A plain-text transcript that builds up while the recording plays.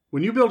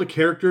When you build a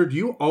character, do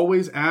you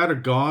always add a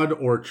god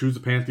or choose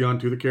a pantheon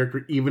to the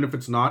character, even if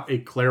it's not a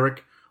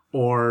cleric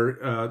or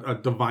a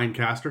divine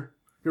caster?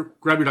 Here,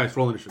 grab your dice,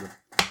 roll initiative.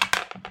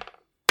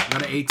 I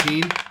got an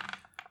 18. I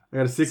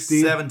got a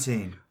 16.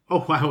 17.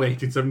 Oh, wow,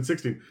 18, 17,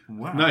 16.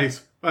 Wow.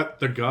 Nice.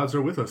 The gods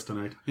are with us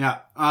tonight. Yeah.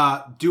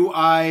 Do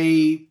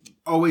I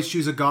always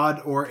choose a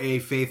god or a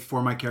faith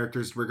for my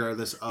characters,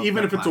 regardless of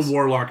Even if class? it's a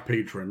warlock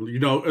patron. You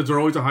know, is there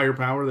always a higher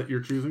power that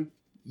you're choosing?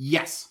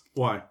 Yes.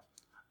 Why?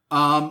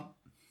 Um.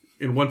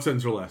 In one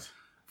sentence or less.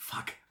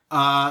 Fuck.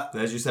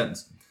 There's your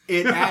sentence.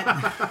 It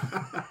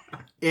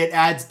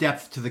adds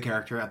depth to the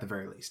character at the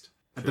very least.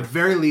 At the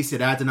very least, it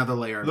adds another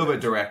layer. A little bit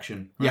of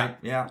direction. Right?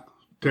 Yeah.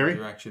 Terry?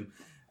 Direction.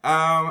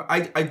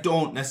 I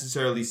don't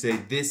necessarily say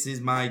this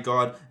is my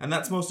god, and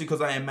that's mostly because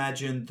I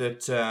imagine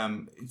that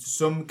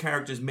some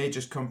characters may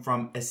just come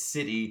from a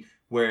city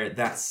where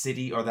that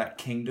city or that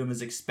kingdom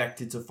is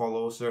expected to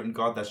follow a certain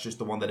god. That's just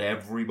the one that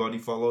everybody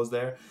follows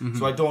there. Mm-hmm.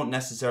 So I don't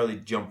necessarily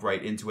jump right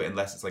into it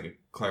unless it's like a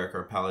cleric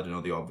or a paladin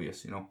or the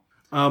obvious, you know?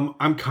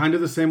 I'm kind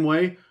of the same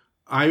way.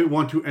 I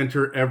want to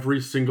enter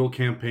every single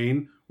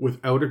campaign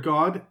without a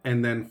god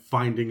and then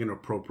finding an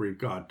appropriate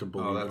god to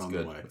believe on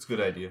good. the way. That's a good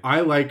idea.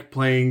 I like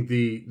playing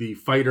the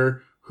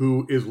fighter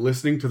who is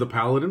listening to the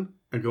paladin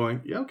and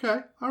going, yeah, okay,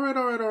 all right.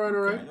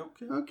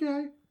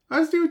 Okay.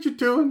 I see what you're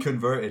doing.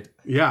 Converted.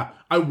 Yeah,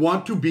 I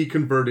want to be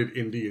converted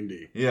in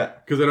D&D. Yeah.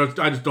 Because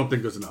I just don't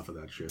think there's enough of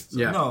that shit. So.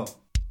 Yeah. No.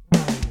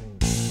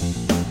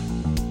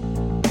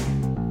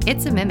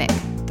 It's a Mimic,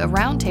 the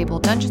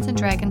Roundtable Dungeons &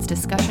 Dragons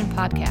discussion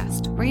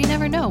podcast, where you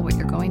never know what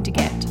you're going to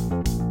get.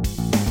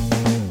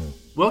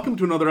 Welcome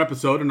to another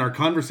episode in our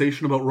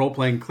conversation about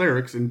role-playing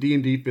clerics in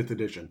D&D 5th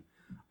edition.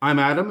 I'm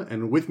Adam,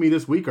 and with me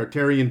this week are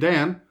Terry and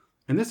Dan,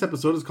 and this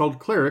episode is called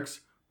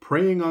Clerics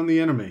Preying on the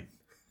Enemy.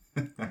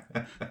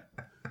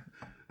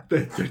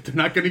 They're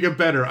not going to get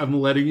better. I'm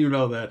letting you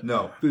know that.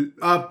 No.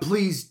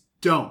 Please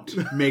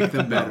don't make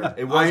them better.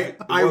 It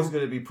was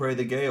going to be Pray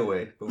the Gay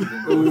Away. But we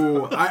didn't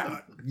go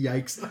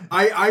yikes.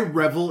 I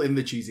revel in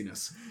the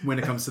cheesiness when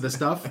it comes to this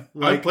stuff.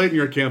 I played in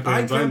your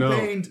campaigns, I know. I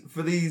campaigned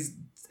for these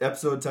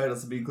episode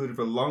titles to be included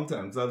for a long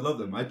time because I love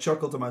them. I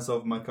chuckle to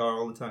myself in my car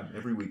all the time,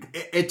 every week.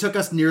 It took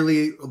us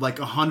nearly like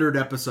 100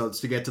 episodes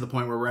to get to the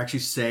point where we're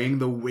actually saying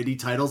the witty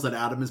titles that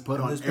Adam has put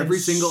on every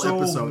single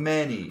episode. So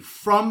many.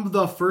 From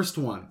the first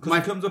one. Because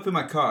it comes up in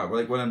my car.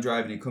 Like when I'm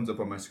driving, it comes up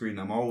on my screen.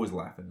 I'm always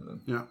laughing at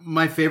them. Yeah,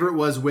 my favorite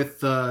was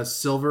with the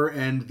silver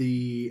and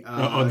the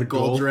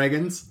gold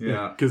dragons.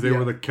 Yeah, because they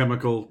were the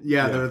chemical.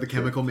 Yeah, they're the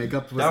chemical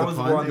makeup. That was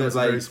fun. one that was a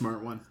very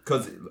smart one.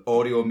 Because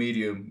audio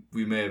medium,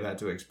 we may have had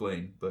to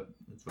explain, but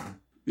it's fine.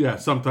 Yeah,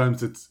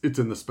 sometimes it's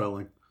in the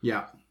spelling.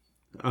 Yeah.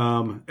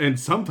 And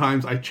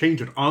sometimes I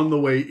change it on the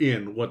way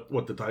in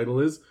what the title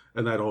is,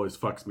 and that always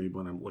fucks me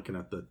when I'm looking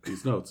at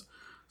these notes.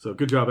 So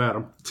good job,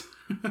 Adam,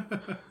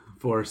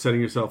 for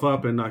setting yourself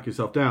up and knock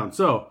yourself down.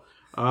 So,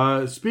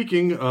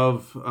 speaking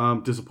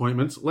of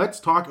disappointments, let's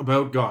talk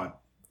about God.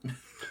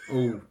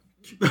 Oh.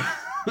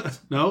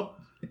 No?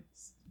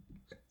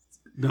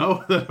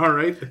 No? All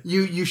right.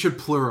 You should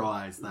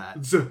pluralize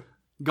that.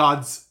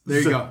 Gods.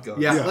 There you go.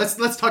 God. Yeah,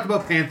 let's talk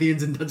about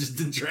pantheons and Dungeons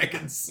and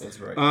Dragons.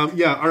 That's right.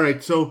 All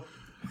right. So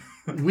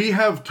we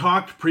have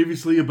talked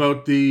previously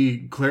about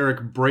the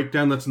cleric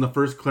breakdown. That's in the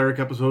first cleric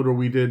episode where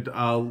we did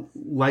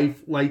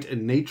life, light,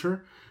 and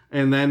nature.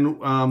 And then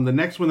the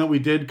next one that we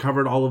did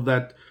covered all of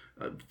that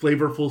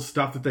flavorful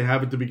stuff that they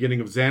have at the beginning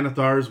of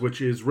Xanathars,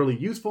 which is really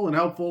useful and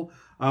helpful.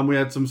 We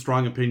had some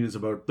strong opinions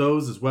about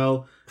those as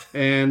well.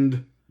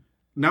 And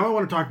now I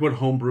want to talk about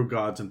homebrew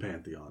gods and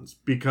pantheons,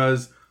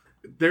 because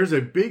there's a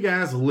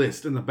big-ass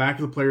list in the back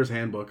of the player's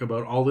handbook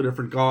about all the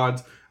different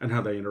gods and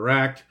how they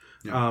interact.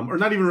 Yeah. Or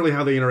not even really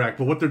how they interact,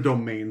 but what their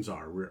domains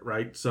are,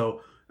 right?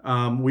 So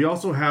we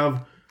also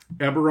have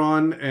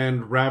Eberron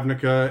and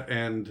Ravnica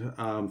and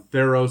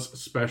Theros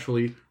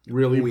especially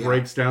really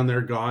breaks down their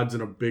gods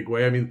in a big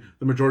way. I mean,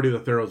 the majority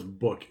of the Theros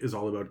book is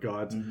all about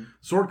gods. Mm-hmm.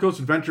 Sword Coast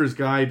Adventurer's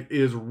Guide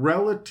is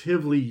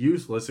relatively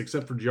useless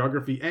except for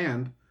geography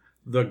and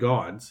the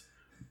gods.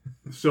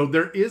 So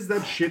there is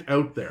that shit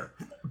out there.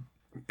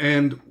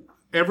 And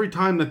every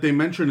time that they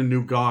mention a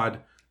new god,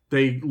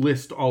 they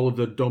list all of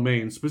the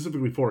domains,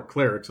 specifically for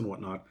clerics and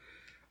whatnot.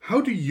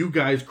 How do you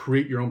guys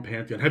create your own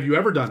pantheon? Have you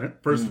ever done it?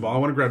 First of all, I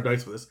want to grab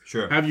dice for this.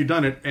 Sure. Have you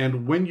done it?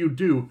 And when you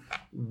do,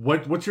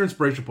 what's your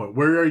inspiration point?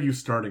 Where are you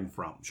starting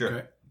from? Sure.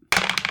 Okay.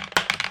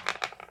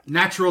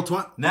 Natural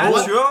 20.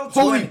 Natural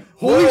 20.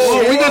 Holy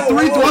shit. We got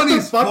 3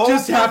 20s. Fuck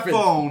just happened.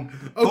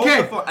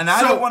 Okay. And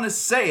I don't want to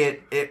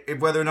say it,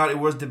 whether or not it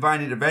was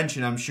divine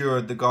intervention. I'm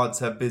sure the gods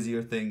have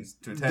busier things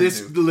to attend to.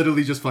 This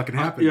literally just fucking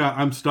happened. Yeah,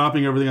 I'm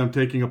stopping everything. I'm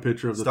taking a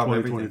picture of the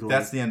 2020.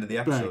 That's the end of the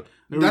episode.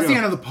 That's the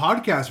end of the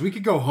podcast. We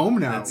could go home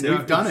now.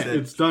 We've done it.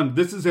 It's done.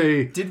 This is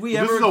a. Did we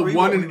ever? This is a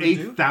 1 in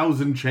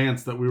 8,000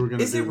 chance that we were going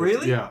to do. Is it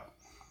really? Yeah.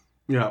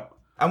 Yeah.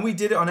 And we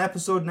did it on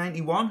episode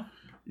 91.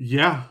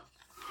 Yeah.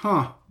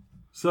 Huh.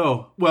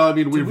 So, well, I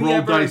mean, we've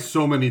rolled dice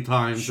so many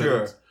times.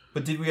 Sure.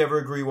 But did we ever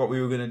agree what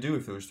we were going to do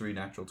if there was 3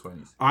 natural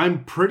 20s?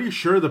 I'm pretty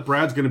sure that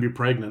Brad's going to be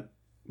pregnant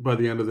by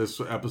the end of this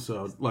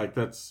episode. Like,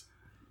 that's...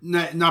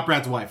 Not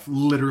Brad's wife.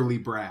 Literally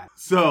Brad.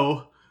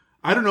 So,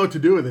 I don't know what to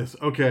do with this.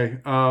 Okay.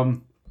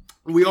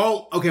 We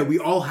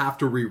all have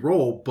to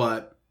re-roll,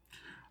 but...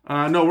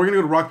 No, we're going to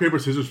go to rock, paper,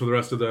 scissors for the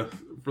rest of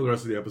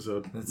the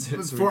episode. That's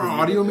it. So For we can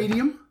audio get it.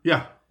 medium?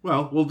 Yeah.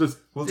 Well, we'll just...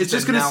 It's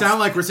just going to sound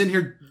like we're sitting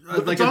here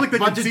like it's not a like they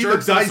can bunch of see the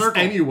jerks in a dice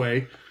circle.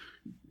 anyway.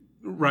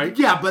 Right?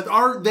 Yeah,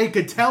 but they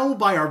could tell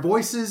by our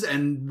voices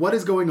and what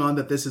is going on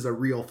that this is a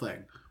real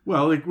thing.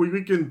 Well, like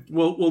we can...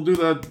 We'll do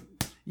that...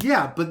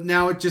 Yeah, but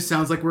now it just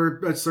sounds like we're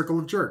a circle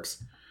of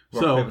jerks.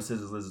 Rock, paper,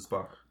 scissors, lizard,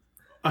 Spock.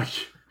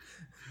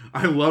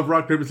 I love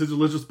rock, paper, scissors,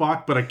 lizard,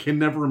 Spock, but I can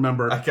never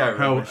remember, I can't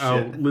remember how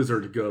shit.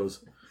 lizard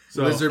goes.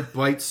 So Lizard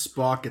bites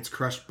Spock, gets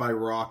crushed by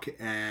rock,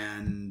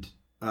 and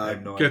I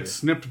have no gets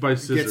snipped by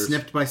scissors. gets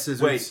snipped by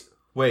scissors. idea.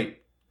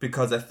 Wait,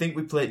 because I think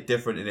we play it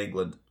different in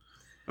England.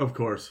 Of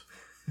course.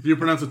 Do you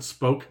pronounce it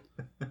spoke?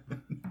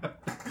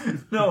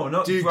 No,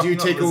 not Do you not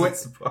take lizard, away?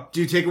 Spock.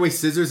 Do you take away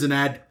scissors and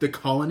add the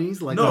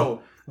colonies? Like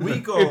No, we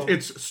go.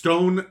 It's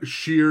stone,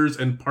 shears,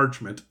 and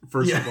parchment,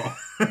 first of all.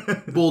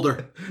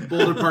 Boulder,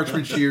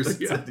 parchment, shears.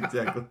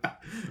 Exactly.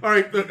 All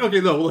right. Okay,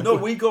 no. No,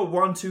 we go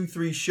 1, 2,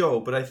 3 show,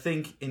 but I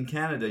think in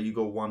Canada you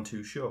go 1,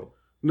 2 show.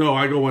 No,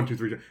 I go 1, 2,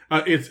 3.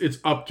 It's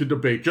up to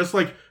debate. Just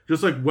like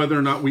whether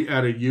or not we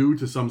add a U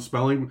to some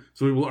spelling.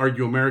 Some people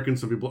argue American.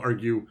 Some people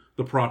argue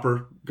the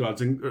proper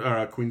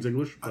Queen's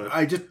English.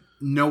 But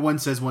No one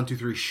says 1, 2,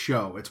 3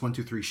 show. It's 1,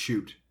 2, 3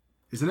 shoot,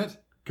 isn't it?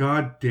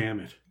 God damn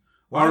it!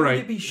 Why All would right.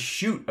 it be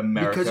shoot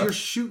America? Because you're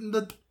shooting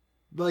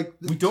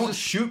we don't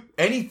shoot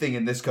anything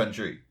in this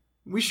country.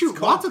 We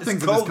shoot lots of things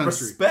it's in this called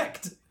country.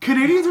 respect.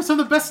 Canadians are some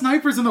of the best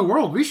snipers in the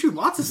world. We shoot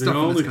lots of The stuff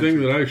in only this country.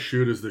 thing that I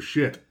shoot is the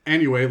shit.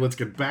 Anyway, let's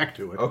get back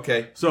to it.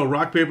 Okay. So,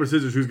 rock, paper,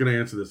 scissors. Who's going to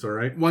answer this? All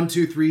right. 1,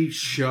 2, 3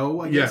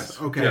 show, I guess.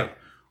 Yes. Okay. Yeah.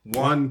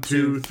 1,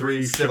 2,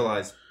 3.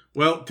 Civilize.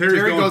 Well, Terry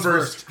Terry going goes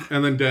first,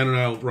 and then Dan and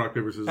I'll rock,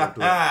 paper, scissors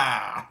after that.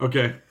 Ah.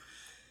 Okay.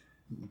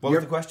 What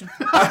was the question?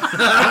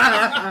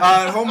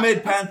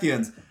 Homemade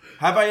pantheons.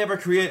 Have I ever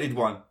created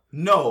one?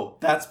 No.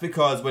 That's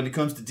because when it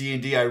comes to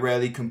D&D, I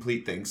rarely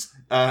complete things.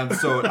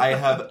 So I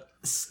have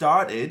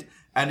started,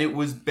 and it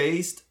was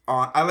based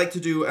on... I like to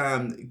do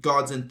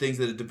gods and things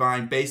that are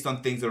divine based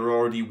on things that are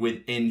already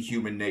within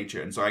human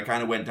nature. And so I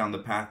kind of went down the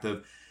path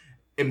of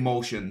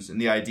emotions, and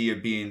the idea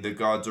being the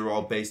gods are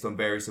all based on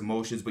various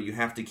emotions, but you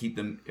have to keep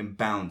them in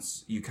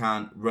balance. You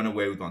can't run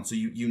away with one. So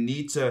you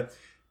need to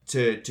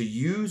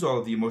use all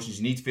of the emotions.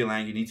 You need to feel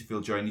anger, you need to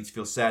feel joy, you need to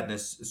feel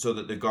sadness, so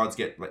that the gods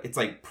get, like, it's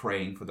like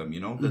praying for them,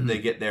 that they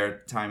get their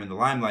time in the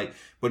limelight.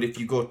 But if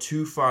you go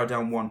too far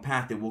down one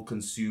path, it will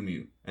consume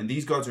you. And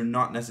these gods are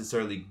not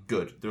necessarily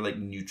good. They're like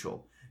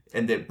neutral.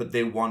 But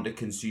they want to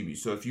consume you.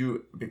 So if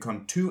you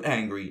become too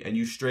angry and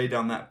you stray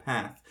down that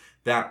path,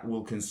 that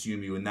will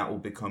consume you, and that will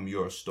become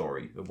your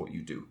story of what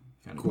you do.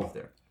 Kind of off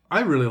there. I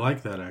really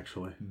like that,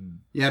 actually.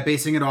 Yeah,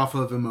 basing it off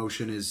of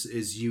emotion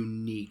is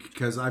unique,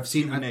 because I've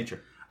seen Human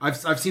nature.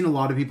 I've seen a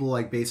lot of people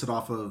like base it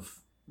off of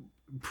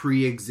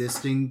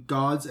pre-existing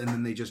gods, and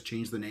then they just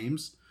change the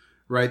names.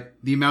 Right,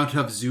 the amount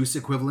of Zeus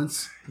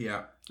equivalents.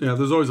 Yeah. Yeah,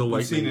 there's always a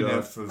We've seen lightning god.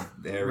 enough of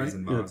Ares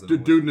and Yeah, Mars. and all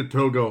dude in a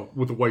toga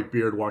with a white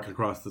beard walking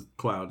across the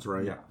clouds,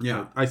 right? Yeah.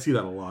 Yeah. I see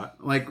that a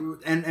lot. Like,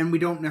 and we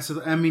don't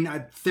necessarily. I mean,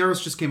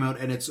 Theros just came out,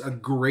 and it's a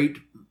great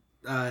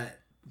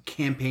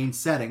campaign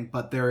setting,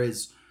 but there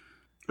is.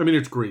 I mean,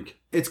 it's Greek.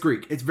 It's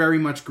Greek. It's very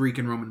much Greek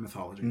and Roman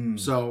mythology.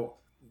 So,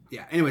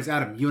 yeah. Anyways,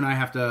 Adam, you and I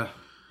have to.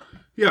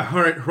 Yeah,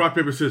 all right. Rock,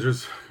 paper,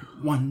 scissors.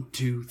 1,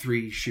 2,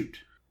 3, shoot.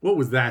 What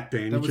was that,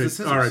 Dan? That was the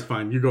scissors. All right,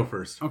 fine. You go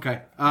first.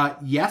 Okay.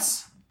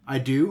 Yes, I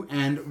do,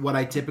 and what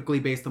I typically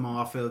base them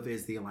off of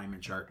is the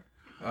alignment chart.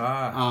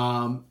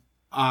 The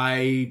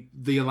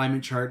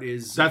alignment chart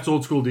is That's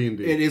old school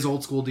D&D. it is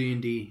old school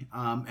D&D,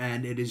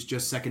 and it is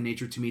just second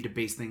nature to me to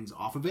base things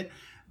off of it.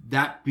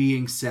 That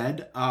being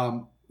said,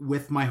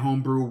 with my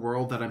homebrew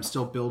world that I'm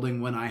still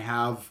building, when I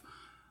have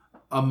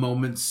a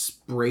moment's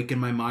break in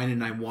my mind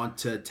and I want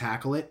to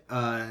tackle it,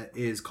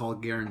 is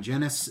called Garen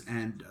Genis,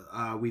 and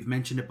we've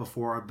mentioned it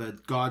before. The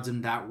gods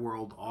in that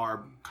world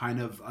are kind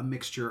of a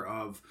mixture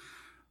of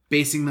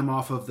basing them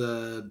off of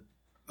the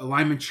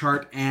alignment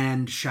chart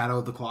and Shadow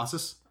of the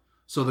Colossus.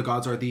 So the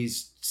gods are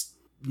these,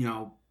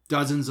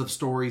 dozens of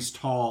stories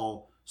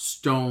tall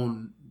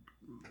stone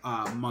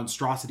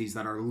monstrosities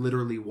that are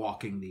literally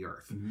walking the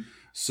earth. Mm-hmm.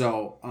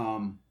 So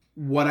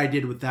what I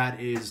did with that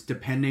is,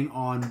 depending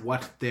on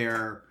what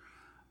their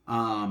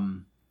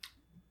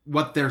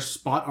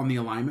spot on the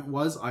alignment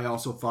was, I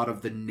also thought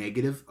of the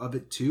negative of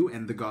it too,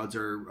 and the gods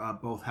are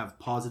both have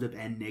positive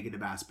and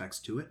negative aspects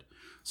to it.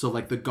 So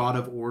like the god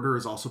of order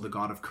is also the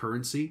god of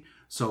currency.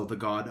 So the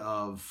god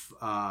of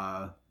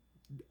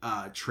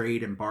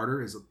trade and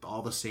barter is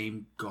all the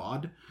same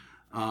god.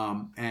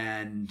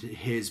 And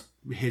his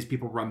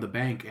people run the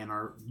bank and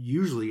are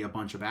usually a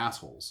bunch of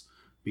assholes,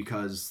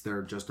 because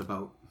they're just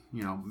about,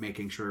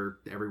 making sure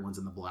everyone's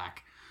in the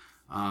black.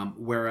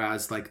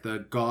 Whereas like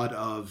the god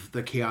of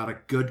the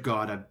chaotic good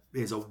god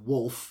is a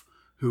wolf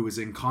who is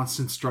in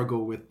constant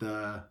struggle with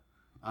the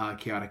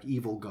chaotic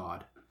evil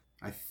god,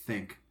 I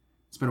think.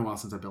 It's been a while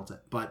since I built it,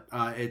 but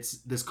it's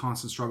this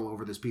constant struggle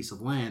over this piece of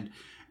land,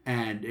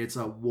 and it's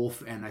a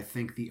wolf, and I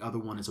think the other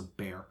one is a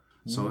bear.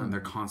 So and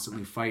they're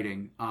constantly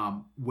fighting,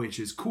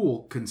 which is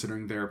cool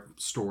considering they're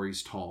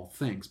stories tall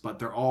things, but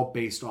they're all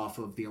based off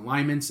of the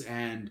alignments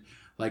and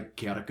like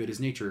chaotic good is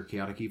nature,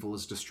 chaotic evil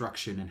is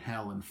destruction and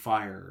hell and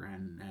fire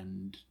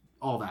and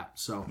all that.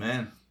 So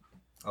Man,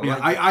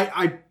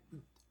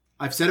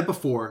 I've said it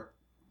before.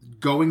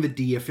 Going the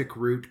deific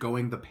route,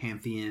 going the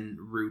pantheon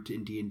route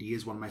in D&D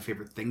is one of my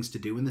favorite things to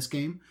do in this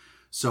game.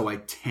 So I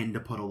tend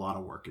to put a lot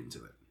of work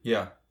into it.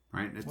 Yeah.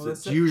 Right?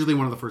 It's usually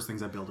one of the first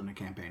things I build in a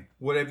campaign.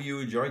 Whatever you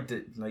enjoy,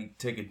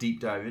 take a deep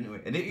dive into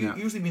it. And it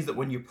usually means that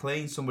when you're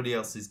playing somebody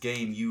else's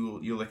game,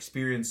 you'll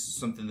experience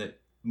something that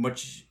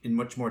much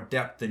more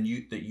depth than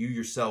you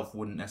yourself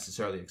wouldn't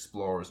necessarily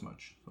explore as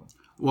much. So.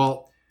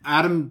 Well,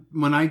 Adam,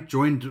 when I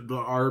joined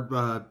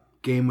our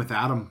game with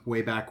Adam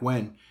way back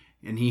when,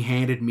 and he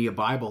handed me a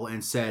Bible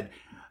and said,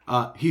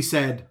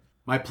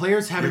 my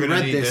players haven't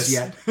read this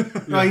yet.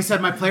 No, he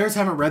said, my players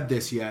haven't read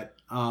this yet.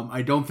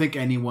 I don't think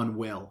anyone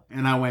will.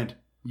 And I went,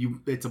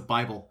 it's a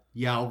Bible.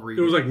 Yeah, I'll read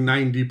it. It was like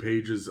 90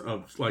 pages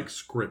of like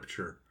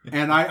scripture.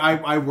 And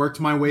I worked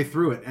my way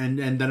through it. And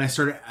then I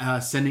started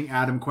sending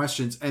Adam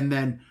questions. And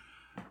then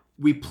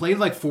we played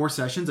like 4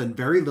 sessions and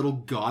very little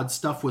God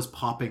stuff was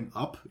popping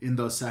up in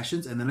those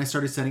sessions. And then I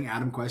started sending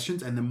Adam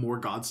questions and then more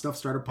God stuff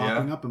started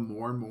popping up and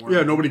more.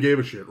 Yeah, nobody gave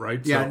a shit,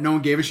 right? Yeah, no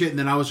one gave a shit. And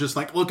then I was just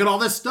like, look at all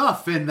this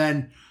stuff. And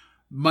then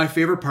my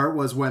favorite part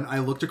was when I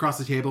looked across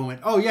the table and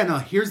went, oh yeah, no,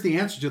 here's the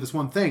answer to this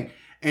one thing.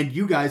 And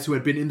you guys who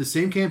had been in the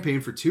same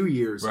campaign for 2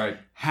 years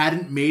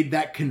hadn't made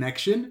that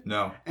connection.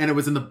 No. And it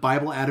was in the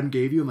Bible Adam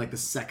gave you in like the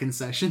second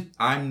session.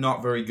 I'm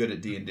not very good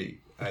at D&D.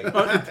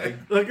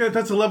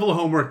 That's a level of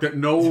homework that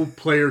no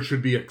player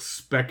should be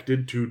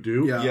expected to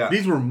do. Yeah.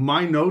 These were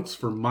my notes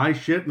for my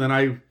shit, and then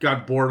I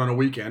got bored on a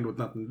weekend with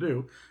nothing to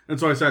do. And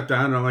so I sat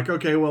down and I'm like,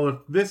 okay, well, if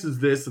this is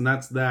this and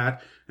that's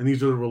that, and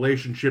these are the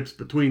relationships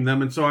between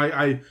them. And so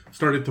I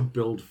started to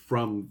build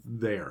from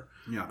there.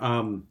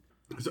 Yeah.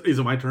 So is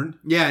it my turn?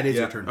 Yeah, it is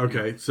your turn.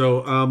 Okay,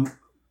 so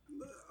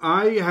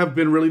I have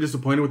been really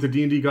disappointed with the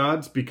D&D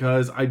gods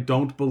because I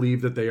don't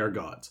believe that they are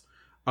gods.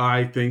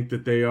 I think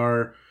that they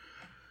are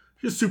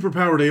just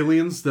superpowered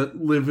aliens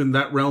that live in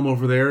that realm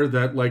over there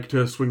that like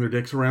to swing their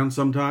dicks around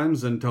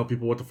sometimes and tell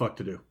people what the fuck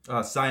to do.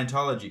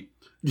 Scientology.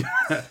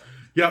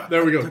 Yeah,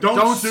 there we go.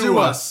 Don't sue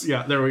us.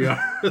 Yeah, there we go.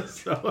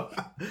 So,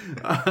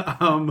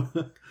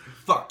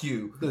 fuck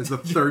you. That's the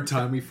third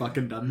time we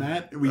fucking done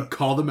that. We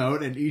call them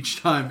out, and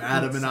each time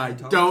Adam and I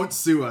don't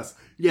sue us.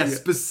 Yes,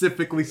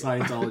 specifically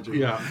Scientology.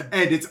 Yeah.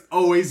 And it's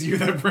always you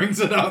that brings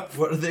it up.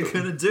 What are they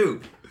going to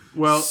do?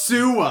 Well,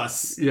 sue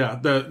us. Yeah,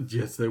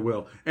 yes, they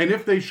will. And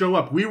if they show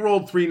up, we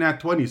rolled 3 nat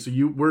 20, so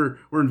we're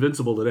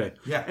invincible today.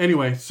 Yeah.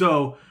 Anyway,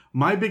 so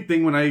my big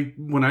thing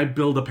when I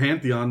build a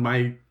pantheon,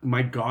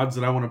 my gods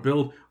that I want to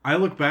build, I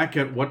look back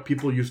at what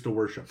people used to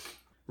worship.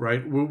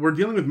 Right? We're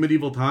dealing with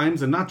medieval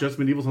times, and not just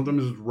medieval.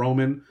 Sometimes it's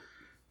Roman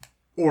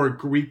or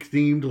Greek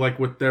themed, like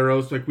with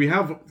Theros. Like we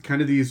have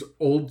kind of these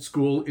old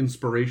school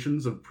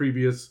inspirations of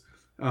previous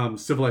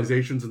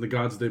civilizations and the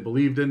gods they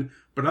believed in.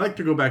 But I like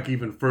to go back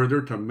even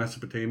further to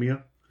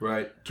Mesopotamia.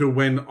 Right. To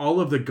when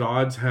all of the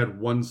gods had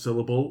one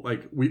syllable.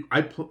 Like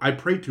I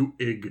pray to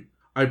Ig.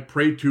 I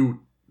pray to,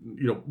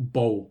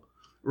 Bo.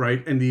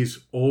 Right? And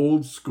these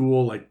old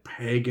school, like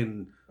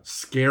pagan,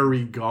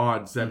 scary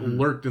gods that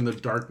lurked in the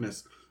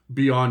darkness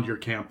beyond your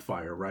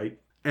campfire, right?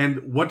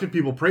 And what did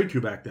people pray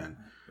to back then?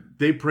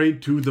 They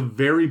prayed to the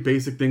very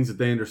basic things that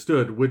they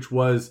understood, which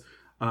was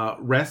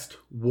rest,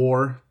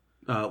 war,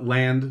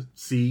 land,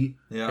 sea,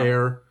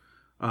 air,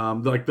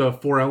 like the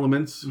 4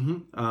 elements.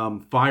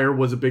 Fire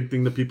was a big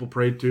thing that people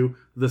prayed to.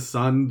 The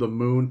sun, the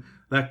moon,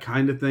 that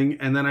kind of thing.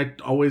 And then I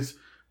always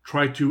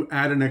try to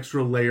add an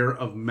extra layer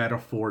of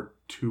metaphor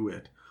to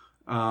it.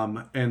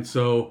 And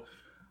so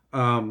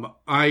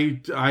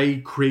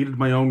I created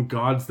my own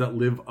gods that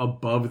live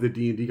above the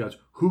D&D gods.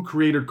 Who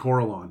created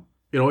Corellon?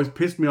 It always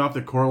pissed me off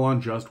that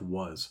Corellon just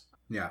was.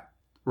 Yeah.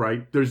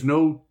 Right? There's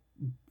no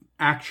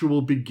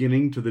actual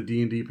beginning to the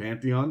D&D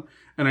pantheon,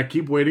 and I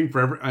keep waiting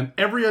for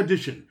every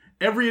edition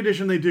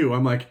they do.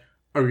 I'm like,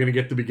 are we going to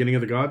get the beginning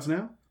of the gods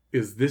now?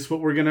 Is this what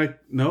we're going to...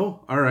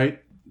 No? All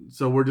right.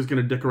 So we're just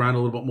going to dick around a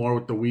little bit more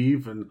with the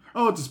weave, and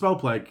it's a spell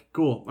plague.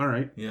 Cool. All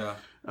right. Yeah.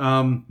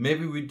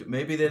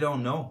 Maybe they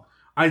don't know.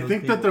 I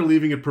think that they're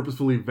leaving it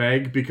purposefully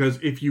vague because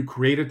if you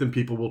create it, then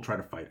people will try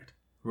to fight it.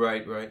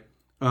 Right.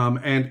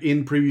 And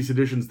in previous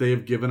editions, they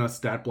have given us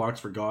stat blocks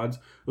for gods.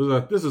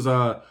 This is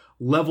a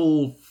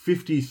level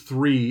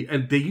 53,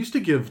 and they used to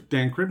give,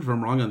 Dan, correct me if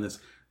I'm wrong on this,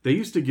 they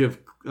used to give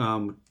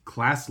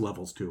class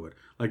levels to it.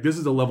 Like this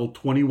is a level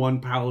 21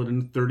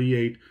 paladin,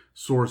 38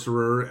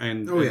 sorcerer,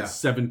 and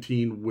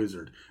 17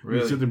 wizard.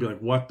 Really? You sit there and be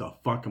like, what the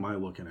fuck am I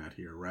looking at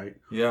here, right?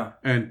 Yeah.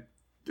 And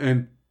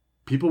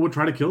people would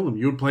try to kill them.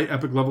 You would play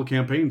epic level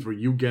campaigns where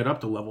you get up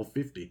to level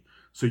 50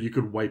 so you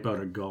could wipe out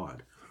a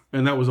god.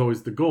 And that was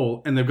always the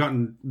goal. And they've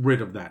gotten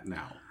rid of that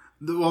now.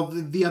 Well,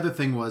 the other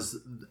thing was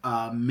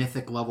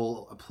mythic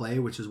level play,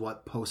 which is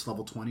what post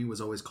level 20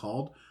 was always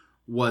called,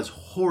 was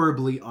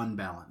horribly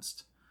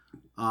unbalanced.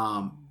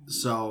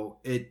 So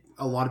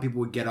a lot of people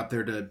would get up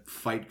there to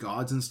fight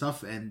gods and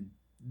stuff, and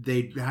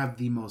they'd have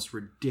the most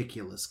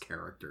ridiculous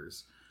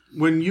characters.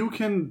 When you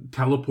can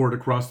teleport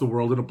across the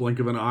world in a blink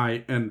of an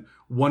eye and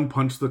one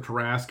punch the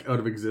Tarrasque out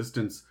of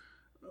existence,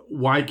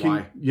 why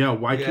can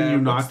you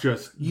not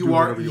just you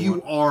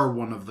are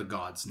one of the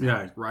gods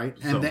now, right?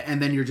 And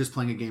and then you're just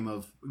playing a game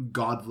of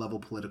god level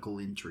political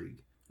intrigue,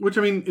 which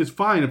I mean is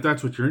fine if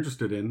that's what you're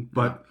interested in.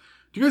 But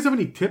do you guys have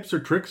any tips or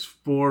tricks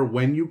for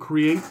when you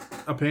create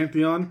a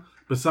pantheon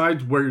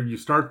besides where you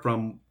start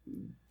from?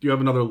 Do you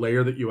have another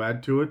layer that you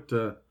add to it?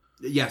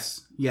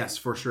 Yes,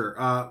 for sure.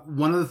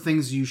 One of the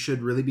things you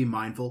should really be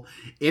mindful,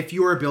 if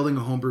you are building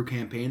a homebrew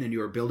campaign and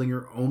you are building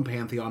your own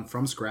pantheon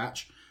from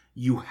scratch,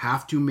 you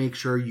have to make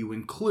sure you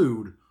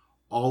include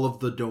all of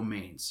the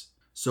domains.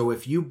 So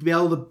if you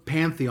build a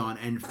pantheon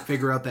and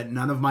figure out that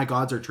none of my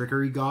gods are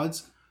trickery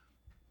gods,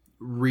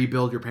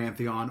 rebuild your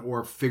pantheon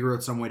or figure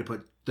out some way to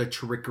put the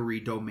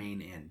trickery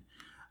domain in.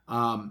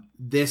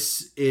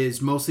 This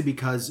is mostly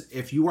because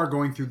if you are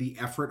going through the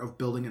effort of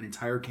building an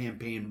entire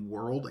campaign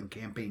world and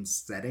campaign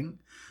setting,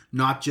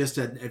 not just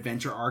an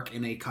adventure arc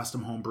in a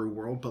custom homebrew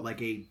world, but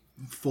like a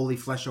fully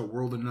fleshed out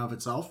world in and of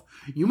itself,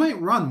 you might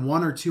run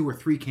 1 or 2 or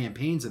 3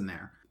 campaigns in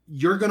there.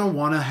 You're going to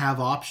want to have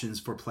options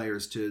for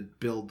players to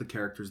build the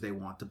characters they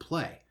want to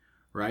play,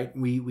 right?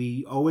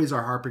 We always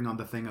are harping on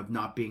the thing of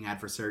not being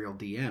adversarial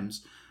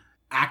DMs,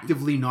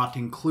 actively not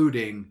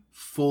including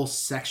full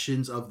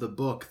sections of the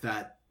book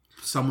that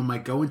someone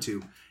might go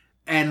into,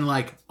 and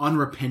like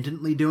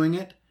unrepentantly doing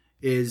it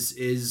is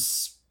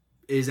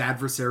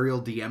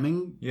adversarial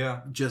DMing.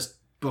 Yeah, just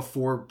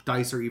before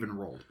dice are even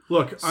rolled.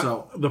 Look,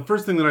 the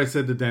first thing that I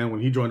said to Dan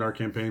when he joined our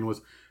campaign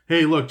was,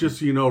 hey, look, just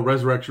so you know,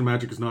 resurrection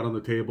magic is not on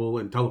the table,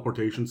 and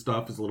teleportation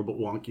stuff is a little bit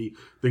wonky.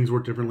 Things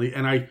work differently,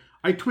 and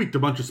I tweaked a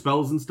bunch of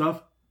spells and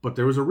stuff, but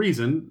there was a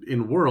reason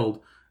in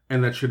world.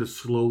 And that shit is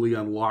slowly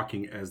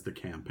unlocking as the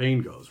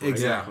campaign goes, right?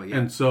 Exactly. Yeah.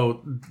 And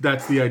so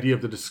that's the idea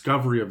of the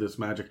discovery of this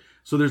magic.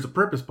 So there's a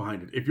purpose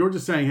behind it. If you're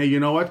just saying, hey, you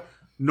know what?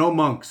 No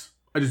monks.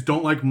 I just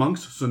don't like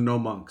monks, so no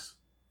monks.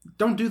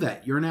 Don't do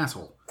that. You're an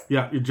asshole.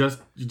 Yeah, you're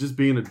just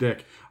being a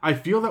dick. I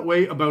feel that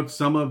way about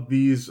some of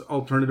these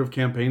alternative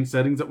campaign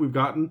settings that we've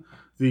gotten.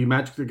 The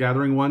Magic the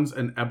Gathering ones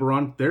and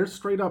Eberron, they're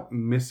straight up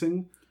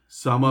missing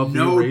some of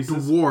the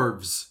races. No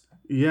dwarves.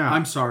 Yeah.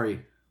 I'm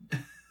sorry.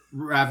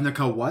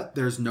 Ravnica, what?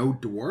 There's no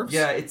dwarves?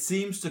 Yeah, it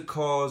seems to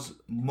cause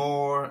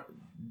more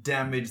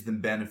damage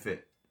than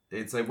benefit.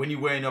 It's like when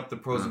you're weighing up the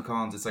pros and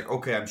cons, it's like,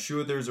 okay, I'm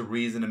sure there's a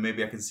reason and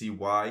maybe I can see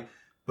why,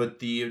 but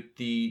the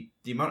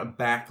amount of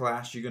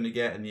backlash you're going to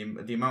get and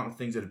the amount of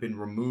things that have been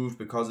removed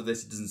because of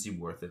this, it doesn't seem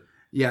worth it.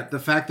 Yeah, the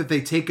fact that they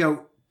take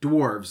out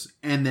dwarves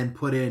and then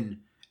put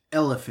in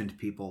elephant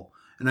people.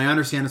 And I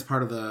understand it's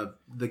part of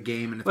the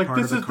game and it's like part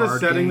of the card this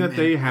is the setting that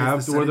they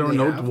have where there are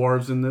no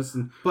dwarves in this.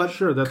 But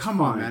sure, that's come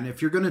fine. on, man.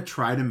 If you're going to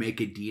try to make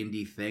a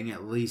D&D thing,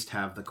 at least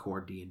have the core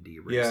D&D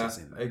races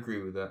in there. I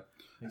agree with that.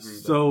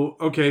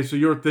 Okay, so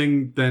your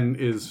thing then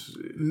is...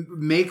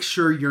 Make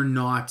sure you're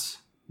not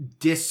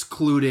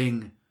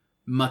discluding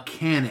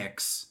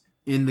mechanics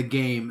in the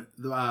game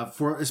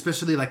for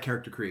especially like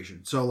character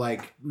creation. So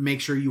like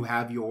make sure you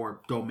have your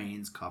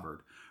domains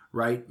covered,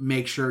 right?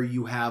 Make sure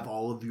you have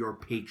all of your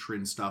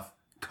patron stuff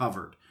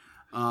covered.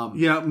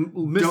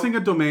 Missing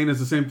a domain is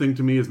the same thing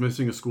to me as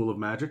missing a school of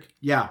magic.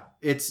 Yeah,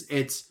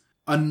 it's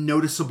a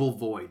noticeable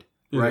void,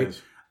 right? It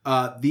is.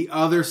 The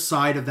other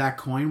side of that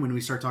coin, when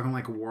we start talking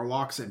like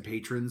warlocks and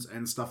patrons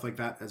and stuff like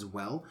that as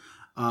well,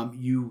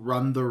 you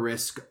run the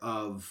risk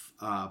of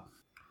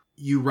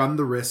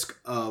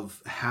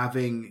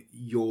having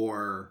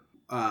your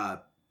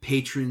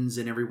patrons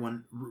and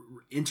everyone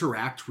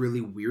interact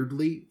really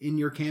weirdly in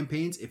your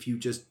campaigns if you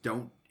just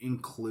don't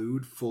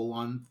include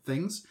full-on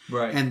things.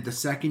 Right. And the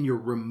second you're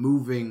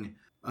removing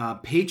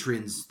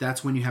patrons,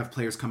 that's when you have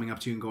players coming up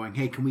to you and going,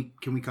 hey, can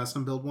we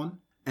custom build one?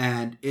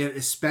 And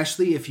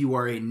especially if you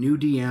are a new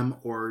DM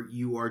or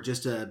you are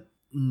just a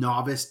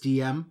novice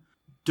DM,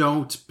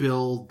 don't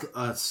build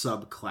a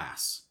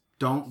subclass.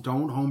 Don't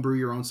homebrew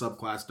your own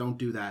subclass. Don't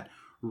do that.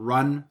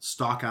 Run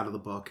stock out of the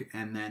book,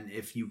 and then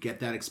if you get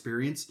that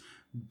experience,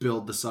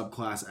 build the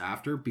subclass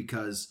after,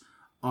 because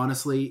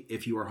honestly,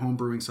 if you are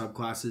homebrewing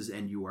subclasses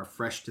and you are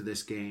fresh to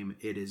this game,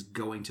 it is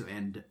going to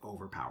end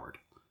overpowered.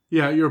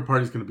 Yeah, your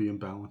party's going to be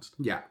imbalanced.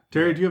 Yeah.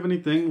 Terry, do you have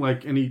anything,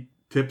 like any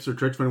tips or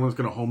tricks for anyone's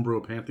going to homebrew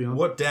a Pantheon?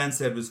 What Dan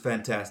said was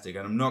fantastic,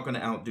 and I'm not going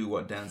to outdo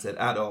what Dan said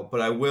at all, but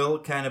I will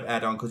kind of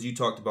add on, because you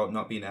talked about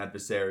not being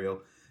adversarial,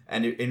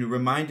 and it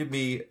reminded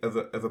me of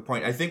a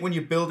point. I think when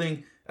you're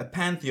building a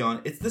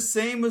Pantheon, it's the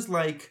same as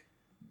like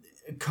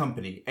a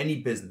company, any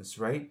business,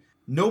 right?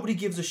 Nobody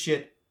gives a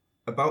shit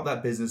about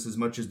that business as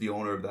much as the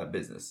owner of that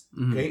business.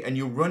 Mm-hmm. Okay? And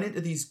you run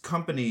into these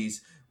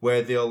companies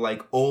where they'll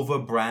like over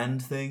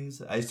brand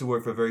things. I used to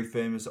work for a very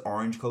famous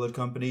orange colored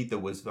company that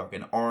was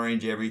fucking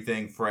orange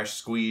everything, fresh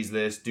squeeze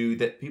this, do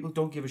that. People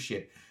don't give a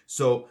shit.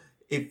 So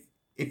if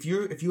if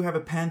you have a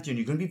pantheon,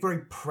 you're going to be very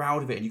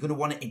proud of it and you're going to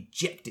want to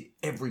eject it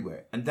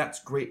everywhere, and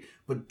that's great.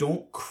 But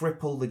don't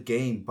cripple the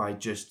game by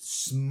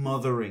just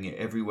smothering it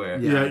everywhere.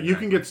 Yeah, you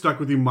can get stuck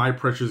with the My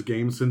Precious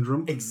Game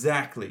syndrome.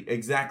 Exactly.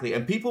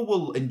 And people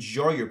will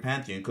enjoy your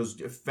pantheon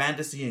because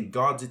fantasy and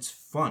gods, it's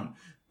fun.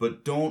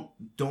 But don't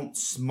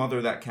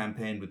smother that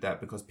campaign with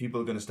that, because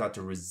people are going to start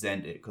to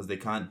resent it because they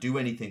can't do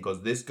anything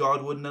because this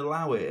god wouldn't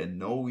allow it. And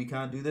no, we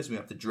can't do this. We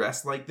have to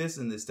dress like this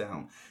in this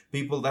town.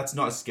 People, that's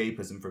not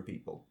escapism for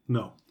people.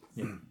 No.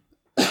 Yeah.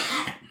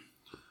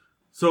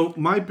 So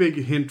my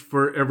big hint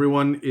for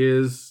everyone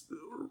is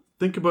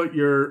think about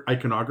your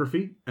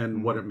iconography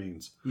and what it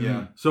means.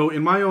 Yeah. So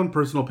in my own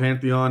personal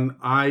pantheon,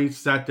 I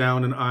sat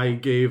down and I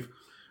gave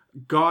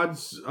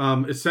gods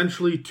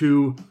essentially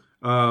to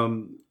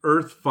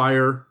earth,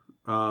 fire,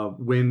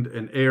 wind,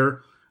 and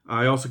air.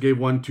 I also gave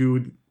one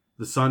to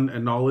the sun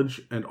and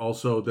knowledge, and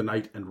also the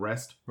night and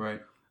rest.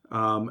 Right.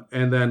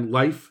 And then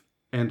life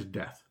and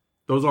death.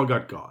 Those all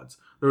got gods.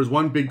 There was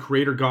one big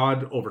creator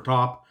god over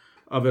top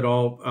of it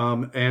all.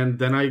 And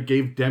then I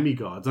gave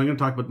demigods. I'm going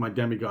to talk about my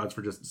demigods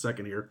for just a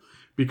second here,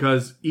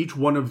 because each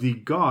one of the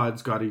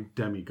gods got a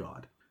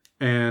demigod.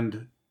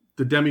 And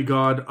the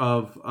demigod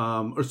of,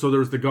 so there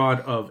was the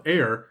god of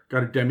air,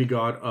 got a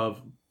demigod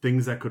of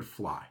things that could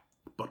fly.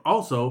 But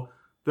also,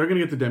 they're going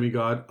to get the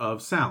demigod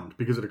of sound,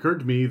 because it occurred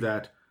to me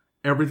that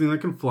everything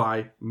that can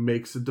fly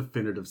makes a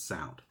definitive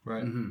sound.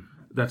 Right. Mm-hmm.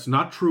 That's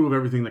not true of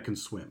everything that can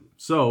swim.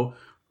 So,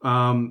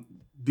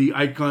 the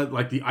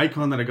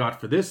icon that I got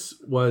for this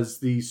was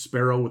the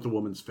sparrow with the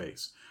woman's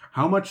face.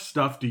 How much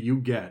stuff do you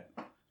get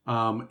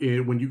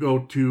when you go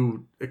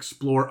to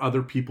explore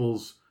other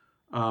people's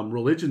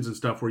religions and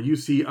stuff, where you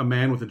see a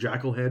man with a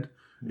jackal head,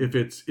 if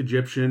it's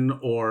Egyptian,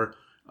 or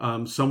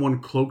someone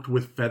cloaked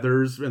with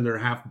feathers and they're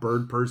half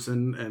bird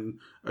person, and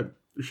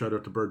shout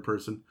out to bird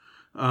person.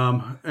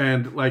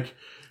 And like,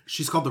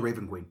 She's called the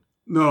Raven Queen.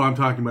 no, I'm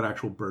talking about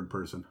actual bird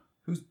person.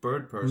 Who's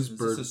bird person? Who's Is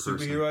bird this a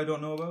person? superhero I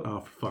don't know about? Oh,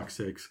 for fuck's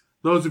sakes.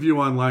 Those of you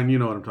online, you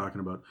know what I'm talking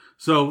about.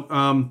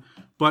 So,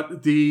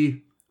 but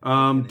the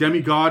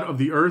demigod of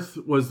the earth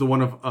was the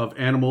one of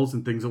animals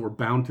and things that were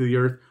bound to the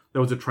earth. That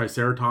was a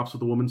triceratops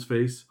with a woman's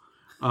face.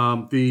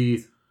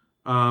 The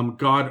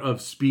god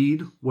of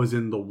speed was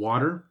in the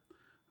water.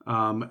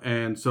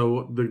 And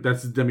so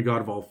that's the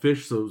demigod of all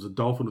fish. So it was a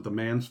dolphin with a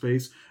man's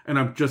face. And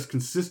I'm just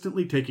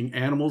consistently taking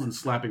animals and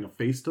slapping a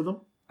face to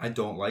them. I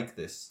don't like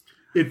this.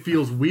 It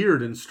feels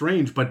weird and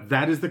strange, but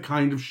that is the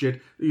kind of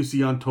shit that you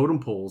see on totem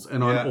poles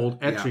and on Yeah. old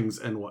etchings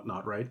and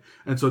whatnot, right?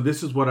 And so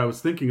this is what I was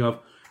thinking of.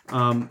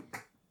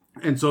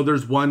 And so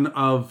there's one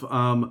of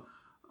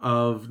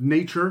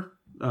nature.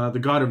 The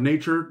god of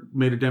nature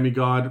made a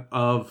demigod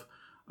of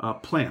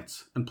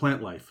plants and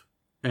plant life.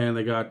 And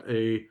they got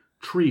a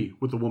tree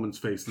with a woman's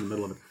face in the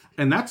middle of it.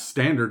 And that's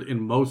standard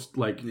in most,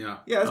 like, Yeah.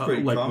 Yeah, that's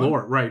pretty like common.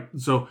 lore, right?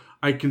 So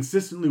I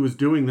consistently was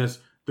doing this.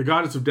 The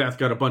goddess of death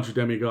got a bunch of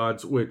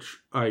demigods, which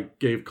I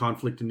gave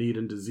conflict, need,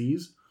 and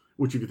disease,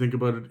 which, if you think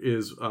about it,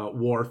 is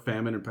war,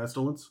 famine, and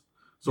pestilence.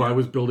 So I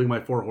was building my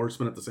 4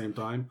 horsemen at the same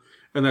time.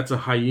 And that's a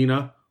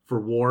hyena for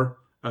war,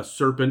 a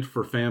serpent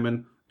for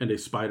famine, and a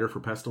spider for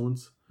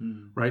pestilence.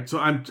 Right? So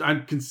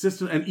I'm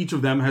consistent, and each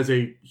of them has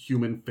a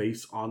human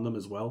face on them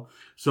as well.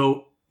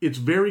 So it's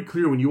very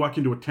clear when you walk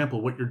into a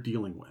temple what you're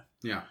dealing with.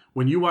 Yeah.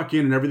 When you walk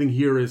in and everything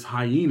here is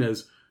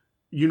hyenas,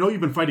 you know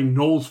you've been fighting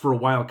gnolls for a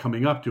while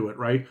coming up to it,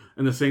 right?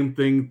 And the same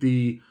thing,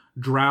 the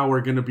drow are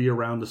going to be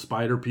around the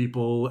spider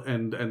people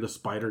and the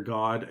spider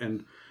god,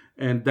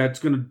 and that's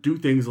going to do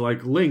things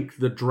like link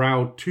the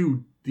drow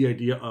to the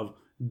idea of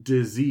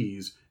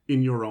disease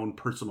in your own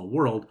personal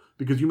world,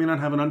 because you may not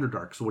have an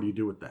Underdark, so what do you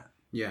do with that?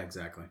 Yeah,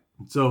 exactly.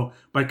 So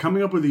by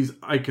coming up with these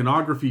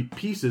iconography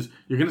pieces,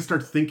 you're going to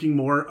start thinking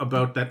more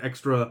about that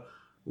extra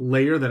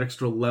layer, that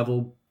extra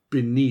level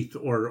beneath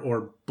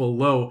or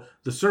below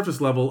the surface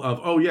level of,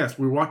 oh yes,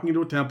 we're walking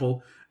into a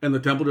temple, and the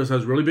temple just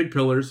has really big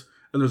pillars,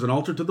 and there's an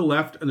altar to the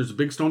left, and there's a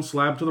big stone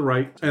slab to the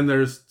right, and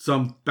there's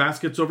some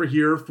baskets over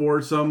here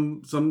for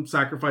some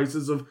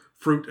sacrifices of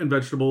fruit and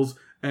vegetables,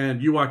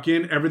 and you walk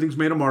in, everything's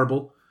made of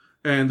marble,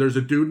 and there's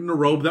a dude in a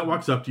robe that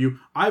walks up to you.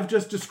 I've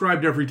just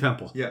described every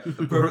temple. Yeah, a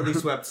perfectly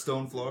swept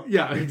stone floor.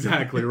 Yeah,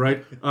 exactly,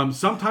 right?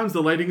 Sometimes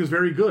the lighting is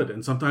very good,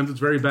 and sometimes it's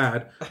very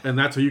bad, and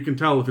that's how you can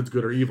tell if it's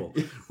good or evil,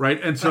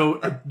 right? And so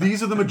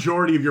these are the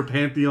majority of your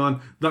pantheon,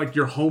 like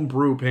your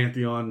homebrew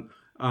pantheon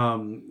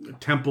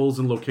temples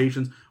and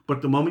locations.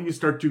 But the moment you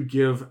start to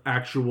give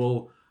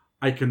actual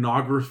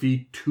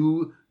iconography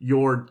to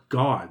your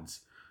gods,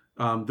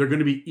 they're going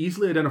to be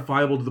easily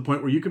identifiable to the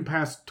point where you can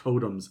pass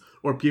totems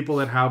or people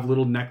that have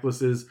little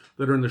necklaces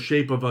that are in the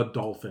shape of a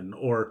dolphin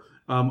or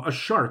a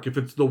shark if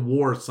it's the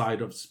war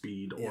side of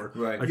speed or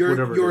right. like You're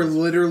whatever it is.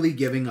 literally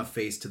giving a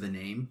face to the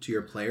name to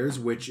your players,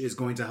 which is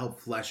going to help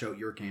flesh out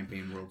your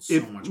campaign world so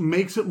It much more.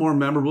 makes it more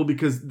memorable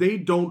because they're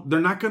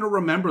not going to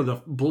remember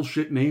the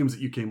bullshit names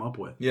that you came up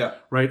with. Yeah.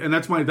 Right. And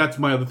that's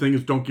my other thing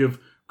is don't give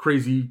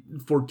crazy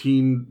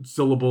 14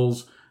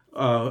 syllables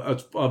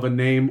of a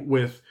name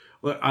with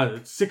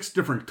 6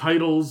 different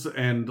titles,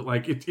 and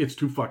like it's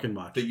too fucking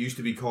much. That used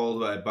to be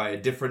called by a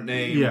different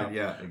name. Yeah.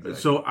 Yeah, exactly.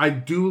 So I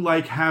do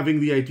like having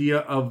the idea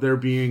of there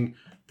being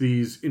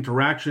these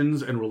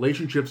interactions and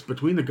relationships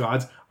between the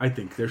gods. I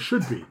think there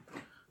should be.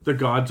 The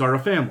gods are a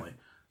family.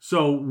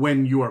 So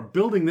when you are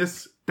building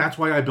this, that's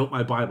why I built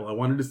my Bible. I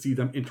wanted to see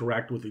them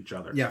interact with each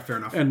other. Yeah, fair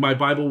enough. And my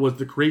Bible was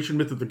the creation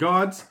myth of the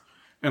gods,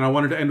 and I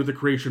wanted to end with the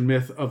creation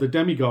myth of the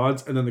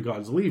demigods, and then the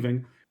gods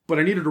leaving. But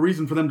I needed a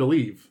reason for them to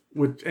leave.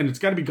 And it's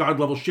got to be God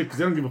level shit, because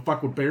they don't give a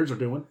fuck what bears are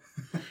doing.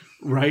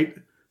 Right?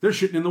 They're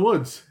shitting in the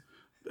woods.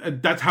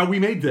 That's how we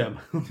made them.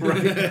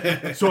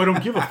 Right? So I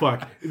don't give a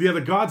fuck. The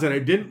other gods that I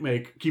didn't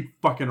make keep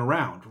fucking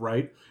around.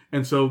 Right?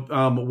 And so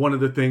one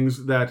of the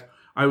things that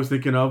I was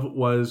thinking of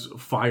was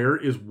fire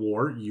is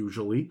war,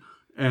 usually.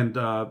 And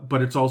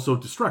but it's also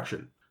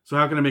destruction. So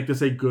how can I make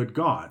this a good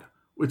god?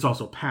 It's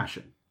also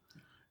passion.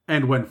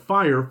 And when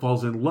fire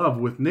falls in love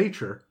with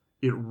nature,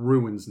 it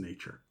ruins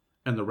nature.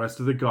 And the rest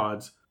of the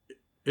gods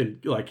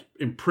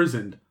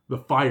imprisoned the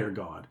fire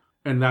god.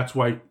 And that's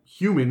why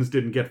humans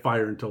didn't get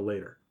fire until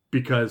later.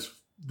 Because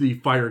the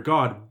fire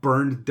god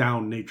burned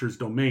down nature's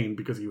domain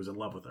because he was in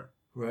love with her.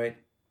 Right.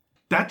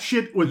 That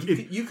shit was...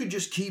 You could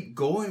just keep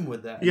going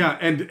with that. Yeah,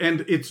 and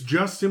it's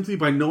just simply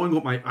by knowing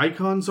what my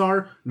icons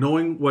are,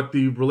 knowing what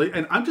the...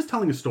 And I'm just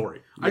telling a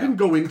story. Yeah. I didn't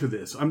go into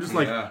this. I'm just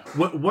like,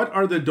 what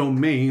are the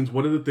domains?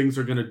 What are the things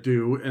they're going to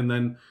do? And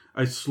then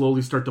I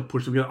slowly start to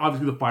push them together.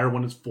 Obviously, the fire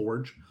one is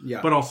forge,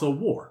 but also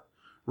war,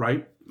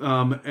 right?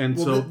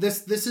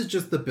 This is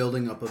just the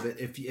building up of it.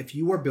 If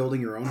you are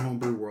building your own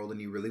homebrew world and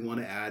you really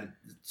want to add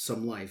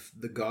some life,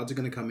 the gods are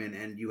going to come in,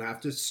 and you have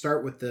to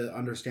start with the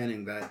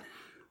understanding that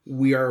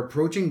we are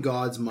approaching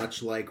gods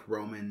much like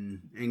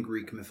Roman and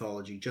Greek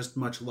mythology, just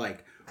much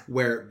like,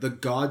 where the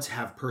gods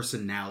have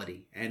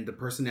personality, and the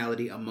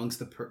personality amongst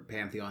the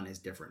pantheon is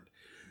different.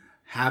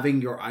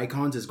 Having your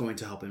icons is going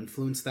to help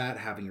influence that.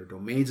 Having your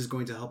domains is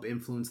going to help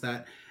influence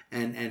that.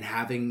 And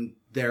having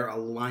their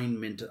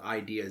alignment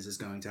ideas is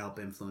going to help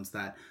influence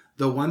that.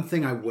 The one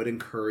thing I would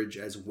encourage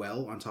as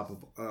well, on top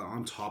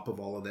of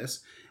all of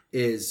this,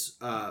 is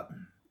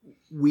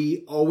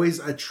we always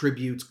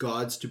attribute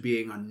gods to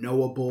being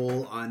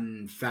unknowable,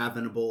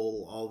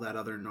 unfathomable, all that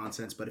other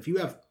nonsense. But if you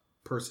have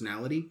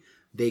personality,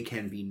 they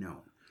can be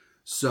known.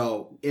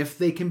 So if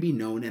they can be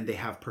known and they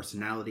have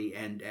personality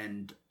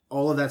and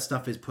all of that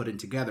stuff is put in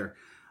together,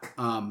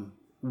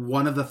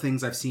 one of the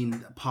things I've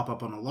seen pop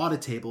up on a lot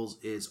of tables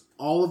is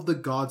all of the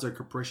gods are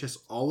capricious,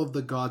 all of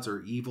the gods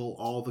are evil,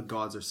 all the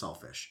gods are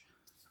selfish.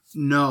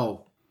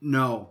 No.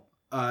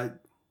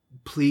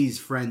 Please,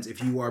 friends,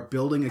 if you are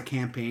building a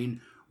campaign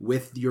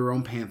with your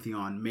own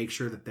pantheon, make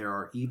sure that there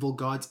are evil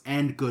gods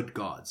and good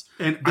gods.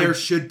 And there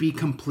should be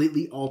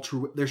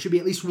there should be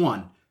at least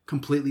one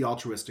completely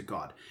altruistic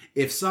god.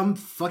 If some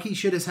fucky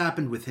shit has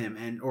happened with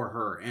him or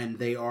her, and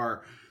they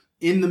are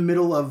in the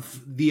middle of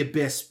the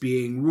abyss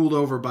being ruled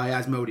over by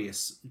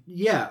Asmodeus,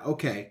 yeah,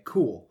 okay,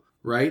 cool,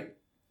 right?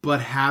 But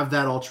have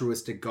that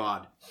altruistic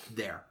god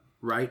there,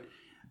 right?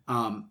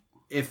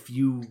 If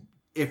you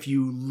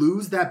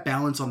lose that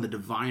balance on the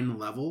divine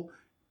level,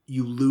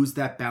 you lose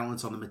that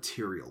balance on the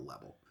material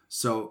level.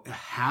 So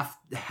have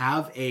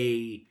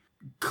a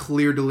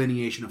clear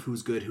delineation of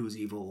who's good, who's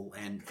evil,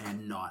 and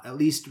not, at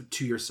least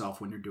to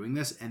yourself when you're doing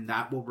this, and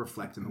that will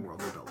reflect in the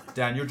world you're building.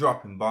 Dan, you're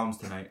dropping bombs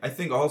tonight. I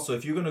think also,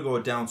 if you're going to go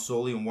down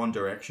solely in one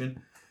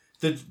direction,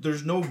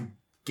 there's no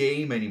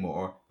game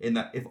anymore in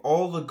that. If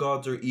all the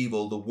gods are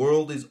evil, the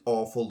world is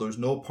awful, there's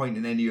no point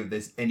in any of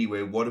this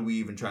anyway. What are we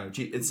even trying to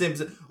achieve? It seems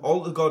that all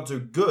the gods are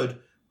good,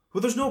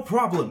 well, there's no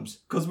problems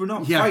because we're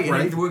not fighting.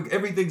 Right?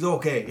 Everything's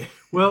okay.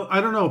 Well, I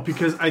don't know,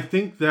 because I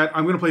think that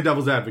I'm going to play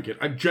devil's advocate.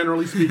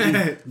 Generally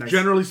speaking,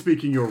 generally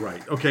speaking, you're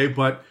right. Okay,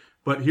 but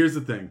here's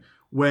the thing: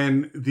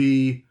 when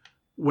the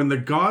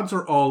gods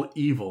are all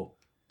evil,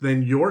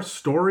 then your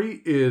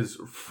story is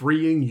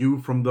freeing you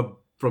from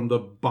the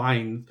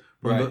bind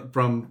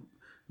from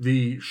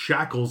the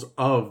shackles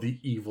of the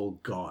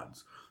evil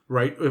gods.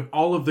 Right? If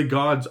all of the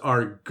gods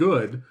are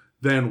good,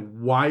 then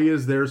why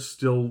is there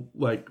still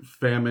like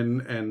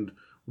famine and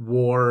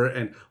war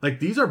and like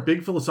these are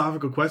big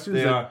philosophical questions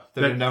that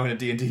are now in a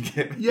D&D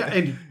game. Yeah,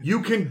 and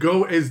you can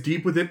go as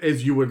deep with it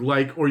as you would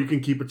like, or you can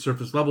keep it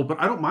surface level, but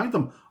I don't mind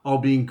them all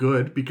being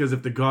good, because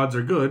if the gods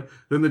are good,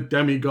 then the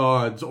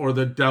demigods or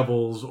the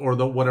devils or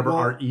the whatever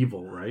are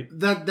evil, right?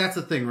 That's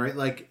the thing, right?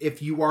 Like,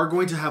 if you are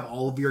going to have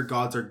all of your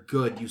gods are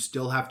good, you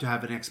still have to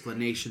have an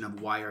explanation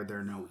of why are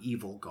there no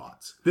evil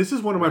gods. This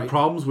is one of my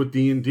problems with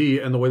D&D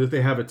and the way that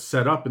they have it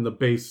set up in the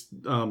base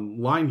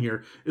line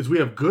here, is we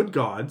have good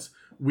gods,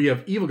 we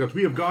have evil gods.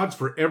 We have gods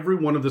for every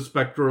one of the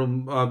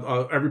spectrum,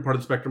 every part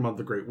of the spectrum of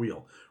the Great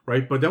Wheel,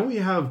 right? But then we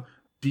have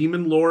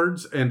demon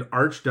lords and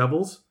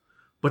archdevils,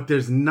 but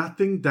there's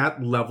nothing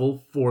that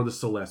level for the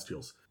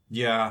Celestials.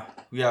 Yeah,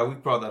 we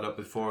brought that up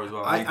before as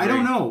well. I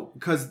don't know,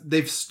 because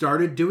they've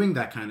started doing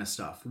that kind of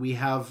stuff. We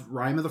have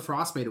Rime of the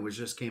Frostmaiden, which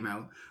just came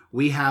out.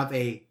 We have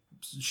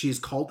she's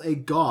called a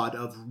god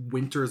of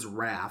Winter's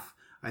Wrath,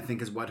 I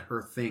think is what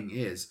her thing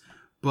is.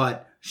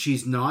 but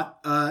she's not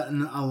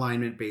an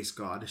alignment-based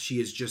god. She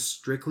is just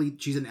strictly,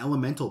 she's an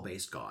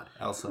elemental-based god.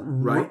 Elsa.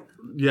 Right?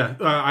 Yeah,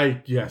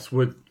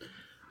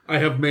 I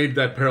have made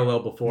that parallel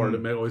before,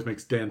 and it always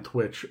makes Dan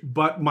twitch.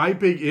 But my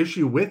big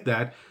issue with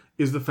that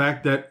is the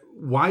fact that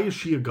why is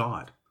she a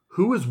god?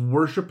 Who is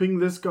worshiping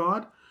this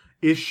god?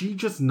 Is she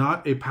just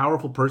not a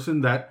powerful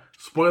person that,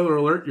 spoiler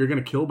alert, you're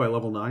going to kill by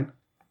level 9?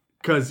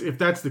 Because if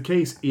that's the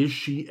case, is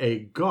she a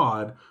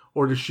god?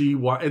 Or does she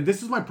and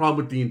this is my problem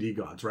with D&D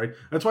gods, right?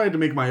 That's why I had to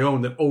make my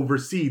own that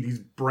oversee these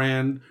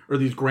grand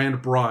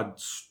broad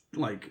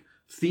like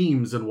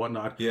themes and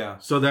whatnot. Yeah.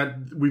 So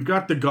that we've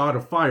got the god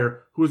of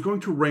fire who is going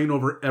to reign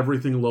over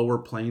everything lower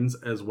planes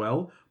as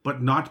well,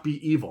 but not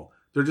be evil.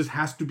 There just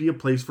has to be a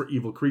place for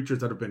evil creatures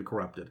that have been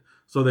corrupted.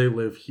 So they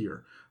live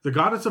here. The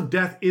goddess of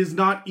death is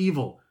not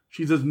evil.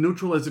 She's as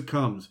neutral as it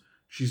comes.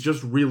 She's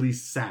just really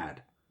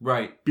sad.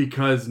 Right.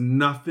 Because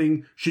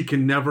she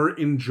can never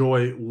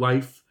enjoy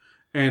life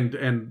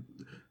and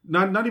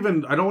not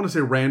even, I don't want to say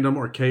random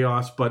or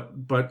chaos, but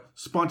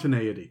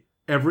spontaneity.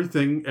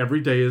 Everything, every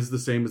day is the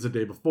same as the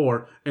day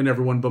before, and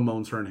everyone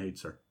bemoans her and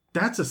hates her.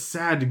 That's a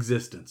sad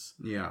existence.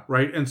 Yeah.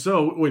 Right? And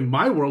so, in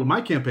my world,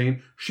 my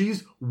campaign,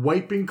 she's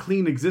wiping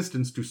clean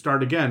existence to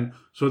start again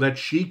so that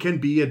she can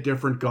be a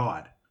different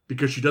god.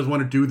 Because she doesn't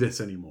want to do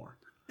this anymore.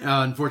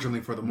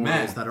 Unfortunately for the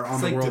mortals that are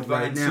on the world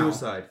right now.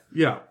 Suicide.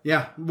 Yeah.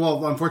 Yeah.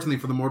 Well, unfortunately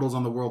for the mortals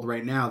on the world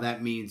right now,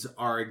 that means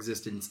our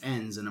existence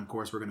ends, and of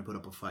course we're going to put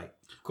up a fight.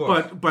 Of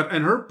course. But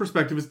and her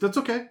perspective is, that's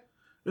okay.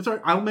 It's all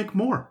right. I'll make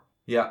more.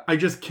 Yeah. I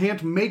just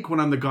can't make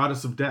when I'm the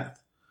goddess of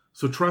death.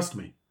 So trust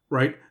me,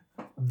 right?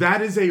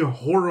 That is a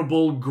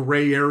horrible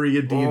gray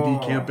area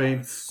D&D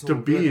campaign to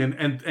be in.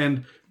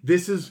 And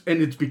this is,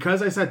 and it's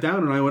because I sat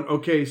down and I went,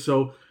 okay,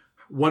 so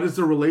what is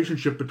the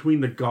relationship between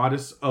the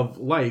goddess of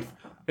life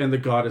and the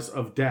goddess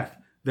of death?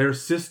 They're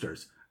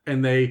sisters,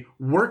 and they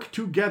work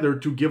together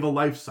to give a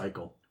life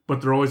cycle, but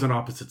they're always on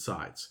opposite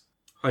sides.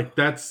 Like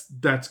that's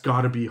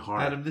got to be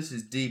hard. Adam, this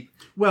is deep.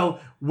 Well,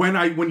 when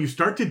you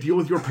start to deal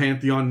with your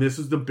pantheon, this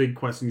is the big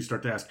question you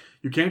start to ask.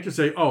 You can't just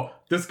say, "Oh,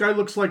 this guy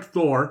looks like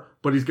Thor,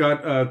 but he's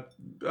got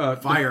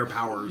fire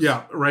powers."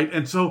 Yeah, right.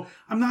 And so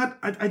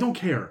I don't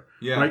care.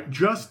 Yeah. Right.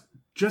 Just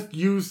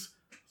use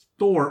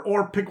Thor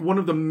or pick one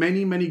of the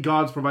many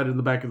gods provided in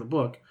the back of the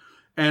book,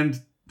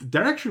 and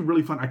they're actually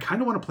really fun. I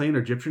kind of want to play an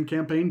Egyptian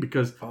campaign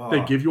because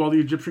they give you all the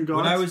Egyptian gods.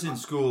 When I was in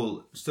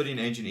school, studying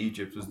ancient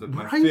Egypt was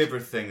my Right.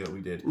 favorite thing that we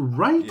did.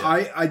 Right.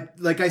 Yeah.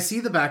 I see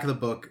the back of the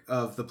book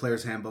of the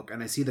player's handbook,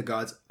 and I see the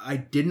gods. I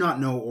did not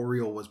know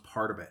Oriole was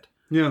part of it.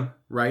 Yeah.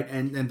 Right,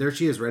 and there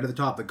she is, right at the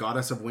top, the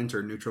goddess of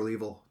winter, neutral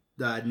evil,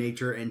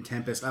 nature, and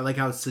tempest. I like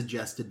how it's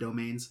suggested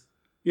domains.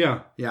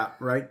 Yeah. Yeah,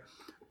 right.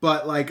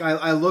 But like,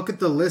 I look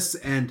at the lists,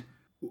 and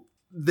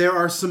there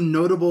are some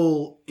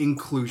notable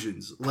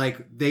inclusions.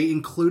 Like, they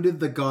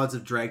included the gods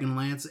of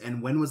Dragonlance,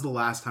 and when was the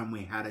last time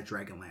we had a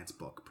Dragonlance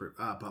book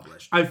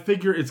published? I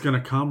figure it's going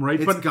to come,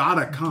 right? It's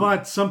gotta come.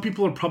 But some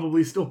people are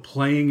probably still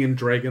playing in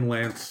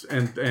Dragonlance,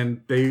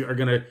 and they are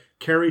going to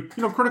carry,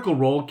 Critical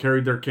Role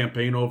carried their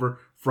campaign over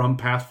from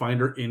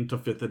Pathfinder into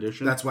 5th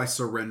edition. That's why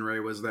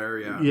Serenray was there,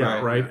 yeah.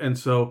 Yeah, right. And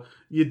so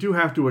you do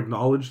have to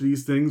acknowledge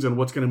these things and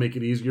what's going to make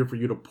it easier for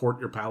you to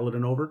port your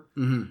Paladin over,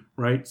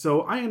 right?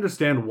 So I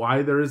understand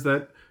why there is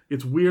that.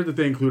 It's weird that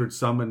they included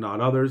some and not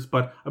others,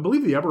 but I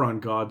believe the Eberron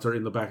gods are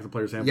in the back of the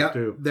player's handbook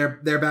too.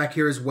 They're back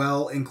here as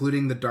well,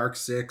 including the Dark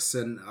Six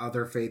and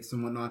other faiths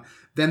and whatnot.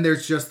 Then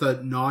there's just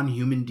the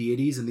non-human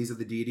deities, and these are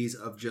the deities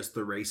of just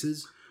the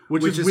races,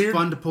 which is weird.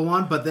 fun to pull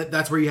on. But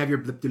that's where you have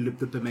your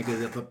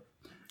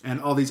and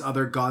all these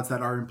other gods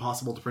that are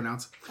impossible to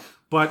pronounce.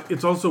 But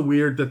it's also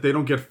weird that they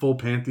don't get full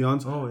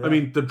pantheons. Oh, yeah. I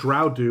mean, the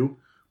Drow do,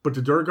 but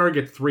the Durgar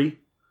get 3.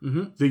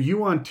 Mm-hmm. The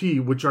Yuan-Ti,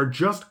 which are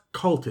just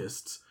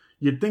cultists,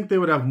 you'd think they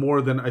would have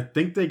more than, I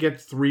think they get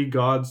 3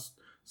 gods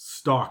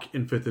stock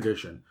in 5th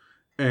edition.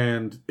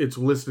 And it's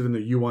listed in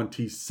the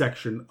Yuan-Ti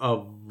section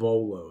of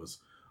Volos,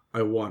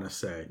 I want to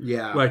say.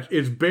 Yeah. Like,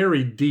 it's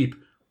buried deep.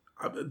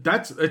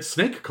 It's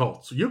snake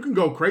cults. You can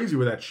go crazy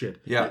with that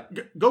shit. Yeah.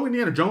 Go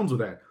Indiana Jones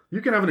with that. You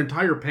can have an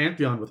entire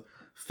pantheon with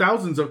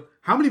thousands of...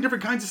 How many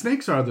different kinds of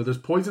snakes are there? There's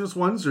poisonous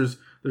ones. There's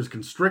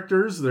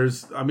constrictors.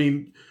 There's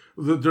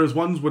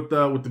ones with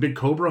the big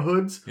cobra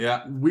hoods.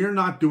 Yeah. We're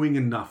not doing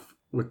enough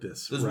with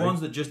this. There's right?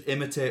 ones that just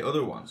imitate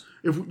other ones.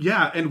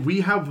 And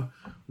we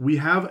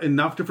have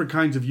enough different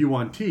kinds of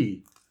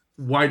Yuan-Ti.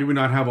 Why do we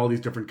not have all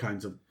these different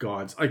kinds of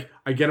gods? Like,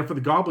 I get it for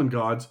the goblin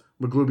gods.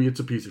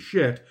 Maglubiot's a piece of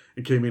shit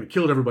and came in and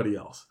killed everybody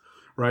else.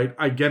 Right?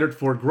 I get it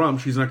for Grum.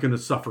 She's not going to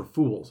suffer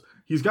fools.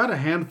 He's got a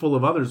handful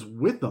of others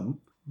with him,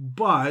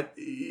 but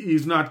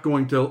he's not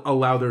going to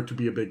allow there to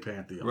be a big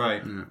pantheon.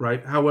 Right.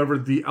 Right? However,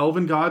 the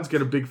elven gods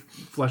get a big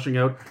fleshing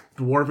out.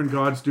 Dwarven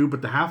gods do,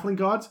 but the halfling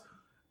gods,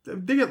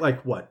 they get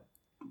like what?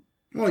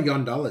 Well,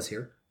 Yondala's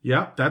here.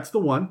 Yeah, that's the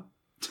one.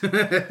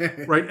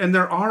 Right? And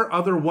there are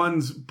other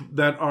ones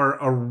that are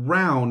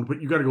around,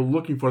 but you got to go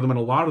looking for them, and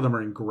a lot of them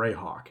are in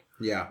Greyhawk.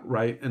 Yeah.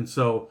 Right? And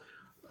so...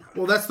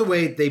 Well, that's the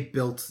way they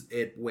built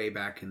it way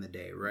back in the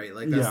day, right?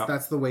 Like,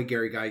 that's the way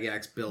Gary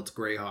Gygax built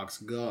Greyhawk's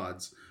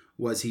gods,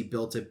 was he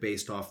built it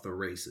based off the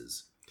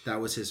races. That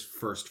was his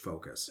first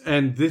focus.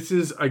 And this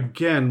is,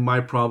 again,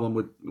 my problem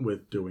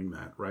with doing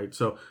that, right?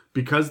 So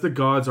because the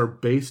gods are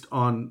based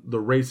on the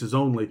races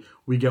only,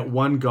 we get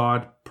one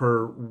god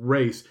per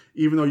race,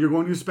 even though you're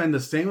going to spend the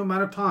same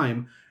amount of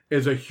time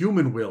as a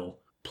human will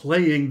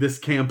playing this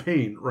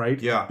campaign, right?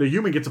 Yeah. The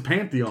human gets a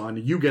pantheon,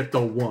 you get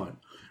the one,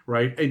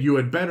 right? And you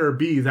had better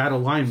be that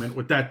alignment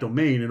with that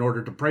domain in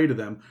order to pray to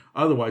them.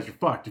 Otherwise, you're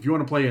fucked. If you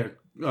want to play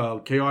a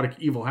chaotic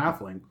evil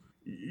halfling,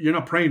 you're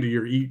not praying to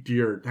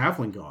your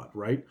halfling god,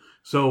 right?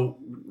 So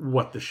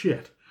what the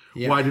shit?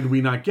 Yeah. Why did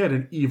we not get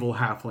an evil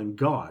halfling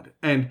god?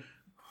 And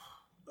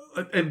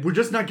we're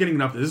just not getting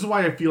enough. This is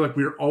why I feel like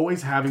we're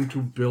always having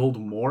to build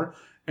more.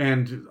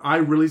 And I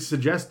really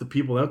suggest the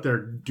people out there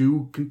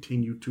do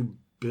continue to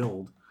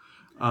build.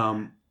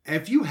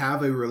 If you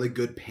have a really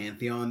good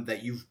pantheon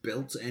that you've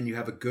built and you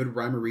have a good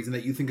rhyme or reason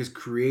that you think is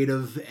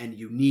creative and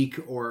unique,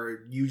 or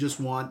you just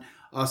want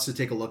us to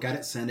take a look at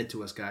it, send it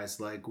to us,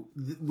 guys. Like,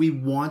 we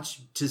want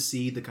to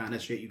see the kind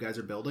of shit you guys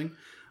are building,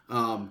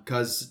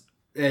 because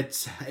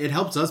it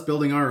helps us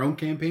building our own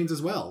campaigns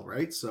as well,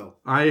 right? So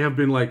I have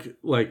been like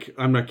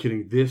I'm not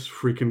kidding, this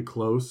freaking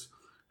close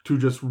to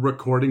just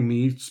recording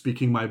me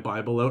speaking my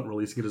Bible out and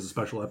releasing it as a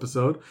special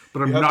episode,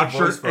 but I'm not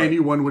sure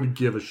anyone would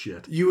give a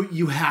shit.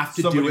 You have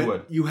to Somebody do it.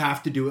 would. You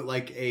have to do it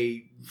like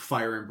a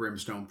fire and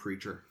brimstone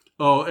preacher.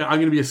 Oh, I'm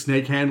going to be a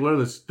snake handler.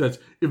 That's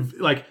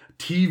like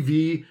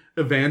TV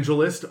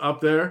evangelist up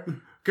there.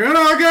 Can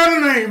I get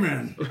an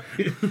amen?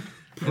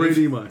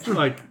 Pretty much.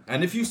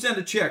 And if you send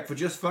a check for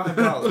just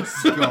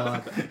 $5,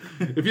 God.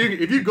 If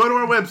you go to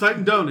our website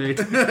and donate,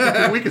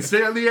 we can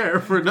stay on the air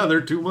for another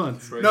 2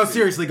 months. No,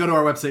 seriously, go to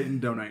our website and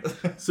donate.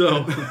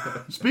 So,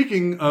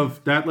 speaking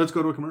of that, let's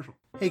go to a commercial.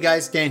 Hey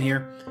guys, Dan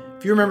here.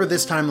 If you remember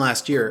this time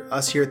last year,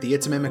 us here at the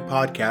It's a Mimic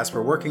podcast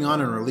were working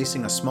on and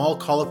releasing a small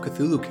Call of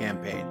Cthulhu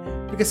campaign.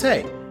 Because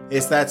hey,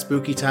 it's that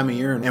spooky time of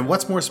year, and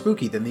what's more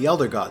spooky than the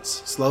Elder Gods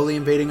slowly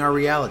invading our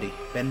reality,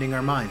 bending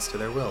our minds to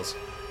their wills,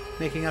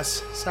 making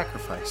us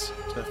sacrifice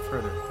to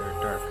further their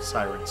dark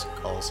sirens'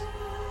 calls.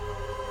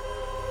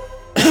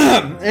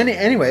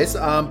 Anyways,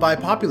 by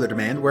popular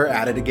demand, we're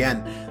at it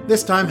again.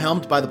 This time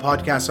helmed by the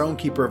podcast's own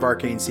keeper of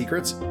arcane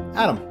secrets,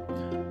 Adam.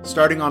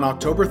 Starting on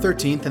October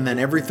 13th and then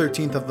every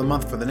 13th of the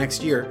month for the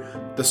next year,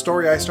 the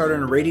story I started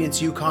in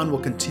Radiance, Yukon will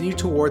continue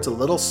towards a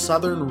little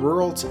southern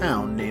rural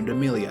town named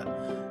Amelia.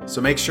 So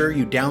make sure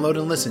you download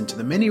and listen to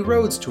the many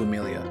roads to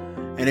Amelia.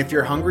 And if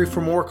you're hungry for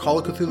more Call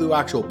of Cthulhu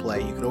actual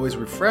play, you can always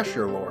refresh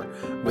your lore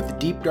with the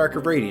Deep Dark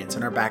of Radiance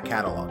in our back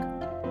catalog.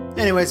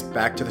 Anyways,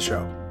 back to the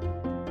show.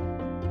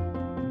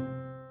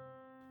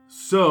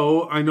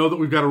 So, I know that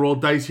we've got to roll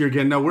dice here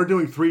again. Now, we're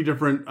doing 3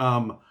 different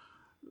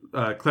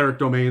cleric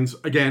domains,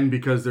 again,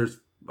 because there's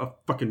a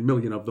fucking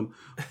million of them.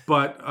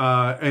 But,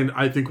 and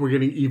I think we're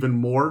getting even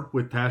more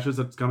with Tasha's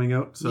that's coming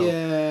out. So,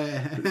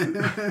 yeah.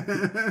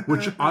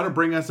 Which ought to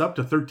bring us up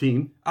to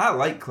 13. I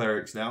like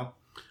clerics now,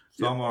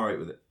 so I'm all right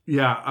with it.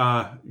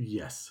 Yeah,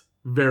 yes,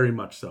 very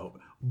much so.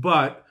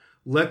 But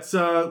let's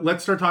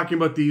start talking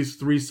about these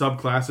 3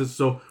 subclasses.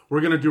 So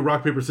we're gonna do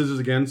rock, paper, scissors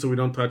again, so we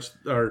don't touch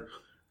our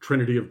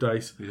trinity of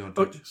dice. We don't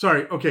touch. Oh,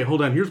 sorry. Okay,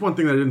 hold on. Here's one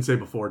thing that I didn't say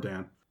before,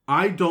 Dan.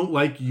 I don't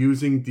like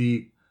using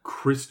the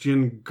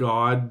Christian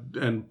God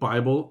and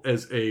Bible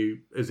as a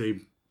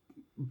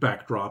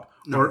backdrop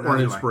or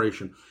an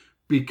inspiration,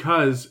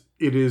 because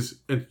it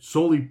is, and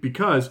solely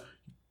because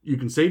you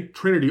can say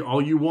Trinity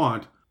all you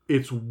want.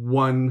 It's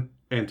one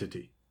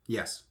entity.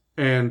 Yes.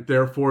 And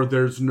therefore,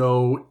 there's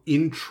no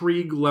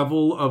intrigue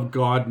level of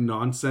God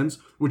nonsense,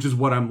 which is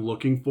what I'm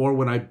looking for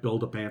when I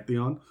build a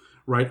pantheon,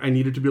 right? I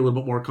need it to be a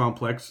little bit more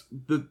complex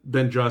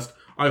than just,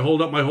 I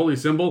hold up my holy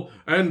symbol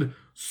and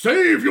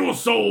save your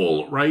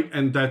soul, right?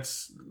 And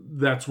that's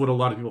what a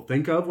lot of people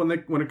think of when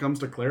it comes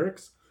to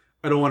clerics.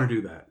 I don't want to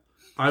do that.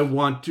 I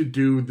want to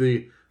do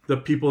the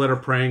people that are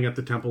praying at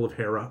the temple of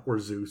Hera or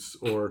Zeus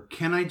or...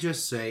 Can I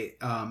just say,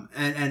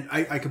 and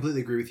I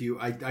completely agree with you.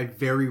 I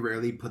very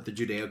rarely put the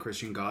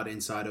Judeo-Christian God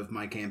inside of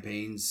my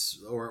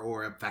campaigns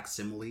or a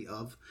facsimile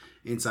of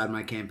inside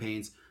my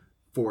campaigns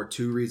for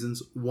 2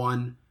 reasons.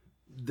 1,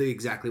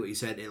 exactly what you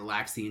said. It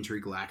lacks the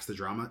intrigue, lacks the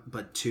drama.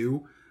 But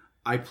 2,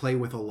 I play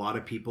with a lot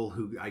of people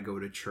who I go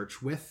to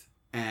church with.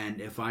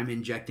 And if I'm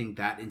injecting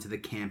that into the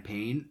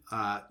campaign,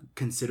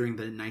 considering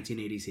the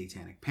 1980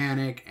 Satanic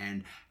Panic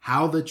and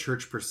how the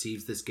church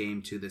perceives this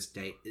game to this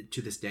day,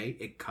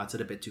 it cuts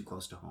it a bit too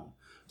close to home.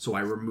 So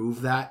I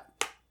remove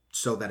that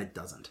so that it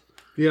doesn't.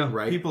 Yeah,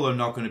 right. People are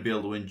not going to be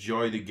able to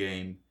enjoy the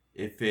game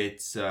if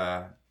it's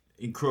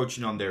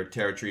encroaching on their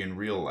territory in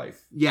real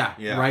life. Yeah,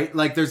 right.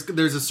 Like there's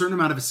a certain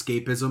amount of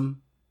escapism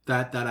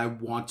that I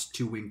want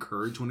to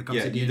encourage when it comes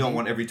to D&D. You don't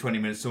want every 20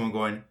 minutes someone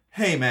going,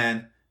 "Hey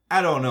man,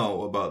 I don't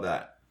know about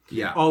that."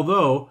 Yeah.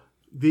 Although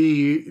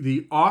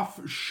the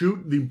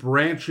offshoot, the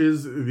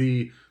branches,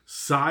 the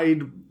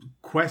side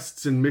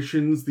quests and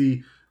missions,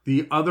 the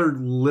other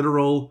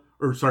literary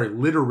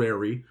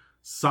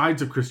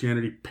sides of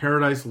Christianity,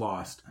 Paradise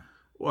Lost,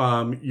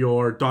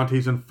 your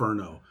Dante's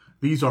Inferno,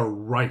 these are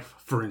rife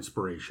for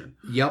inspiration.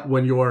 Yep.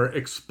 When you're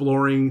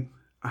exploring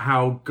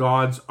how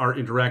gods are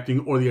interacting,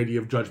 or the idea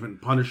of judgment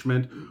and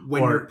punishment.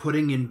 When or, you're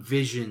putting in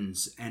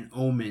visions and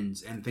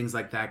omens and things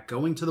like that,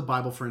 going to the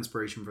Bible for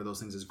inspiration for those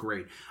things is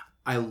great.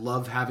 I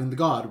love having the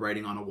god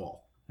writing on a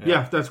wall.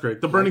 yeah, that's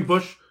great. The burning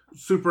bush,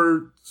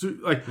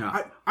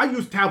 Yeah. I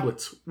use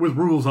tablets with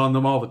rules on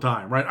them all the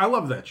time, right? I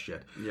love that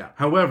shit. Yeah.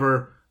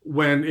 However,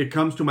 when it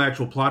comes to my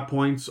actual plot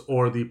points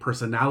or the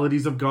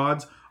personalities of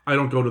gods, I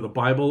don't go to the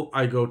Bible.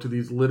 I go to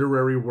these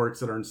literary works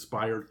that are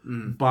inspired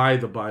by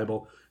the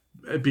Bible,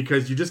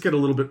 because you just get a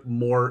little bit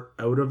more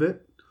out of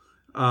it.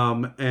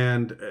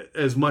 And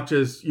as much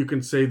as you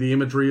can say the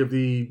imagery of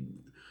the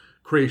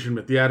creation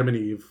myth, the Adam and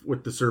Eve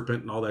with the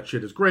serpent and all that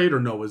shit is great, or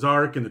Noah's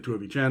Ark and the two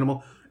of each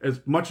animal, as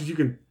much as you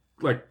can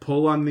like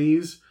pull on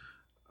these,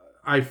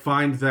 I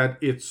find that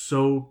it's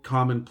so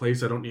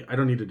commonplace. I don't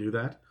need to do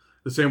that.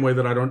 The same way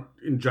that I don't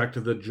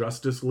inject the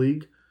Justice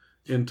League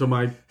into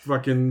my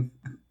fucking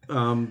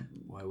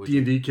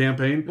D&D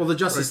campaign. Well, the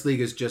Justice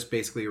League is just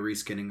basically a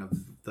reskinning of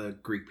the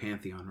Greek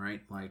pantheon,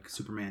 right? Like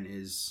Superman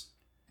is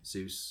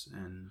Zeus,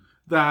 and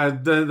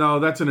No,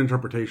 that's an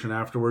interpretation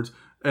afterwards,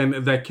 and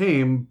that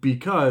came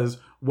because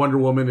Wonder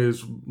Woman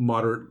is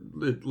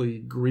moderately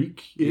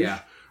Greek-ish, Yeah.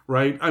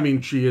 right? I mean,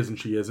 she is and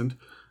she isn't.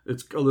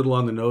 It's a little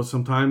on the nose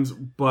sometimes,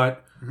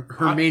 but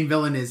her main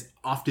villain is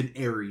often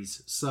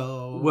Ares.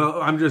 So,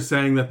 well, I'm just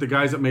saying that the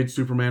guys that made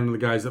Superman and the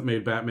guys that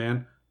made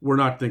Batman were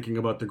not thinking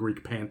about the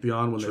Greek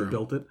pantheon when they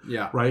built it,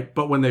 yeah, right?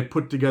 But when they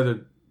put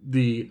together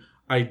the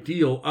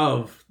ideal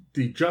of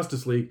the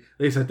Justice League,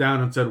 they sat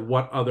down and said,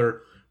 what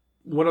other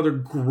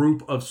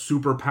group of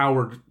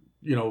superpowered,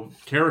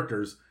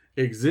 characters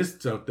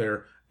exists out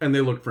there? And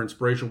they looked for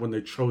inspiration when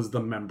they chose the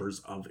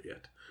members of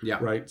it. yeah,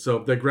 Right? So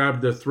they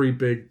grabbed the three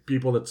big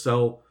people that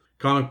sell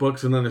comic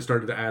books, and then they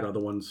started to add other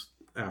ones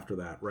after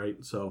that,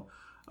 right? So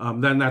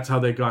then that's how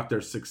they got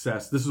their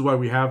success. This is why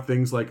we have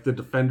things like the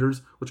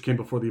Defenders, which came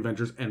before the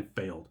Avengers and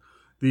failed.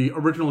 The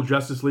original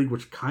Justice League,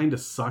 which kind of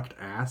sucked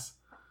ass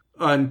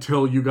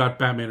until you got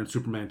Batman and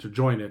Superman to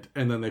join it,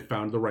 and then they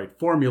found the right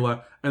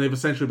formula, and they've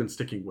essentially been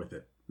sticking with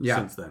it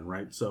since then,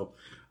 right? So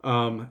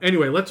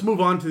anyway, let's move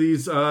on to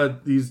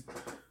these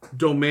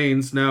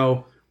domains.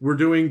 Now, we're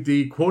doing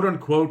the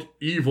quote-unquote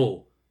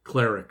evil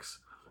clerics.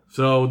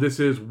 So this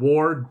is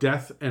war,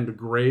 death, and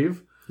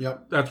grave.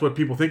 Yep. That's what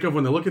people think of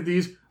when they look at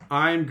these.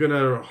 I'm going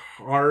to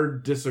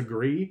hard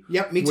disagree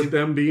Yep, me too. with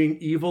them being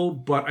evil,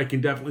 but I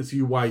can definitely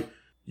see why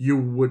you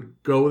would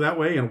go that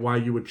way and why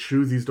you would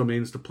choose these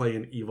domains to play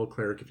an evil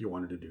cleric if you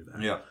wanted to do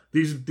that. Yeah.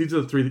 These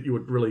are the three that you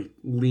would really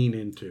lean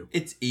into.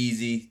 It's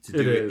easy to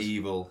do it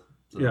evil.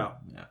 So, Yeah,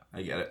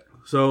 I get it.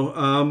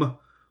 So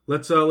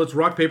let's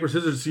rock, paper,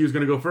 scissors to see who's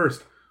going to go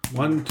first.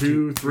 1,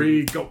 2,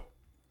 3, go.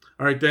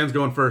 All right, Dan's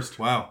going first.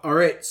 Wow. All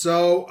right,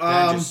 so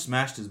Dan just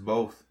smashed us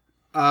both.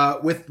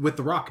 with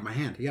the rock in my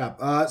hand,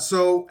 yeah.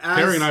 So as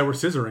Carrie and I were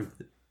scissoring.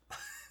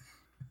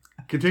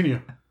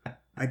 Continue.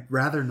 I'd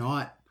rather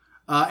not.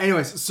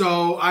 Anyways,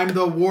 so I'm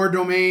the war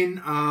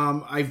domain.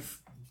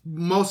 I've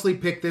mostly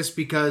picked this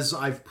because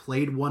I've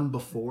played one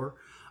before.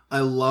 I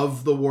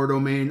love the war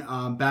domain.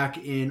 Back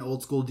in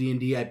old school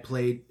D&D,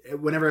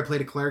 whenever I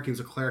played a cleric, he was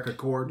a cleric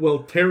accord. Well,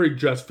 Terry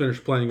just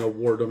finished playing a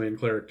war domain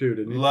cleric too,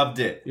 didn't he? Loved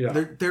it. Yeah.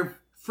 They're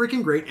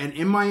freaking great. And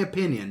in my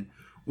opinion,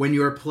 when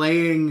you're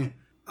playing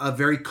a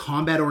very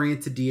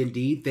combat-oriented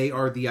D&D, they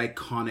are the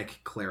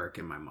iconic cleric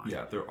in my mind.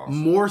 Yeah, they're awesome.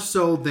 More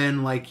so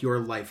than like your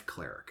life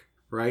cleric,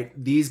 right?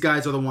 These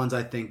guys are the ones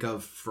I think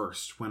of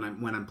first when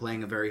I'm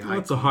playing a very high.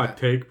 That's a hot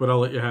take, but I'll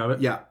let you have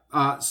it. Yeah.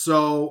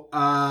 So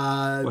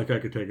Like I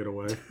could take it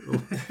away.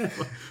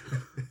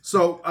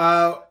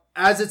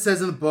 as it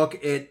says in the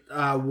book,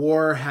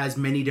 war has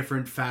many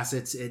different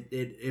facets.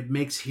 It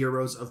makes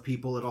heroes of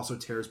people. It also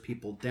tears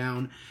people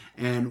down.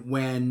 And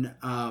when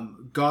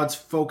gods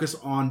focus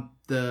on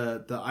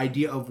the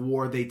idea of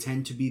war, they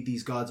tend to be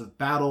these gods of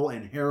battle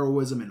and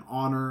heroism and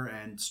honor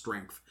and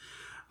strength,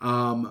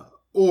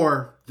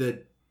 or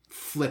the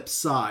flip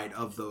side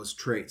of those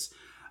traits.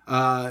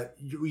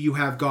 You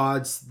have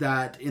gods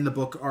that in the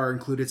book are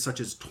included, such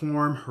as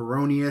Torm,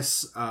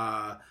 Heronius,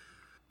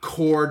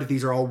 Cord.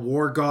 These are all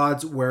war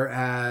gods,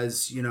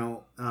 whereas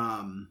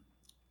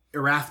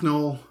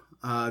Erathnal,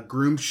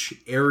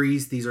 Grumsh,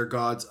 Ares, these are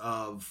gods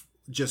of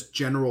just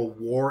general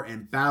war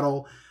and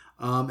battle.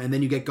 And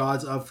then you get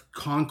gods of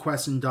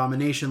conquest and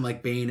domination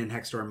like Bane and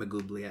Hextor and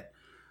Magubliet.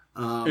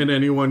 And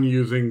anyone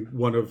using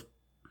one of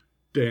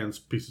Dan's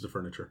pieces of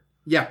furniture.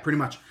 Yeah, pretty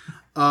much.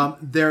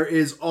 There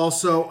is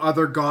also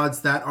other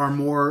gods that are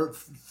more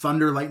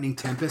thunder, lightning,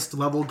 tempest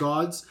level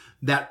gods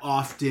that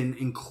often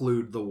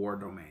include the war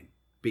domain,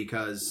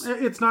 because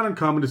It's not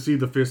uncommon to see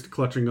the fist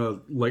clutching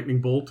a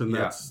lightning bolt, and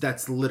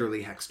that's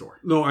literally Hextor.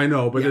 No, I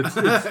know, but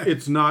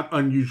it's not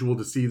unusual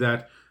to see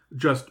that.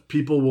 Just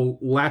people will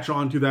latch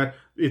onto that.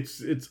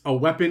 It's a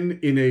weapon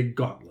in a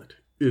gauntlet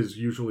is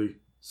usually.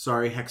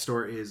 Sorry,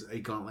 Hextor is a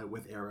gauntlet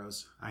with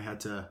arrows. I had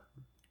to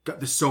God,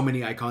 there's so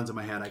many icons in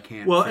my head I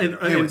can't. Well, and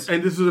Anyways.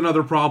 this is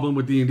another problem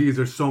with D&D is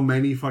there's so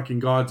many fucking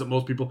gods that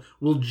most people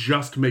will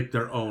just make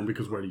their own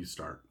because where do you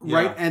start?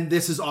 Right, Yeah. and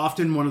this is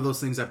often one of those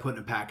things I put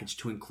in a package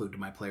to include to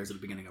my players at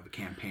the beginning of a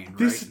campaign,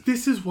 right?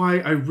 This is why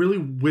I really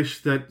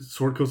wish that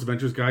Sword Coast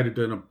Adventures Guide had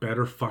done a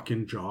better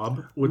fucking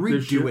job with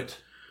this shit. Redo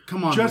it.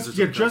 Come on, Just- Wizards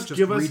yeah, of the just Coast,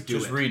 give us- redo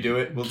Just it. redo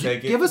it. We'll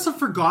take it. Give us a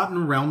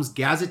Forgotten Realms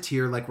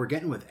Gazetteer like we're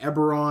getting with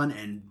Eberron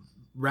and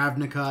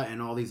Ravnica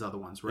and all these other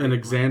ones, right? And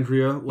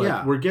Exandria, like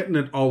Yeah. we're getting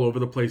it all over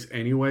the place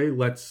anyway.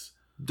 Let's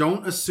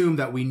Don't assume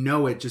that we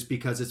know it just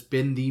because it's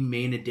been the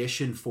main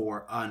edition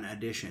for an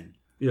edition.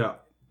 yeah.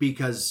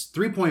 Because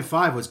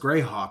 3.5 was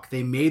Greyhawk.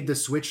 They made the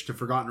switch to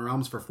Forgotten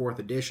Realms for 4th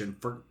edition,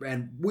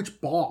 which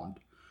bombed,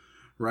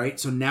 right?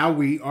 So now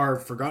we are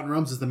Forgotten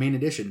Realms is the main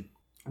edition,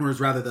 or is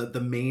rather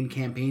the main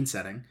campaign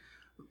setting.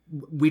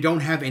 We don't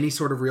have any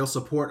sort of real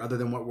support other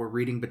than what we're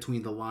reading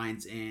between the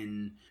lines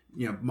in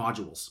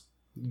modules.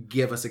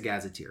 Give us a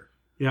Gazetteer.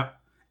 Yeah.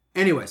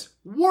 Anyways,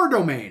 War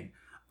Domain.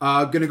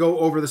 Gonna go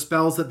over the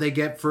spells that they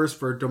get first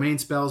for domain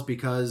spells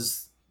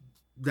because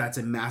that's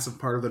a massive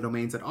part of the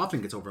domains that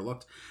often gets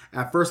overlooked.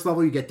 At first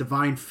level, you get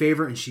Divine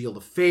Favor and Shield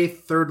of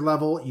Faith. Third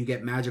level, you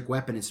get Magic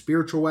Weapon and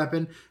Spiritual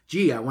Weapon.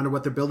 Gee, I wonder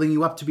what they're building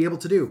you up to be able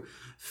to do.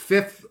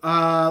 Fifth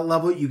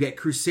level, you get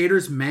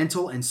Crusaders,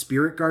 Mantle, and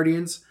Spirit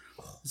Guardians.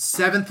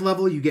 Seventh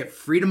level, you get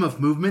Freedom of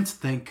Movement.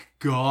 Thank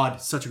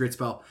God. Such a great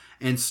spell.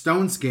 And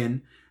Stone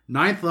Skin.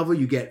 Ninth level,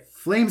 you get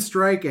Flame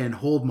Strike and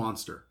Hold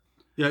Monster.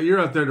 Yeah, you're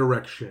out there to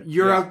wreck shit.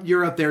 You're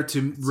out there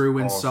to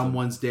ruin awesome.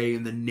 someone's day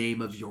in the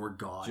name of your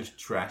god. Just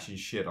trashing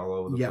shit all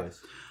over the Yep.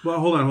 place. Well,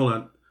 hold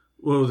on.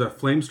 What was that?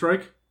 Flame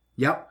Strike?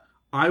 Yep.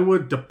 I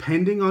would,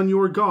 depending on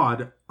your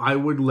god, I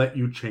would let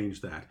you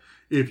change that.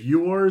 If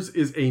yours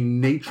is a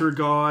nature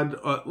god,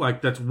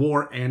 like that's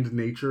war and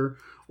nature,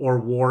 or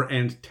war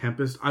and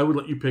tempest, I would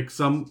let you pick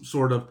some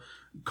sort of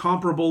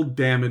comparable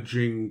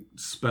damaging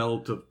spell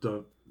to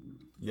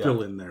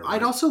fill in there.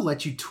 I'd also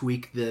let you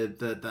tweak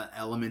the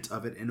element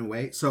of it in a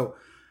way. So,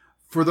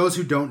 for those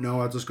who don't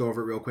know, I'll just go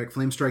over it real quick.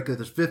 Flame Strike is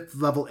a 5th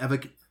level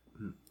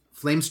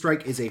Flame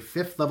Strike is a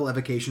 5th level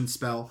evocation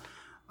spell.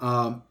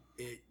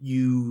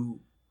 You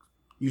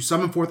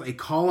summon forth a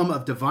column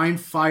of divine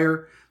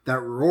fire that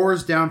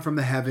roars down from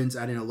the heavens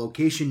at a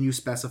location you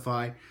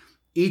specify.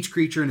 Each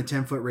creature in a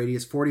 10-foot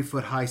radius,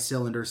 40-foot high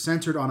cylinder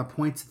centered on a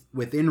point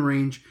within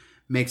range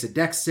makes a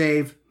dex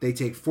save. They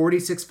take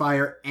 46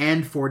 fire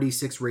and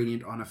 46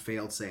 radiant on a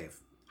failed save.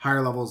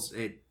 Higher levels,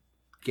 it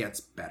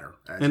gets better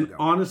as you And go.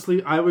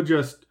 honestly, I would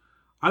just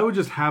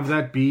have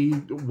that be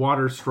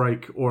water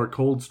strike or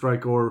cold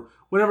strike or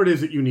whatever it is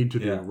that you need to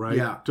do, right?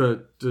 Yeah.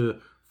 To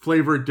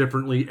flavor it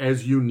differently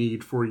as you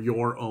need for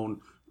your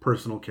own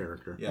personal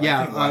character.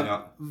 I think why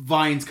not?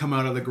 Vines come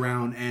out of the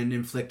ground and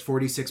inflict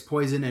 46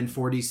 poison and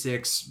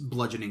 46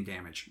 bludgeoning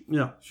damage.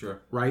 Yeah.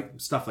 Sure. Right?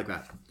 Stuff like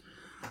that.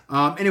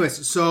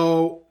 Anyways,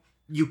 so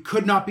you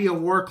could not be a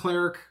war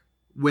cleric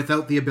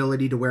without the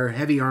ability to wear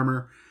heavy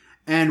armor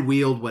and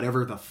wield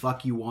whatever the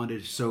fuck you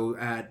wanted. So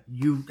at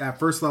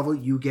first level,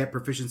 you get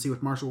proficiency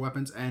with martial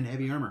weapons and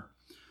heavy armor.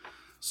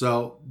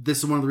 So this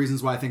is one of the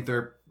reasons why I think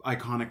they're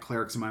iconic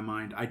clerics in my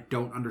mind. I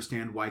don't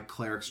understand why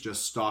clerics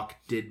just stock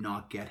did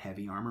not get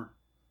heavy armor.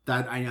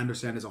 That I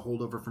understand is a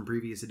holdover from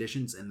previous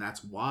editions, and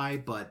that's why,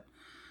 but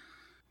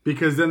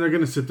Because then they're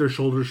going to sit there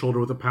shoulder to shoulder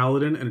with a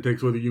paladin, and it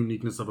takes away the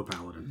uniqueness of a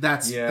paladin.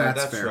 that's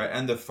That's fair. right.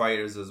 And the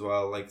fighters as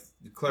well. Like,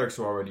 the clerics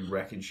are already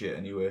wrecking shit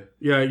anyway.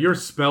 Yeah, your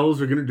spells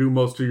are going to do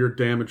most of your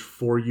damage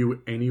for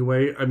you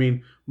anyway. I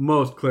mean,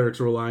 most clerics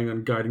are relying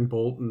on Guiding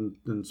Bolt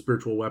and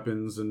spiritual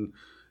weapons and,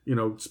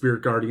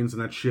 Spirit Guardians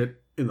and that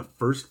shit in the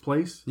first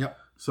place. Yep.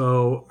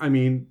 So, I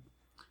mean,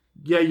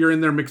 yeah, you're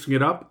in there mixing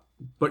it up,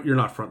 but you're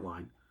not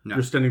frontline. No.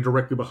 You're standing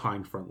directly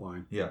behind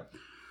frontline. Yeah.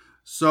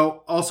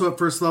 So, also at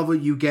first level,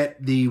 you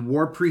get the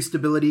War Priest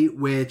ability,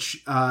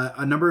 which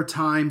a number of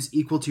times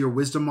equal to your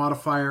Wisdom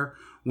modifier.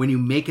 When you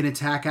make an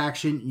attack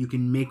action, you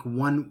can make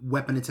one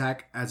weapon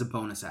attack as a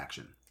bonus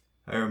action.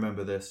 I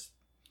remember this.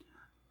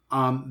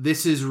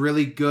 This is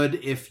really good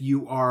if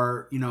you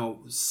are,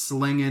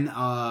 slinging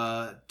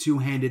a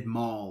two-handed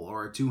maul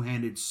or a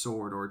two-handed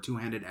sword or a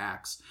two-handed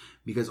axe,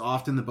 because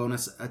often the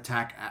bonus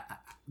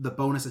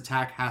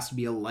attack has to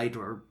be a light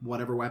or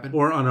whatever weapon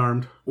Or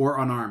unarmed. or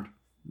unarmed.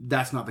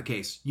 That's not the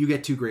case. You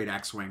get 2 great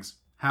axe swings.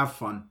 Have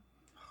fun.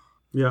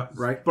 Yeah.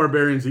 Right.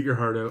 Barbarians eat your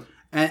heart out.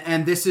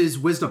 And this is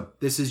wisdom.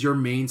 This is your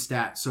main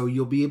stat. So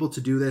you'll be able to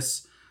do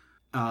this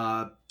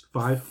Four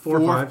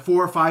or five.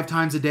 4 or 5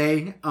 times a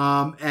day.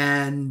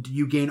 And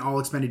you gain all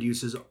expended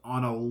uses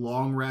on a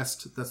long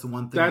rest. That's the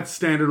one thing. That's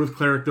standard with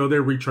Cleric, though. They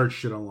recharge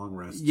shit on long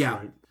rests. Yeah.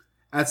 Right?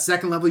 At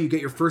second level, you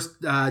get your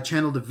first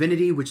Channel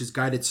Divinity, which is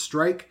Guided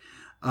Strike.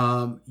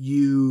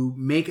 You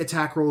make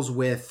attack rolls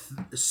with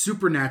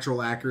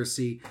supernatural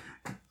accuracy.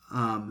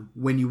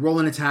 When you roll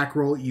an attack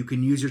roll, you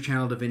can use your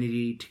Channel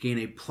Divinity to gain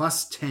a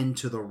 +10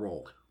 to the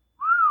roll.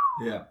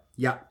 Yeah.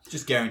 Yeah,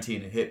 Just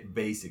guaranteeing a hit,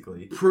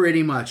 basically.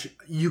 pretty much.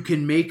 You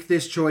can make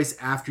this choice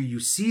after you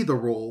see the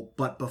roll,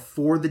 but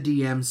before the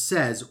DM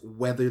says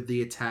whether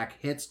the attack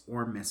hits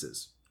or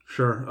misses.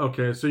 Sure.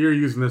 Okay. So you're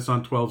using this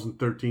on 12s and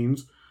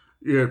 13s.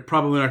 You're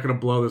probably not going to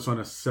blow this on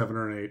a 7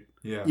 or an 8.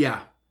 Yeah. Yeah,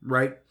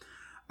 right.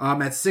 At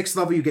 6th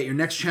level, you get your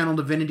next channel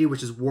divinity,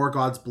 which is War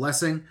God's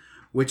Blessing,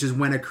 which is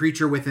when a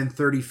creature within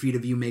 30 feet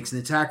of you makes an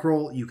attack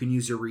roll, you can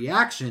use your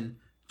reaction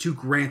to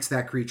grant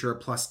that creature a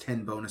plus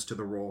 10 bonus to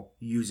the roll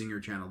using your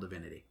channel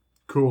divinity.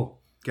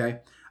 Cool. Okay.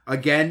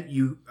 Again,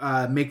 you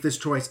make this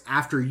choice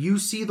after you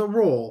see the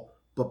roll,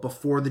 but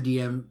before the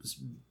DM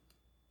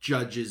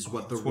judges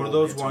what the It's roll one of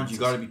those is. ones you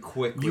got to be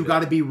quick with You it. got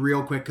to be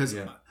real quick because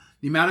Yeah.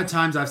 the amount of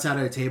times I've sat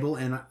at a table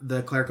and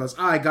the cleric goes,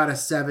 I got a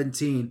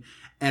 17.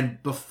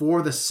 And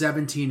before the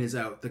 17 is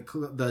out, the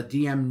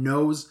DM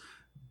knows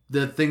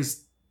the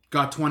thing's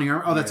got 20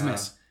 armor. Oh, that's a Yeah.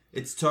 miss.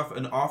 It's tough,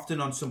 and often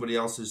on somebody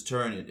else's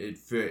turn,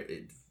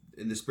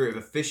 in the spirit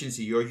of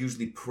efficiency, you're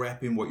usually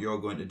prepping what you're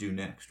going to do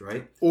next,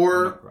 right?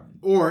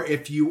 Or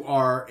if you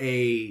are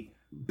a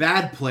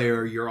bad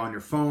player, you're on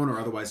your phone or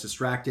otherwise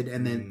distracted,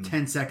 and then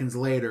 10 seconds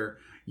later,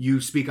 you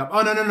speak up,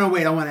 oh, no,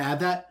 wait, I want to add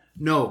that.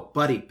 No,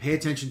 buddy, pay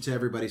attention to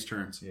everybody's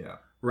turns, Yeah.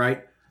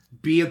 right?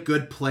 Be a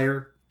good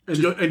player. And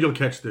you'll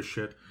catch this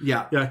shit.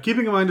 Yeah. Yeah,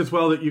 keeping in mind as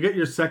well that you get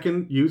your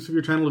second use of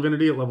your channel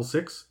divinity at level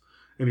 6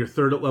 and your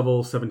third at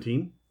level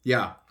 17.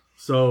 Yeah.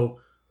 So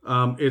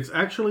it's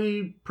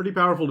actually pretty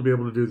powerful to be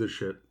able to do this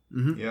shit.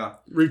 Yeah.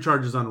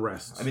 Recharges on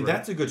rests. I mean, right?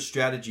 that's a good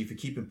strategy for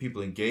keeping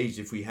people engaged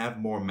if we have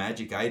more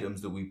magic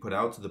items that we put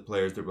out to the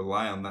players that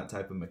rely on that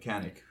type of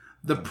mechanic.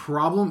 The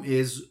problem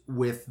is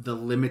with the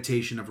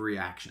limitation of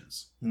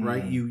reactions,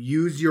 right? You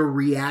use your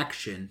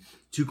reaction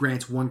to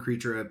grant one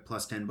creature a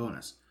plus 10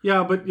 bonus.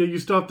 Yeah, but you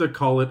still have to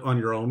call it on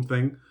your own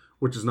thing,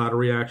 which is not a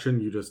reaction.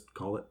 You just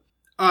call it.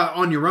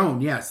 On your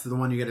own, yes, the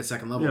one you get at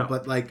second level. Yeah.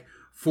 But like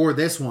for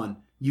this one,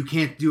 you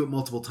can't do it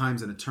multiple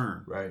times in a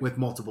turn Right. with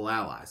multiple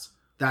allies.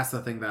 That's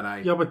the thing that I...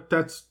 Yeah, but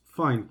that's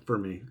fine for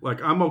me.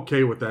 Like, I'm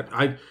okay with that.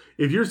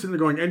 If you're sitting there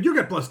going, and you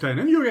get plus 10,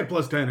 and you get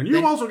plus 10, and you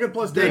Then- also get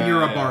plus 10. Then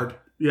you're a Yeah. bard.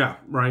 Yeah,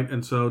 right.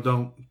 And so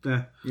don't...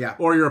 Yeah.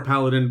 Or you're a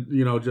paladin,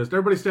 just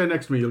everybody stand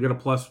next to me. You'll get a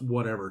plus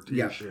whatever to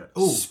your shit.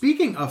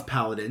 Speaking of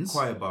paladins...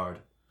 Quiet bard.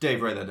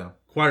 Dave, write that down.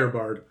 Choir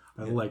bard.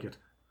 I like it.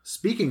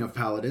 Speaking of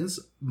paladins,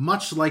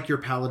 much like your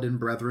paladin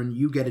brethren,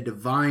 you get a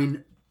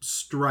divine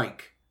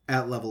strike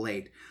at level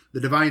 8. The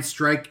divine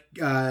strike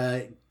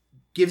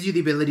gives you the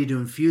ability to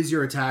infuse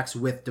your attacks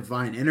with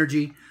divine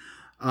energy.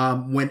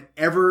 Once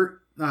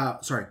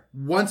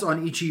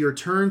on each of your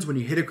turns, when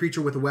you hit a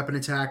creature with a weapon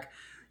attack,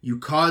 you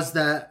cause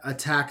that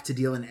attack to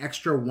deal an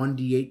extra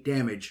 1d8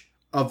 damage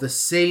of the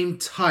same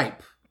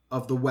type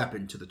of the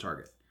weapon to the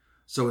target.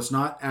 So it's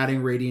not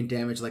adding radiant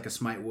damage like a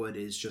smite would.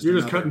 It's just You're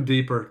just cutting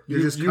deeper.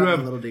 You're just cutting a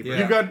little deeper.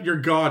 Yeah. You got your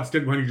god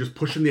standing behind you, just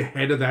pushing the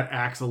head of that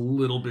axe a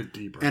little bit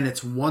deeper. And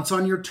it's once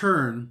on your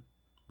turn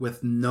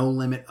with no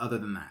limit other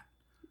than that.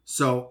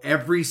 So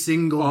every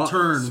single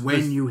turn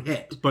when you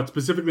hit. But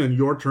specifically on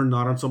your turn,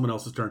 not on someone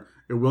else's turn,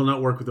 it will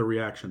not work with a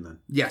reaction then.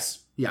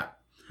 Yes. Yeah.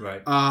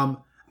 Right.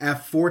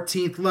 At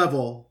 14th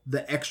level,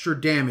 the extra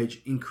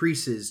damage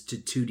increases to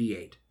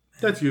 2d8.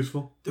 That's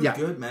useful. They're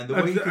good, man. The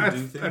way you can do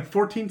things. At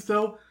 14th,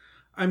 though,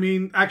 I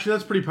mean, actually,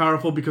 that's pretty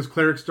powerful because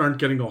clerics aren't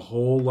getting a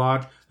whole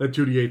lot. That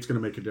 2d8 is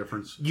going to make a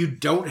difference. You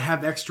don't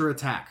have extra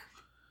attack.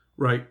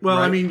 Right. Well,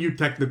 I Right. mean, you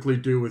technically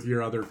do with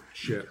your other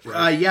shit,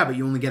 right? Yeah, but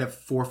you only get it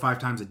 4 or 5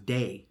 times a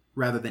day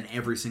rather than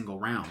every single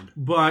round.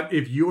 But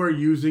if you are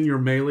using your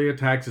melee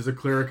attacks as a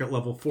cleric at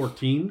level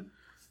 14,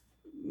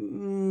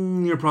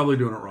 you're probably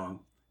doing it wrong.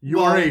 You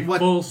Well, are a what-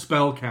 full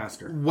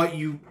spellcaster. What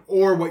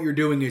you're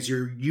doing is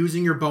you're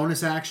using your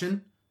bonus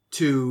action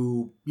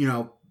to,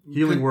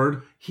 Healing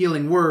word.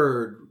 healing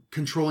word,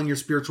 controlling your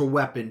spiritual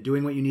weapon,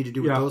 doing what you need to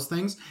do with Yeah. those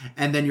things,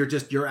 and then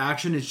your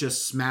action is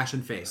just smash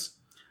and face.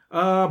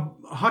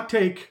 Hot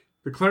take.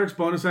 The cleric's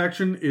bonus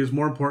action is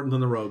more important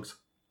than the rogue's.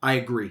 I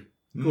agree.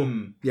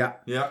 Cool. Yeah.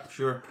 Yeah,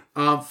 sure.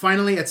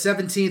 Finally, at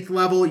 17th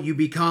level, you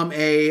become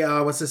a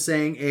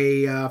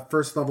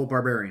first level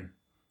barbarian.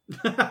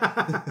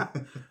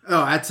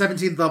 At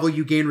 17th level,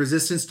 you gain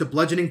resistance to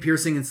bludgeoning,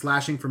 piercing, and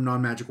slashing from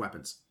non-magic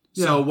weapons.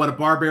 So what a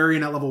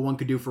barbarian at level 1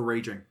 could do for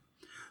raging.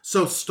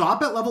 So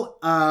stop at level,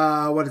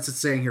 what is it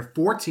saying here?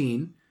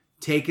 14,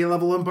 take a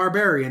level in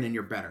barbarian, and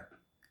you're better.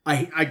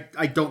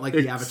 I don't like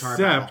the avatar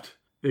battle.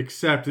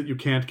 Except that you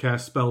can't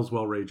cast spells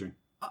while raging.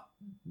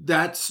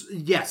 That's,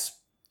 yes.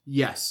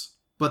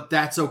 But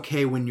that's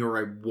okay when you're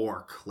a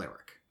war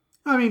cleric.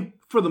 I mean,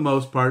 for the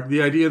most part,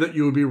 the idea that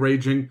you would be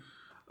raging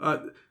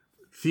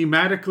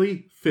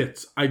thematically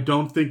fits. I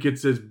don't think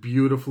it's as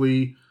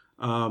beautifully...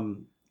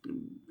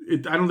 I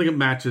don't think it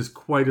matches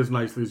quite as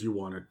nicely as you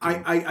want it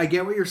to. I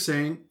get what you're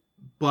saying,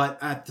 but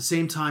at the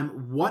same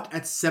time, what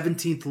at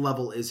 17th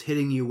level is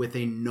hitting you with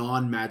a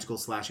non-magical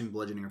slashing,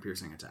 bludgeoning, or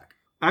piercing attack?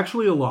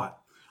 Actually, a lot.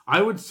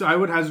 I would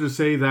hazard to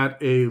say that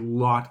a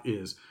lot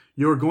is.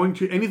 You're going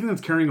to... Anything that's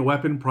carrying a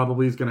weapon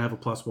probably is going to have a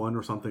 +1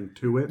 or something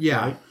to it.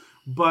 Yeah. Right?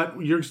 But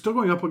you're still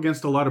going up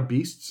against a lot of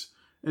beasts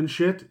and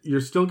shit.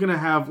 You're still going to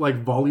have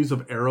like volleys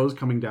of arrows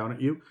coming down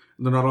at you.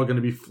 And they're not all going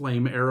to be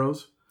flame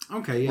arrows.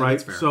 Okay, yeah, Right?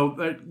 that's fair. So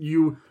that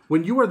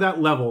when you are that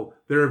level,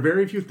 there are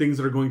very few things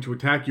that are going to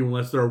attack you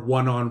unless they're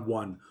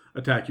one-on-one.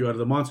 attack you out of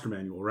the monster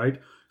manual,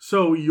 right?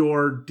 So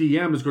your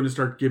DM is going to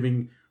start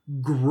giving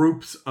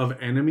groups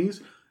of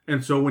enemies.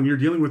 And so when you're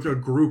dealing with a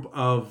group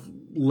of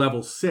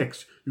level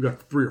 6, you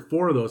got 3 or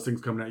 4 of those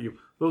things coming at you.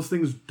 Those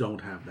things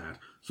don't have that.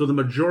 So the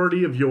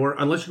majority of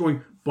unless you're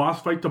going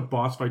boss fight to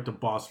boss fight to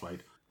boss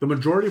fight, the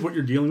majority of what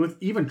you're dealing with,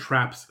 even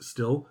traps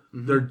still,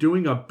 they're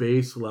doing a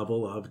base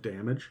level of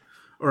damage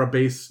or a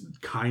base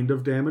kind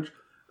of damage.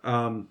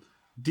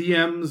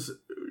 DMs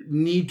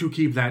need to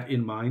keep that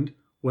in mind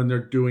when they're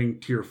doing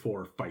tier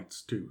 4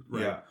 fights too,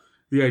 right? Yeah.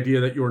 The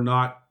idea that you're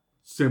not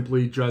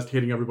simply just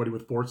hitting everybody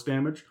with force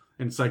damage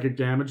and psychic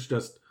damage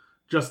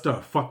just to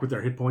fuck with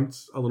their hit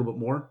points a little bit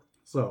more.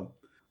 So,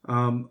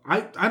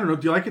 I don't know.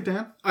 Do you like it,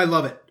 Dan? I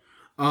love it.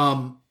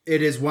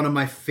 It is one of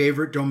my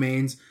favorite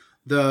domains.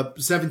 The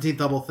 17th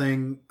level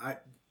thing,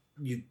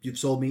 you've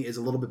sold me, is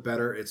a little bit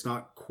better. It's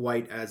not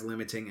quite as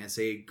limiting as,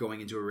 say, going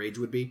into a rage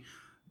would be.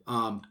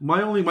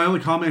 My only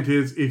comment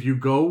is if you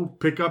go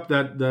pick up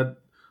that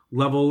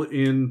level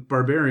in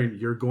Barbarian,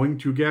 you're going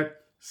to get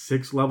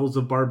 6 levels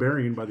of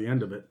Barbarian by the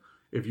end of it.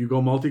 If you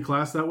go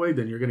multi-class that way,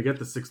 then you're going to get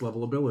the 6th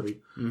level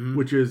ability,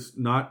 which is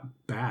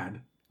not bad.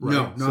 Right?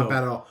 No, not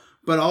bad at all.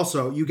 But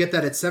also, you get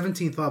that at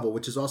 17th level,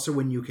 which is also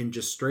when you can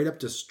just straight up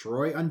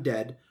destroy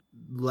undead,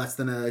 less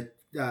than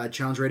a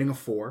challenge rating of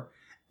 4,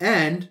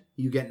 and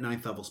you get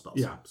 9th level spells.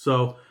 Yeah,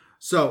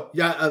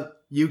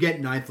 you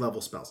get 9th level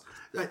spells.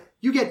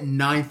 You get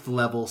 9th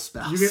level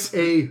spells. You get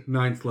a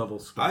 9th level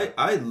spell.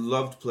 I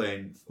loved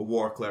playing a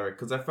War Cleric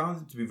because I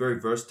found it to be very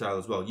versatile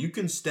as well. You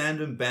can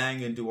stand and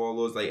bang and do all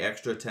those like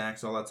extra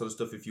attacks, all that sort of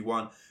stuff if you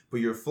want, but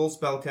you're a full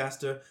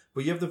spellcaster.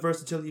 But you have the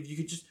versatility if you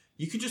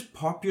could just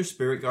pop your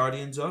Spirit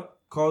Guardians up,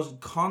 cause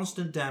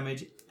constant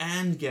damage,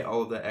 and get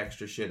all of that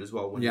extra shit as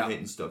well when you're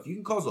hitting stuff. You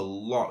can cause a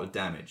lot of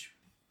damage.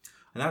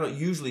 And I don't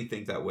usually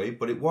think that way,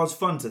 but it was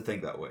fun to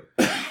think that way.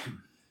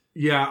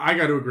 Yeah, I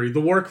got to agree.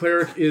 The War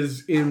Cleric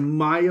is, in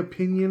my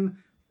opinion,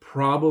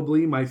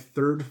 probably my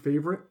 3rd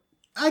favorite.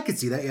 I could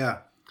see that, yeah.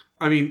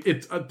 I mean,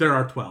 it's there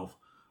are 12,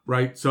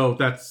 right? So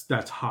that's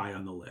high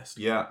on the list.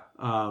 Yeah.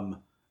 And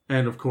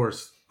of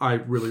course, I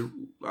really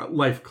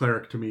Life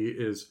Cleric to me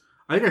is.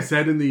 I think I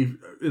said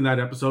in that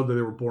episode that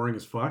they were boring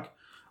as fuck,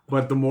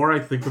 but the more I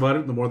think about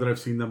it, the more that I've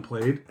seen them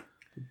played,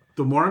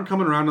 the more I'm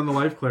coming around on the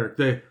Life Cleric,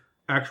 the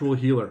actual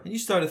healer. And you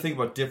start to think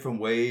about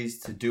different ways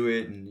to do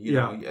it, and you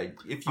know,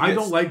 if you I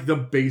don't like the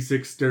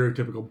basic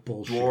stereotypical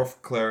bullshit. Dwarf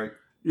Cleric,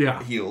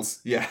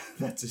 heals,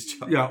 that's his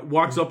job. Yeah,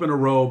 walks up in a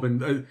robe,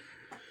 and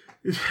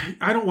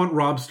I don't want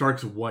Robb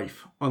Stark's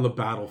wife on the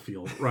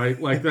battlefield, right?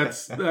 Like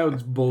that's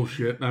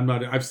bullshit.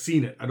 I've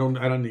seen it. I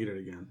don't need it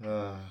again.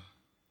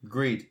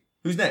 Agreed.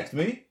 Who's next?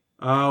 Me?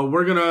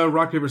 We're gonna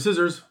rock, paper,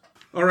 scissors.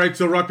 All right,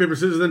 so rock, paper,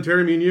 scissors, then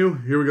Terry, me, and you.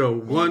 Here we go.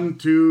 1,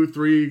 2,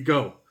 3,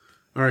 go.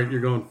 All right,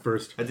 you're going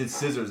first. I did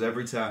scissors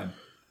every time.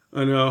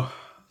 I know.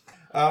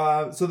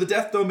 So the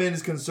death domain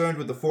is concerned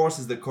with the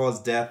forces that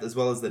cause death, as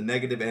well as the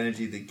negative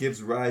energy that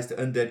gives rise to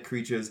undead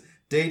creatures.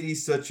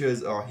 Deities such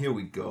as, here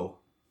we go,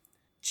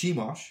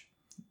 Chemosh.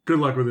 Good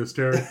luck with this,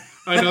 Terry.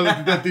 I know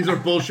that these are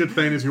bullshit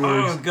fantasy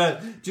words. Oh,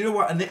 God. Do you know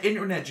what? And the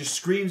internet just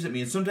screams at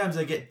me. And sometimes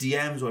I get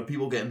DMs where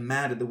people get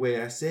mad at the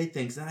way I say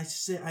things. And I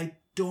say, I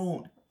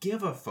don't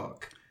give a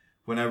fuck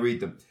when I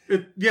read them.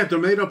 They're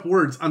made up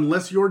words.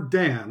 Unless you're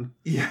Dan,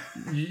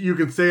 you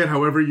can say it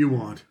however you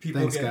want.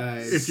 Thanks,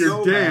 guys. If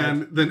you're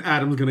Dan, then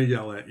Adam's going to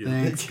yell at you.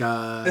 Thanks,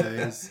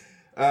 guys.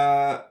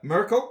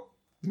 Miracle.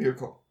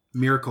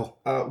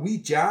 We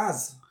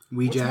Jazz.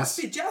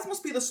 Jazz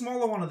must be the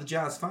smaller one of the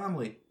Jazz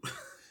family.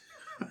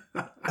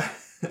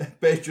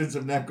 Patrons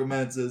of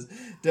necromancers,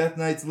 death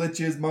knights,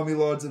 liches, mummy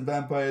lords, and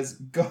vampires.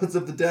 Gods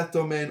of the death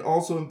domain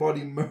also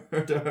embody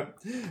murder.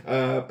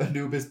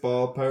 Anubis,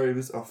 Baal,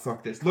 Perimus. Oh,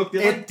 fuck this. Look,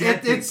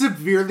 it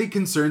severely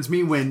concerns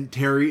me when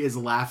Terry is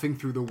laughing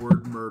through the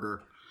word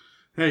murder.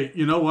 Hey,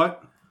 you know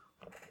what?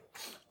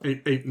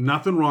 Ain't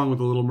nothing wrong with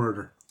a little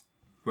murder.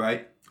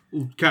 Right?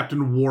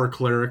 Captain War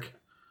Cleric.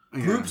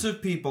 Groups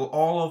of people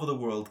all over the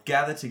world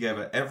gather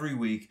together every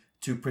week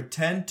to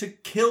pretend to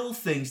kill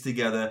things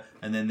together,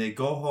 and then they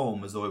go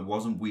home as though it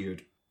wasn't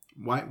weird.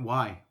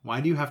 Why?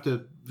 Why do you have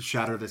to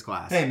shatter this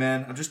glass? Hey,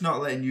 man, I'm just not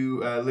letting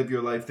you live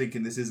your life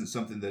thinking this isn't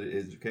something that it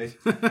is, okay?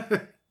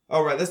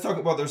 All right, let's talk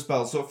about their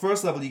spells. So,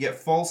 first level, you get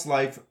False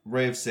Life,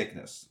 Ray of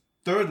Sickness.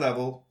 Third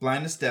level,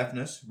 Blindness,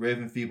 Deafness, Ray of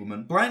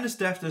Enfeeblement. Blindness,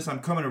 Deafness, I'm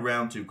coming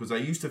around to because I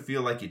used to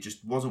feel like it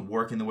just wasn't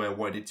working the way I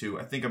wanted it to.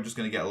 I think I'm just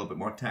going to get a little bit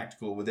more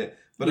tactical with it.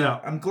 But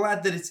I'm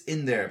glad that it's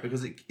in there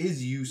because it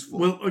is useful.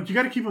 Well, you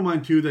got to keep in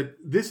mind, too, that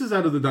this is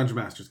out of the Dungeon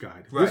Master's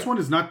Guide. Right. This one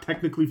is not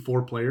technically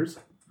 4 players.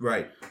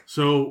 Right.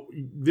 So,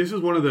 this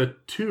is one of the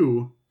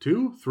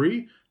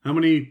 3? How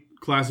many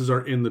classes are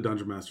in the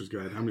Dungeon Master's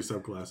Guide? How many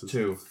subclasses?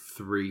 2.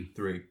 3.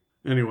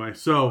 Anyway,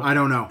 so... I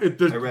don't know.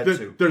 I read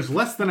 2. There's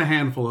less than a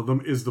handful of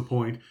them, is the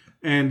point.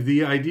 And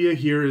the idea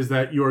here is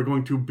that you are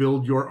going to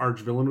build your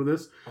arch-villain with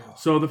this. Oh.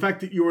 So the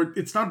fact that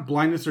it's not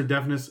blindness or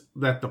deafness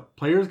that the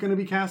player is going to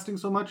be casting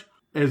so much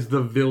as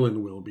the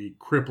villain will be,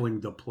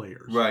 crippling the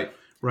players.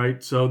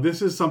 Right. So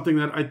this is something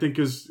that I think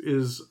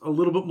is a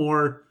little bit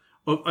more...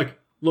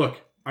 Look,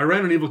 I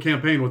ran an evil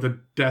campaign with a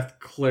death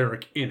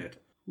cleric in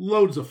it.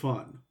 Loads of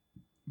fun.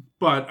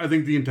 But I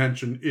think the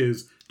intention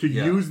is to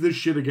use this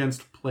shit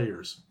against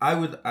players. I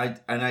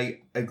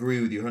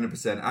agree with you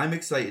 100%. I'm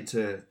excited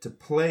to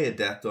play a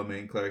Death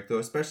Domain cleric though,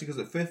 especially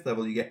because at 5th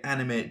level you get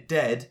Animate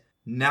Dead.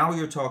 Now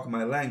you're talking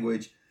my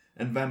language.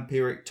 And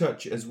Vampiric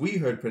Touch, as we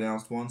heard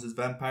pronounced once, is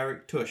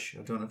Vampiric Tush.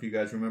 I don't know if you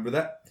guys remember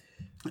that.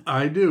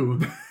 I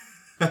do.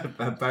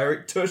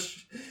 Vampiric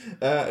Tush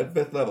at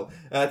 5th level.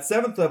 At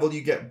 7th level,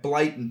 you get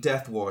Blight and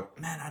Death Ward.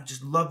 Man, I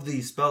just love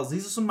these spells.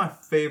 These are some of my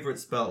favorite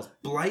spells.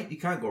 Blight, you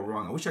can't go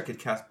wrong. I wish I could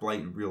cast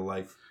Blight in real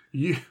life.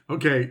 Yeah.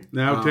 Okay,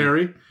 now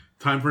Terry,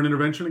 time for an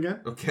intervention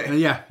again? Okay.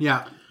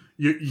 Yeah.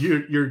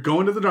 You're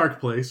going to the dark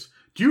place.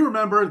 Do you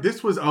remember,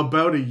 this was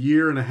about 1.5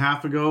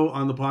 years ago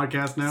on the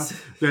podcast now,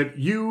 that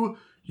you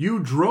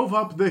drove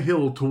up the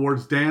hill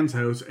towards Dan's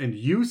house and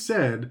you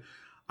said,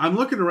 I'm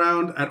looking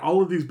around at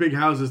all of these big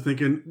houses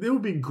thinking, it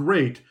would be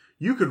great.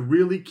 You could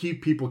really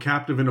keep people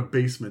captive in a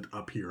basement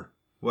up here.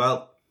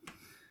 Well,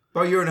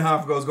 about 1.5 years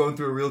ago, I was going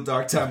through a real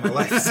dark time in my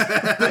life.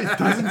 It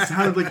doesn't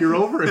sound like you're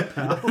over it,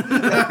 pal.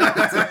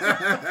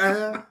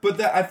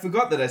 But I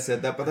forgot that I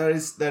said that, but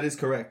that is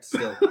correct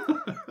still.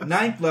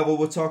 9th level,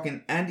 we're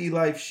talking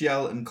Anti-Life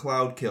Shell and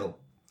Cloud Kill.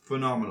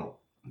 Phenomenal.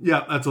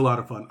 Yeah, that's a lot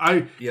of fun.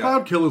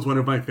 Cloud Kill is one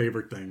of my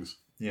favorite things.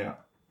 Yeah.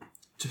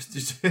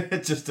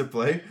 Just to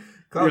play.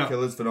 Cloud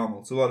Kill is phenomenal.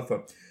 It's a lot of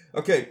fun.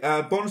 Okay,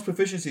 bonus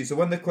proficiency. So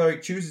when the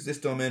cleric chooses this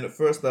domain at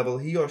 1st level,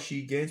 he or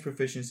she gains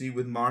proficiency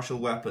with martial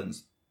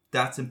weapons.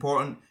 That's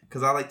important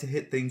because I like to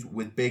hit things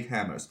with big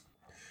hammers.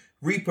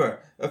 Reaper.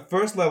 At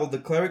 1st level, the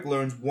cleric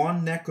learns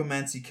 1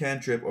 necromancy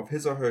cantrip of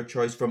his or her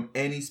choice from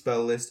any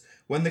spell list.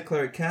 When the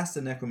cleric casts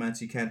a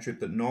necromancy cantrip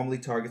that normally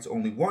targets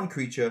only 1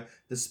 creature,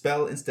 the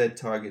spell instead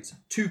targets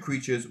 2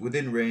 creatures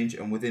within range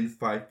and within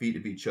 5 feet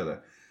of each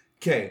other.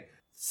 Okay,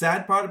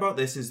 sad part about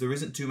this is there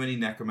isn't too many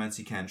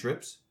necromancy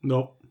cantrips.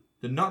 Nope.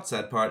 The not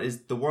sad part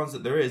is the ones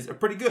that there is are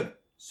pretty good.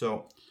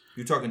 So,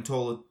 you're talking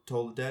Toll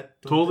the Dead?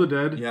 Toll the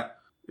Dead? Yeah.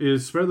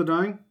 Is Spare the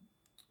Dying?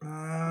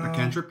 A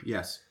cantrip?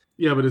 Yes.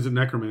 Yeah, but is it I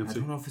necromancy?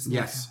 don't know if it's...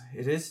 Yes.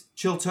 It is?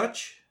 Chill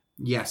Touch?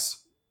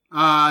 Yes.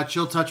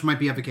 Chill Touch might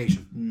be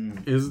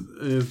evocation. Is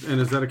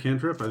that a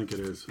cantrip? I think it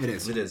is. It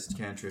is. It is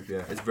cantrip,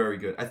 yeah. It's very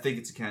good. I think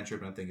it's a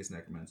cantrip and I think it's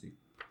necromancy.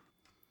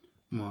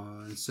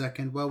 1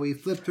 second while we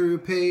flip through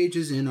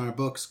pages in our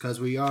books because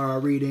we are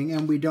reading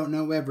and we don't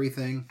know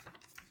everything.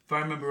 If I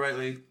remember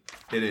rightly,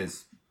 it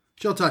is.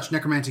 Chill Touch,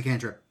 necromancy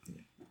cantrip.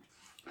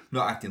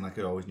 Not acting like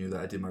I always knew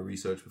that. I did my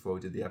research before we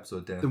did the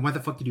episode, Dan. Then why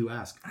the fuck did you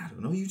ask? I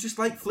don't know. You just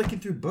like flicking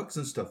through books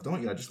and stuff,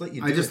 don't you? I just let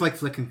you do I just it. like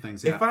flicking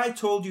things. Yeah. If I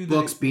told you that...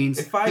 Books, beans.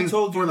 If I things,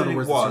 told you that four-letter it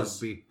words that was...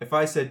 starts with B. If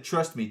I said,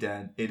 trust me,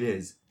 Dan, it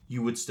is,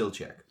 you would still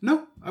check.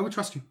 No, I would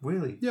trust you.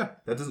 Really? Yeah.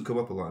 That doesn't come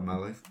up a lot in my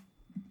life.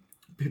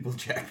 People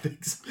check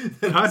things.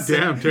 God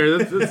damn,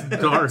 Terry, that's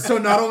dark. So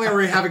not only are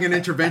we having an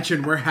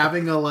intervention, we're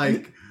having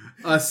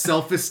a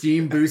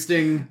self-esteem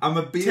boosting.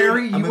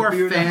 Terry, you are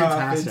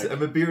fantastic.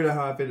 I'm a beer and a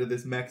half into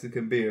this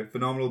Mexican beer.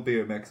 Phenomenal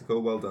beer, Mexico.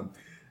 Well done.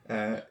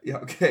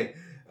 Okay.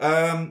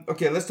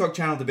 Okay, let's talk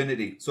Channel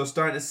Divinity. So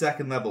starting at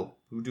 2nd level,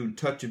 we're doing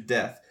Touch of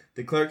Death.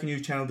 The cleric can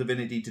use Channel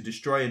Divinity to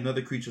destroy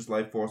another creature's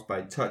life force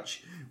by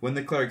touch. When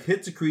the cleric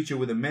hits a creature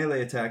with a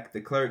melee attack, the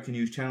cleric can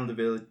use Channel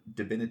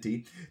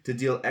Divinity to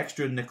deal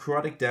extra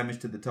necrotic damage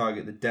to the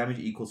target. The damage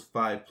equals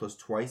 5 plus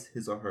twice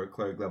his or her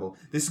cleric level.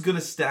 This is going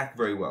to stack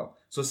very well.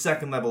 So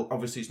 2nd level,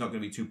 obviously it's not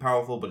going to be too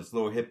powerful, but it's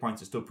lower hit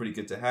points. It's still pretty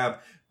good to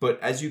have.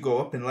 But as you go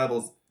up in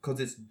levels,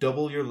 because it's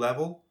double your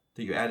level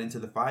that you add into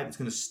the 5, it's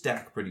going to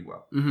stack pretty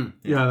well. Mm-hmm.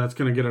 Yeah, that's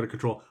going to get out of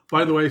control.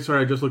 By the way,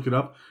 sorry, I just looked it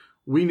up.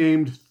 We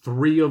named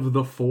 3 of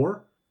the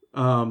 4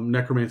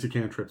 necromancy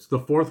cantrips. The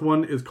 4th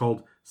one is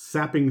called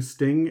Sapping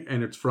Sting,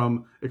 and it's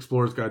from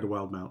Explorer's Guide to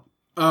Wildmount.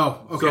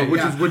 Oh, okay.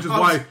 So, which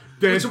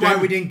is why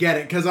we didn't get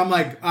it, because I'm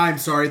like, I'm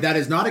sorry, that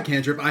is not a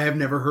cantrip. I have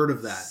never heard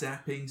of that.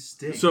 Sapping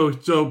Sting.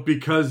 So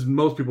because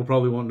most people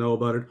probably won't know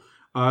about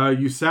it,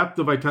 you sap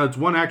the vitality. It's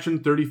 1 action,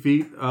 30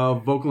 feet,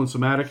 vocal and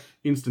somatic,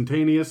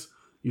 instantaneous.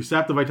 You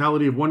sap the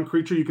vitality of 1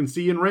 creature you can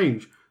see in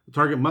range. The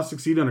target must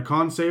succeed on a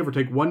con save or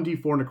take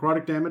 1d4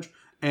 necrotic damage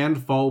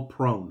and fall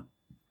prone.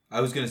 I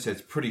was going to say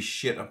it's pretty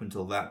shit up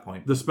until that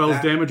point. The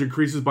spell's damage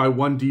increases by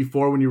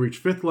 1d4 when you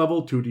reach 5th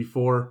level,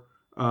 2d4.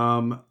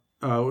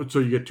 So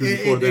you get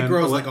 2d4 then. It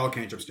grows like all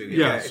cantrips do.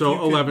 Yeah, so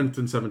 11th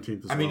and 17th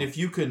as well. I mean, if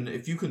you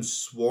can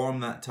swarm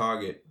that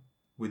target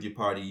with your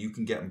party, you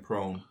can get them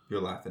prone.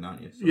 You're laughing,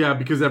 aren't you? So. Yeah,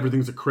 because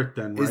everything's a crit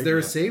then, right? Is there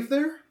a save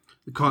there?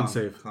 The con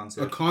save.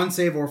 A con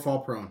save or fall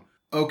prone.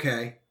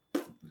 Okay.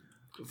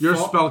 Your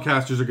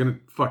spellcasters are going to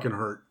fucking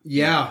hurt.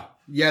 Yeah.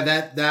 Yeah,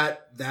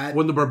 that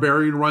when the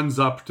barbarian runs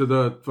up to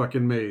the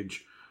fucking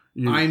mage.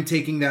 I'm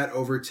taking that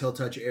over Chill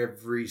Touch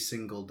every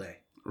single day.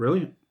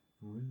 Really?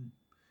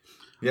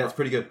 Yeah, it's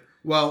pretty good.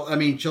 Well, I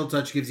mean, Chill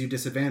Touch gives you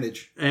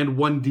disadvantage. And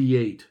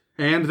 1d8.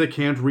 And they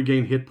can't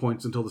regain hit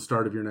points until the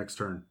start of your next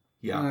turn.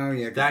 Yeah. Oh,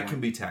 yeah. That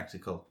can be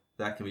tactical.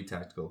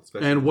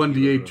 Especially and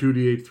 1d8,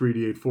 2d8,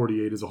 3d8,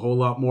 4d8 is a whole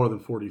lot more than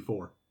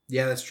 44.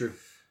 Yeah, that's true.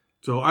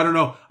 So, I don't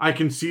know. I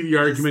can see the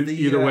argument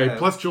either way.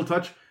 Plus, Chill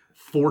Touch,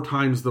 4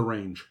 times the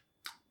range.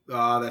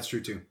 That's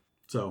true too.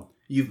 So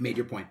You've made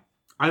your point.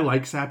 I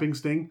like Sapping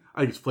Sting. I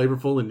think it's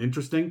flavorful and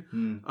interesting.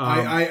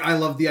 I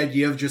love the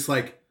idea of just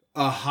like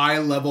a high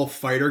level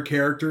fighter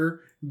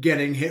character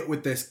getting hit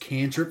with this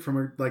cantrip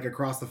from like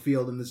across the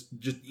field and this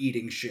just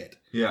eating shit.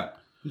 Yeah.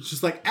 It's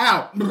just like,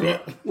 ow.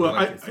 Well, I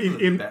like it. It's one of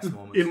the best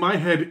moments. in my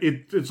head,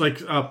 it's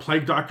like a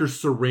Plague Doctor's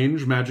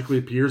syringe magically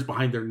appears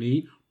behind their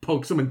knee,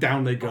 pokes them, and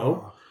down they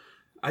go.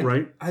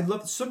 Right? I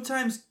love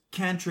sometimes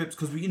cantrips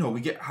because we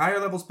get higher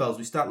level spells.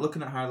 We start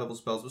looking at higher level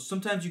spells, but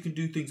sometimes you can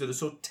do things that are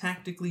so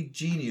tactically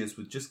genius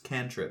with just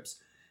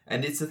cantrips,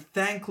 and it's a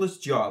thankless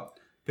job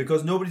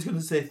because nobody's going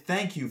to say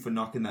thank you for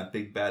knocking that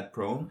big bad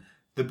prone.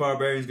 The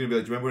barbarian's going to be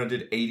like, do you remember when I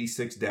did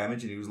 86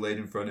 damage and he was laid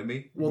in front of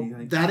me? Well,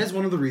 that is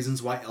one of the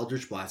reasons why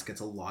Eldritch Blast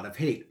gets a lot of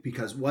hate.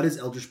 Because what is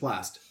Eldritch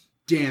Blast?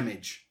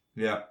 Damage.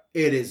 Yeah.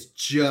 It is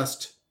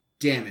just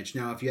damage.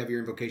 Now, if you have your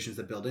invocations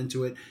that build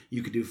into it,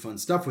 you could do fun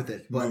stuff with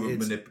it. But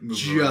Move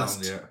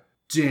just around,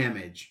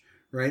 damage.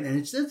 Right? And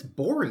it's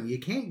boring. You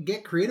can't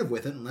get creative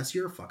with it unless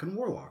you're a fucking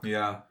warlock.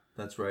 Yeah,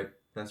 that's right.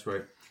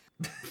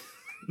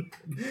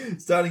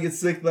 Starting at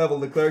 6th level,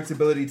 the cleric's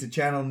ability to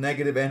channel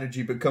negative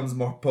energy becomes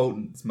more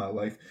potent. It's my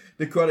life.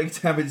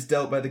 Necrotic damage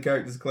dealt by the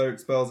character's cleric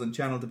spells and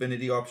channel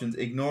divinity options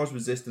ignores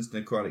resistance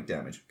to necrotic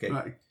damage.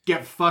 Okay.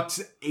 Get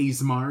fucked,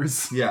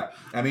 Azmars. Yeah.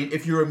 I mean,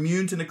 if you're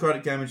immune to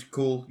necrotic damage,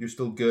 cool, you're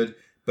still good.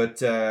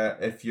 But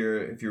if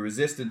you're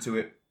resistant to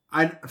it,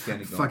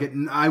 Fuck it.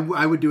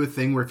 I would do a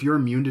thing where if you're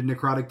immune to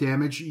necrotic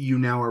damage, you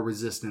now are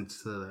resistant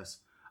to this.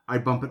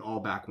 I'd bump it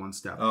all back one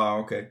step. oh,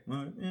 okay.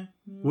 Well, yeah.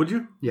 Would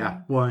you? Yeah.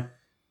 Why?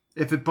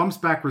 If it bumps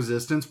back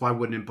resistance, why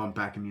wouldn't it bump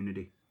back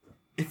immunity?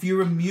 If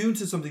you're immune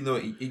to something, though,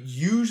 it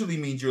usually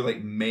means you're,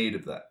 like, made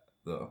of that,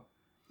 though.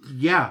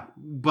 Yeah,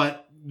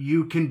 but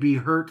you can be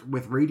hurt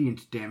with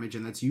radiant damage,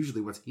 and that's usually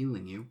what's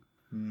healing you.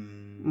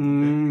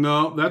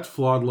 No, that's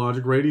flawed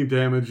logic. Radiant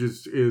damage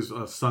is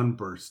a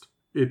sunburst.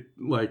 It,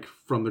 like,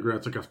 from the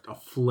ground, it's like a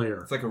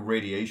flare. It's like a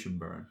radiation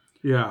burn.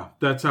 Yeah,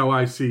 that's how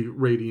I see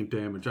radiant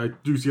damage. I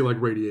do see it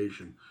like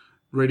radiation.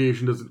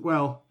 Radiation doesn't,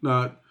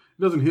 it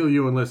doesn't heal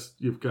you unless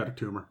you've got a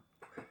tumor.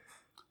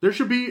 There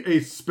should be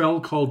a spell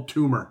called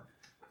Tumor.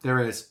 There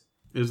is.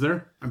 Is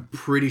there? I'm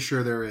pretty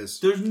sure there is.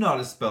 There's not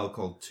a spell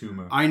called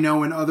Tumor. I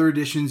know in other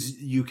editions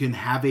you can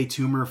have a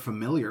tumor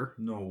familiar.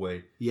 No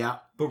way. Yeah.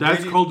 But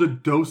That's called a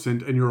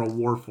docent and you're a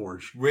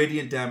warforged.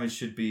 Radiant damage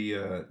should be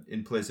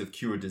in place of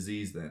cure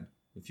disease then,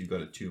 if you've got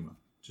a tumor.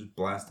 Just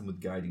blast them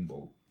with guiding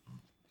bolt.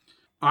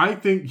 I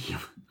think...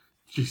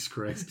 Jesus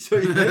Christ.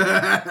 God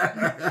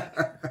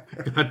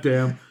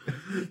damn.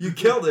 You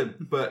killed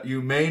him, but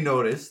you may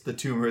notice the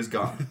tumor is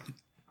gone.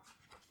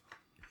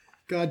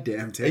 God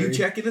damn, Are Terry. you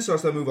checking this or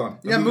shall I move on?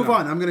 Yeah, move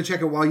on. I'm going to check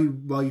it while you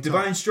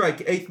Divine talk. Strike,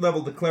 8th level,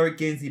 the cleric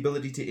gains the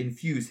ability to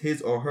infuse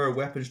his or her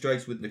weapon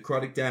strikes with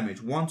necrotic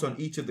damage. Once on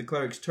each of the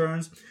cleric's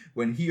turns,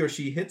 when he or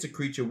she hits a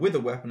creature with a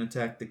weapon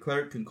attack, the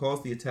cleric can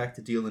cause the attack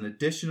to deal an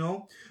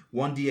additional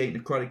 1d8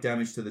 necrotic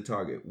damage to the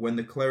target. When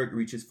the cleric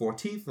reaches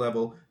 14th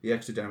level, the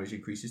extra damage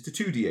increases to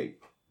 2d8.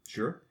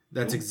 Sure?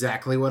 That's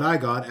exactly what I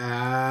got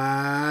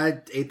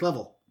at 8th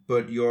level.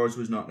 But yours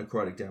was not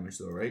necrotic damage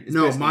though, right? It's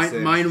No, basically the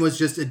same. mine was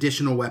just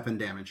additional weapon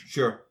damage.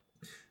 Sure.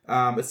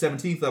 At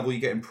 17th level, you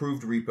get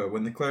Improved Reaper.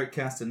 When the cleric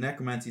casts a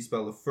necromancy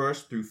spell of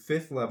 1st through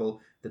 5th level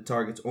that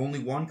targets only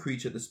one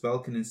creature, the spell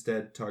can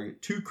instead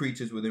target 2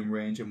 creatures within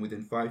range and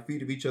within 5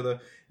 feet of each other.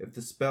 If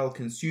the spell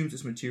consumes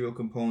its material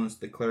components,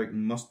 the cleric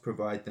must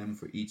provide them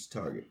for each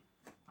target.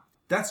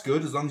 That's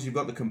good, as long as you've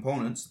got the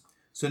components.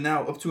 So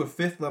now, up to a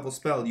 5th level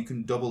spell, you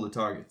can double the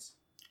targets.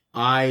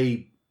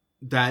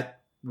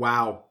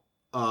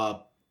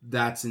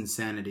 That's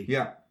insanity.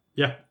 Yeah.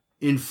 Yeah.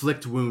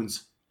 Inflict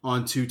wounds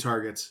on 2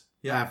 targets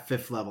Yeah. at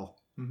 5th level.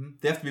 Mm-hmm.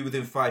 They have to be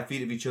within 5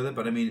 feet of each other,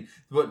 but I mean,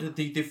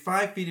 the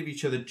 5 feet of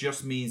each other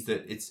just means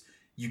that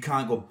you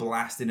can't go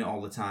blasting it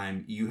all the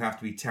time. You have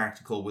to be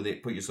tactical with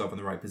it, put yourself in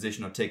the right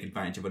position, or take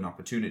advantage of an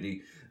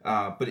opportunity.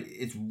 But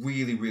it's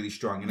really, really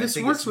strong. And This I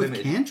think works it's with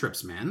limited.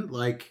 cantrips, man.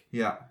 Like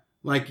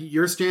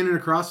you're standing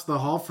across the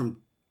hall from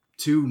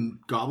 2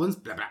 goblins.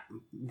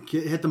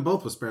 Hit them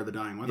both with Spare the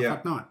Dying. Why the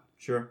fuck not?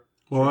 Sure.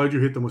 Well, why'd you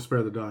hit them with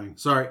Spare the Dying?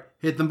 Sorry,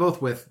 hit them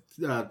both with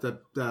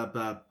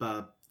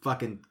the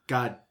fucking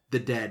God the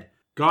Dead.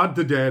 God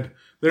the Dead.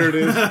 There it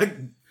is.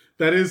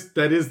 that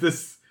is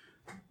this.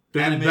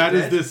 Animate That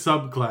is dead? this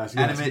subclass. Yes,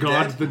 Animate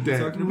God dead? the You Dead.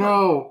 talking about?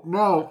 No.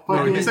 No,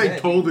 Fucking you say dead.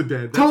 Toll the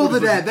Dead. That's Toll what the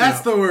it's Dead. like,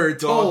 That's yeah. the word.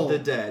 Toll. God the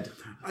Dead.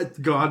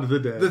 God the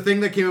Dead. The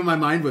thing that came in my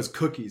mind was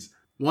cookies.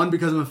 1,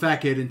 because I'm a fat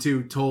kid, and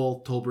 2,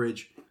 Toll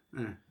Bridge.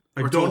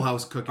 Or Toll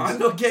House cookies. I'm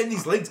not getting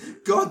these links.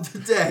 God the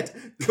Dead.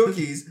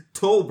 Cookies.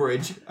 Toll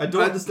Bridge. I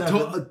don't understand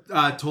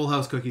it. Toll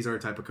House cookies are a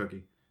type of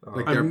cookie.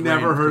 Like I've they're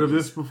never brand heard of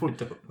cookies. this before.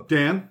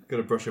 Dan?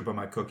 Gotta brush up on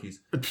my cookies.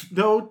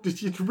 No,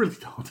 you really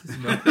don't.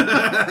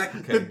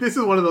 Okay. This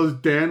is one of those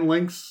Dan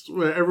links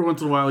where every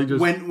once in a while he just...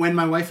 When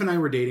my wife and I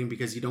were dating,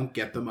 because you don't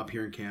get them up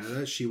here in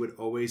Canada, she would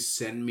always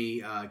send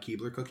me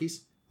Keebler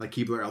cookies, like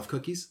Keebler elf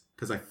cookies,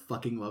 because I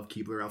fucking love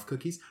Keebler elf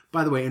cookies.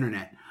 By the way,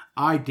 internet,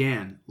 I,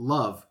 Dan,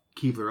 love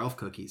Keebler elf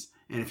cookies.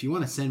 And if you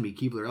want to send me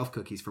Keebler Elf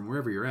cookies from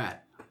wherever you're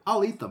at,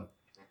 I'll eat them.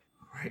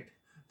 Right.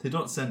 They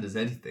don't send us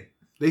anything.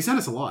 They send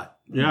us a lot.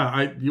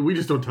 Yeah, we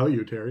just don't tell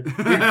you, Terry.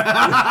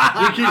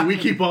 we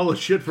keep all the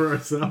shit for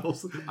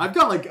ourselves. I've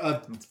got like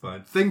a That's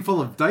fine. thing full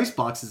of dice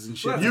boxes and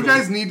shit. Well, You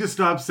guys need to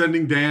stop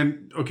sending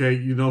Dan. Okay,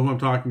 you know who I'm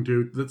talking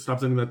to. Stop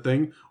sending that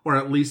thing, or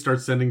at least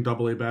start sending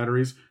AA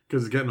batteries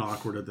because it's getting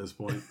awkward at this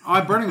point.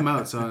 I'm burning them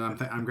out, so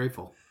I'm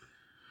grateful.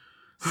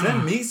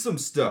 Send me some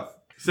stuff.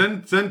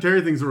 Send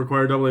Terry things that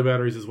require AA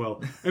batteries as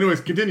well.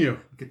 Anyways, continue.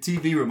 Like a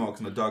TV remote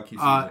because my dog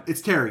keeps using it.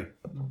 It's Terry.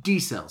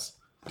 D-cells.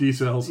 D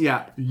cells.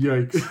 Yeah.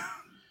 Yikes.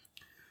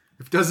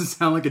 If it doesn't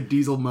sound like a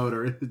diesel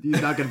motor,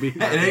 he's not going to be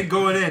It ain't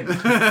going in.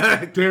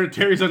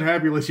 Terry's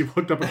unhappy unless you've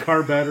hooked up a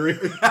car battery.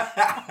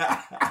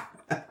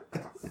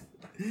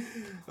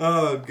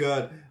 Oh,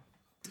 God.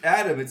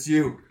 Adam, it's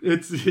you.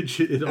 It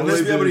Unless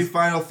always we have any is.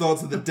 final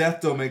thoughts of the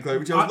Death Domain, Claire,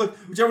 which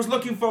I was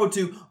looking forward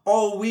to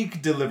all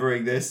week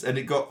delivering this, and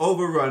it got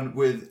overrun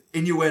with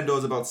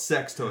innuendos about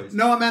sex toys.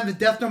 No, man, the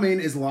Death Domain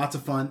is lots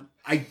of fun.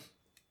 I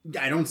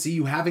don't see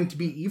you having to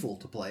be evil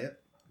to play it.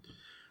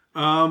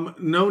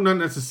 No, not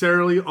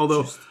necessarily.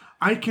 Although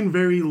I can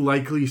very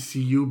likely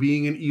see you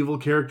being an evil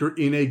character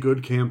in a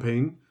good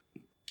campaign.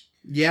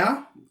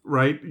 Yeah?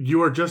 Right?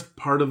 You are just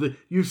part of the...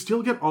 You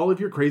still get all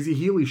of your crazy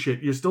Healy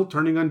shit. You're still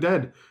turning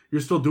undead.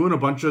 You're still doing a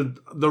bunch of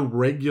the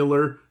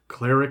regular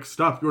cleric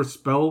stuff. Your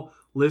spell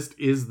list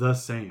is the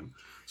same.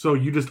 So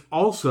you just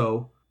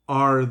also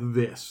are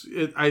this.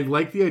 I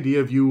like the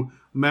idea of you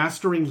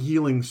mastering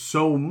healing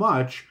so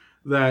much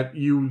that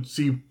you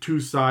see two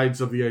sides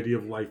of the idea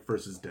of life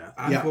versus death.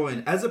 I'm Yeah.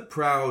 going, as a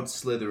proud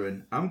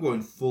Slytherin, I'm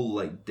going full,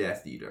 like,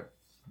 Death Eater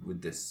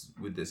with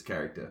this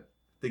character.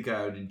 I think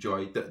I would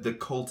enjoy the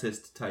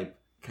cultist type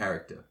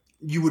character.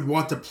 You would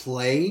want to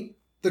play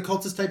the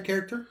cultist type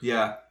character?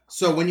 Yeah.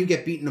 So when you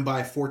get beaten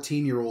by a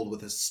 14-year-old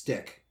with a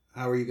stick,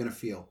 how are you going to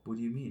feel? What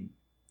do you mean?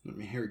 I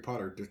mean, Harry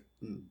Potter,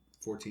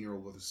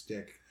 14-year-old with a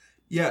stick.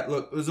 Yeah,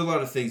 look, there's a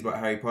lot of things about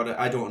Harry Potter.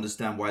 I don't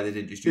understand why they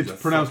didn't just use It's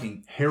pronounced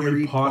fucking...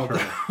 Harry Potter.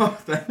 Oh,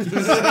 thank you.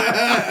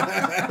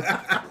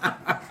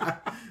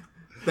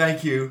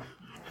 Thank you.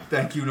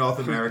 Thank you, North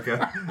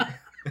America.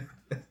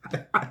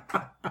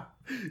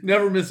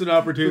 Never miss an I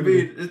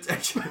opportunity. mean, it's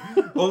actually,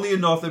 only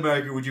in North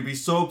America would you be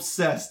so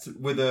obsessed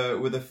with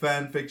a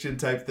fan fiction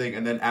type thing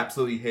and then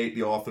absolutely hate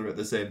the author at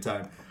the same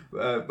time.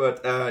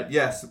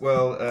 Yes,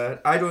 well,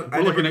 I don't.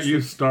 We're looking at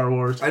you, Star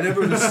Wars. I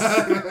never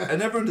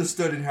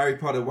understood in Harry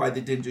Potter why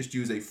they didn't just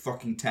use a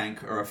fucking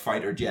tank or a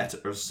fighter jet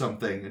or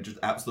something and just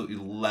absolutely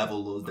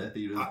level those Death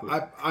Eaters.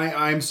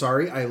 I'm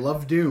sorry. I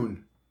love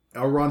Dune.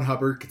 L. Ron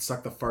Hubbard could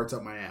suck the farts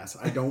out my ass.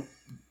 I don't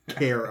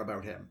care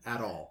about him at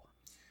all.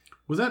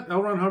 Was that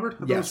L. Ron Hubbard? I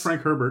thought it was Yes.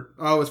 Frank Herbert.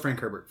 Oh, it was Frank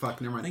Herbert. Fuck,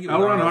 never I think mind.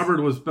 it L. Ron R.L.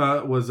 Hubbard was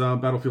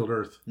Battlefield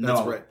Earth. No,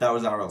 That's right. that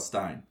was R.L.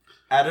 Stein.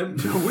 Adam,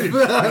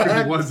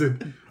 It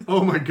wasn't.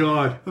 Oh my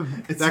god.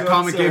 That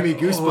comic gave me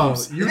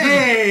goosebumps. Oh, you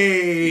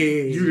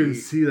You didn't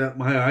see that.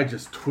 My eye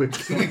just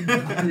twitched. So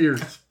weird.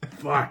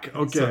 Fuck.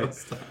 Okay.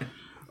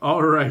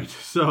 All right.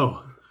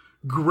 So,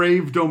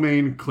 Grave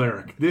Domain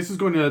Cleric. This is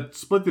going to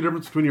split the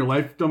difference between your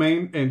life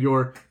domain and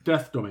your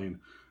death domain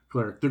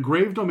cleric. The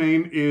Grave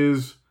Domain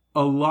is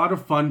a lot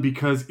of fun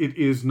because it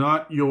is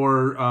not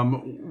your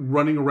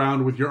running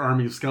around with your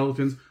army of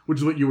skeletons, which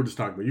is what you were just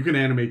talking about. You can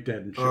animate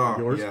dead and shit with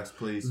yours. yes,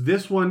 please.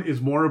 This one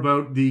is more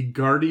about the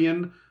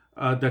guardian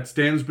that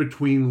stands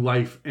between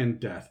life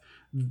and death.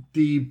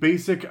 The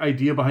basic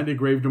idea behind a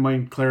Grave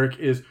Domain Cleric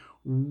is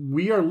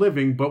we are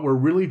living, but we're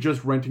really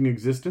just renting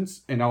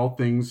existence, and all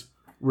things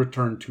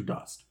return to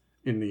dust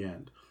in the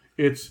end.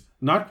 It's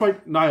not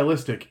quite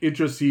nihilistic. It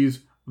just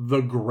sees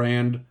the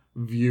grand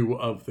view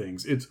of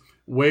things. It's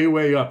way,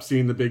 way up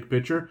seeing the big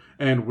picture,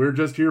 and we're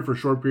just here for a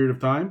short period of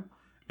time,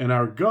 and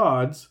our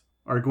gods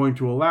are going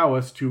to allow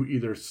us to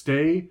either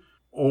stay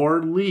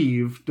or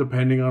leave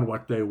depending on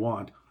what they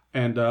want.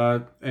 And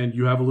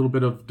you have a little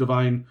bit of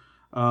divine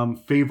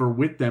favor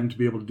with them to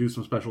be able to do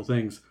some special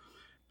things.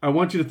 I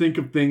want you to think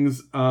of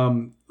things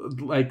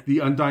like the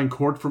Undying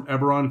Court from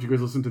Eberron, if you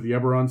guys listen to the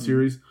Eberron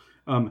series.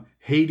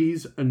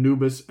 Hades,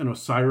 Anubis, and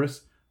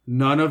Osiris.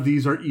 None of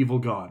these are evil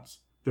gods.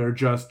 They're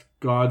just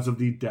gods of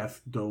the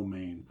death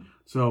domain.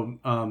 So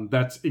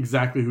that's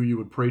exactly who you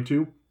would pray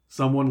to.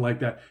 Someone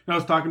like that. And I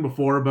was talking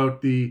before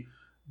about the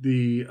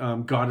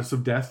goddess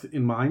of death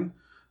in mine,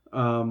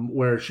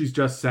 where she's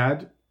just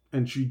sad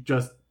and she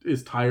just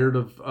is tired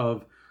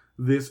of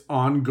this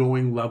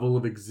ongoing level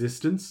of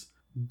existence.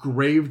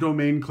 Grave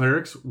Domain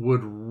clerics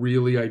would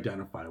really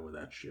identify with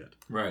that shit.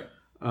 Right.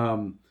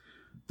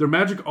 Their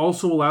magic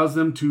also allows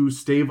them to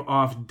stave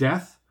off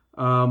death,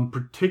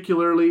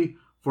 particularly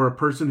for a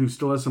person who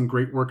still has some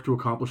great work to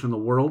accomplish in the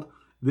world.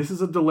 This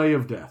is a delay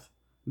of death,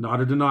 not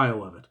a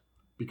denial of it,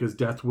 because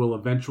death will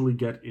eventually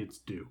get its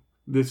due.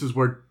 This is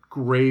where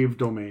Grave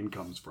Domain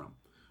comes from.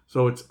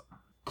 So it's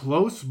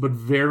close, but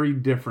very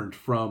different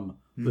from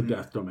the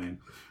Death Domain.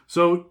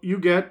 So you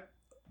get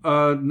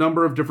a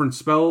number of different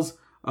spells.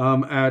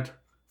 At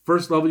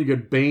first level, you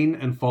get Bane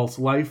and False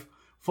Life.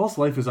 False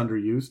Life is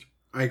underused.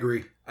 I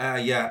agree.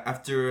 Yeah,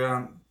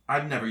 after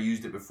I've never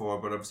used it before,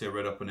 but obviously I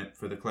read up on it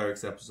for the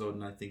Clerics episode,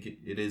 and I think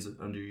it is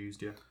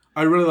underused, yeah.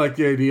 I really like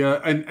the idea.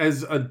 And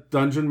as a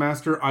dungeon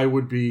master, I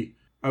would be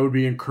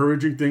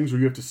encouraging things where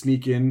you have to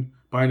sneak in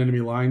behind enemy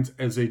lines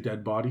as a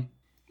dead body.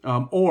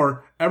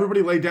 Or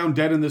everybody lay down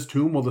dead in this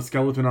tomb while the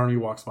skeleton army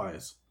walks by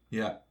us.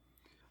 Yeah.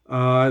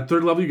 At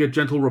 3rd level, you get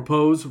Gentle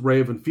Repose, Ray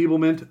of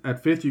Enfeeblement.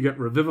 At 5th, you get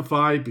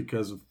Revivify,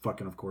 because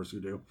of course you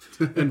do.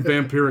 And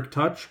Vampiric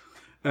Touch.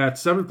 At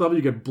 7th level,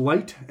 you get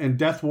Blight and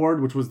Death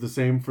Ward, which was the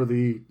same for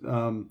the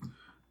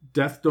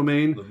Death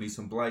Domain. Love me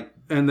some Blight.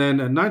 And then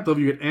at 9th level,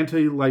 you get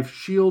Anti-Life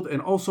Shield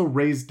and also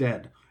Raise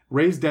Dead.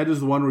 Raise Dead is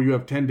the one where you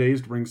have 10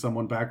 days to bring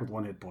someone back with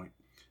 1 hit point.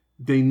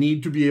 They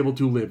need to be able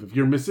to live. If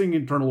you're missing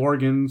internal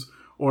organs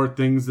or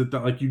things that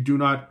like you do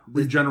not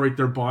regenerate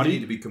their They body. need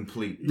to be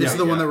complete. This is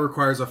the one that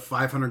requires a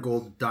 500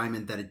 gold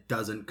diamond that it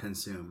doesn't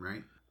consume,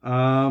 right?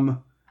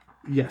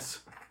 Yes.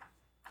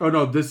 Oh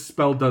no, this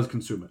spell does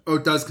consume it. Oh,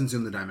 it does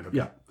consume the diamond. Okay.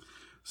 Yeah.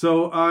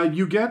 So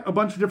you get a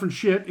bunch of different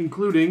shit,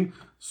 including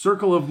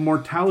Circle of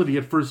Mortality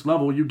at 1st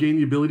level. You gain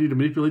the ability to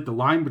manipulate the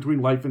line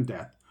between life and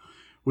death,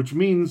 which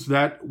means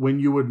that when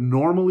you would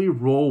normally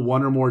roll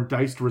 1 or more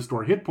dice to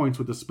restore hit points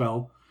with the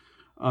spell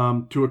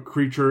to a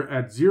creature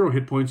at 0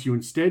 hit points, you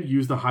instead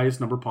use the highest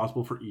number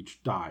possible for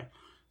each die.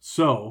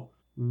 So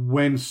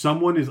when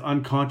someone is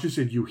unconscious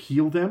and you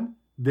heal them,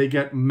 they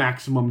get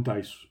maximum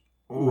dice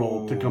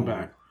roll to come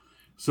back.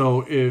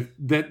 So if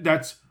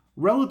that's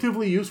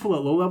relatively useful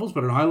at low levels,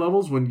 but at high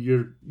levels, when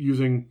you're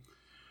using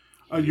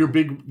your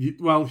big,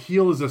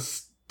 heal is a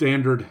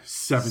standard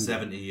 70.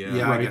 70, yeah.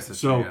 Yeah, right? I guess that's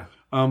so. true,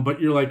 yeah. But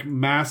you're like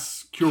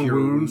mass cure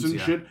wounds and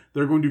shit.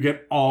 They're going to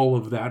get all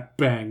of that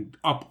banged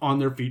up on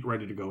their feet,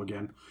 ready to go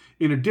again.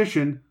 In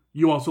addition,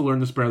 you also learn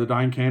the Spare the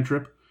Dying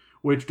cantrip,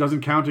 which doesn't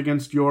count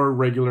against your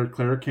regular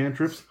cleric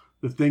cantrips.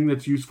 The thing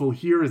that's useful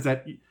here is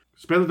that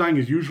Spare the Dying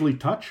is usually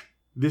touch.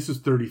 This is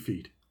 30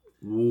 feet.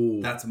 Ooh.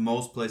 That's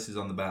most places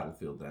on the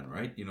battlefield then,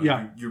 right? You know,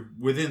 Yeah. you're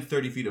within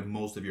 30 feet of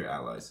most of your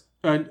allies.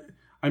 And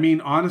I mean,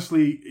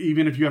 honestly,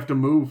 even if you have to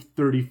move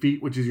 30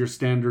 feet, which is your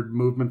standard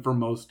movement for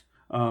most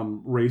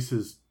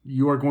races,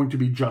 you are going to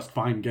be just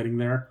fine getting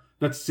there.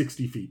 That's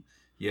 60 feet,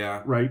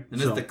 Yeah. right?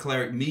 And as the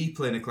cleric, me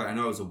playing a cleric, I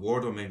know I was a war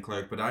domain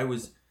cleric, but I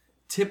was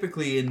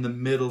typically in the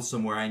middle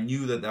somewhere. I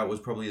knew that was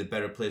probably the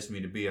better place for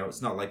me to be.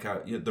 It's not like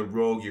the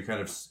rogue, you're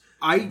kind of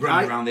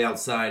running around the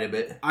outside a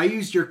bit. I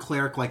used your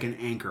cleric like an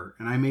anchor,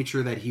 and I made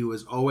sure that he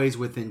was always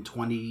within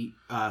 20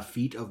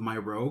 feet of my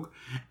rogue,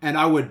 and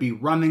I would be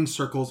running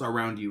circles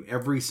around you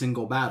every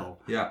single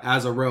battle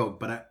as a rogue,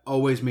 but I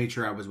always made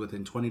sure I was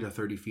within 20 to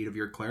 30 feet of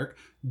your cleric,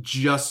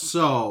 just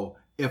so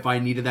if I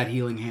needed that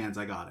healing hands,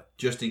 I got it.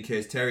 Just in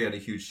case Terry had a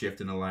huge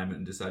shift in alignment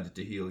and decided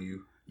to heal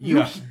you.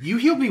 You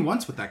healed me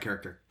once with that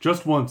character.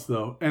 Just once,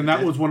 though. And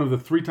that was one of the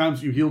 3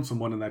 times you healed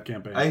someone in that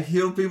campaign. I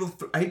healed people.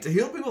 I had to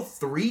heal people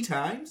 3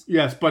 times?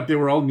 Yes, but they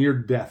were all near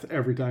death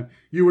every time.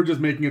 You were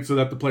just making it so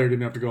that the player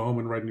didn't have to go home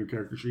and write a new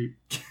character sheet.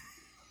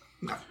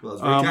 Well,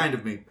 that's very kind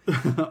of me.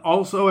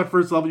 Also, at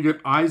 1st level, you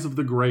get Eyes of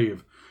the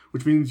Grave,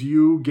 which means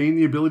you gain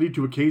the ability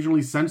to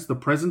occasionally sense the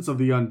presence of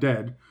the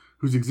undead,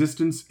 whose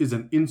existence is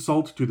an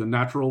insult to the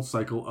natural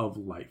cycle of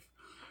life.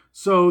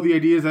 So the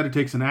idea is that it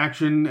takes an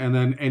action, and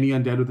then any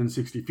undead within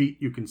 60 feet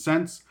you can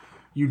sense.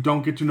 You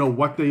don't get to know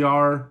what they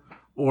are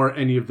or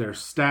any of their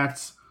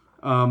stats,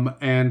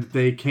 and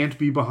they can't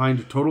be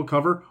behind total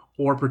cover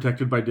or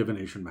protected by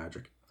divination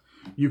magic.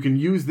 You can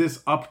use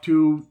this up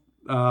to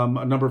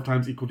a number of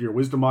times equal to your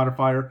wisdom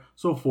modifier,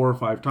 so 4 or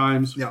 5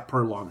 times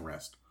per long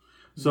rest.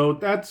 So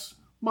that's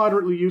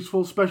moderately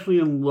useful, especially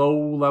in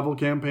low-level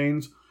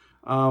campaigns,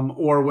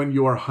 or when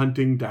you are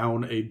hunting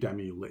down a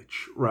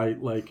demi-lich, right?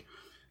 Like,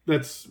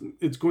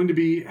 it's going to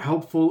be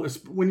helpful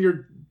when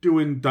you're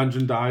doing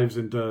dungeon dives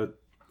into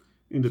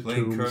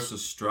Playing tombs. Curse of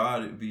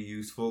Strahd, it would be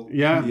useful.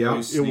 Yeah,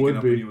 It would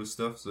up be. on you with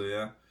stuff, so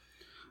yeah.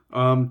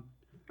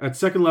 At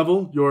 2nd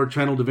level, your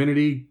Channel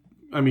Divinity,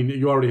 I mean,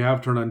 you already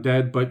have Turn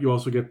Undead, but you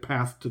also get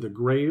Path to the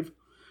Grave,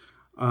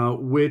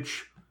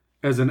 which,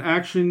 as an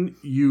action,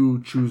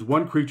 you choose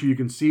one creature you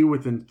can see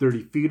within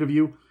 30 feet of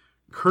you,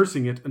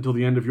 cursing it until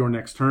the end of your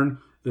next turn.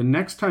 The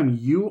next time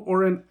you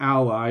or an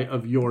ally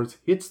of yours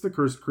hits the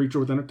cursed creature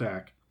with an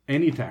attack,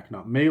 any attack,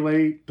 not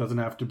melee, doesn't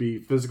have to be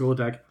physical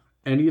attack,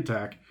 any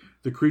attack,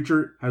 the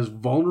creature has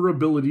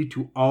vulnerability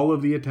to all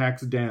of the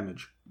attack's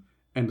damage,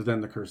 and then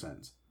the curse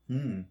ends.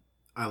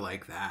 I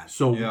like that.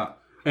 So,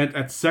 and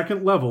at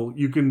 2nd level,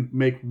 you can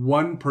make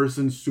one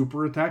person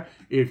super attack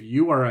if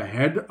you are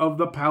ahead of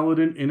the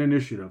paladin in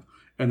initiative,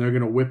 and they're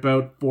going to whip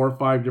out 4 or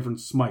 5 different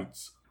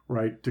smites.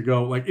 Right, to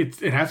go, like,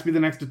 it has to be the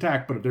next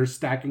attack, but if they're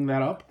stacking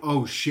that up...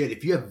 Oh, shit,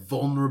 if you have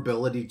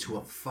vulnerability to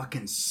a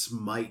fucking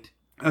smite...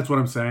 That's what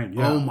I'm saying,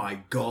 yeah. Oh,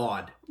 my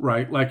God.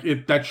 Right, like,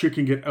 that shit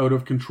can get out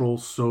of control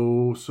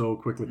so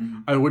quickly.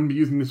 I wouldn't be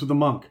using this with a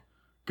monk,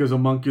 because a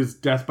monk is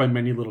death by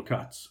many little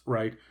cuts,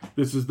 right?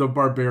 This is the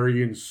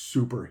barbarian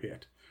super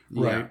hit,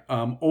 right?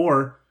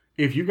 Or,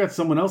 if you got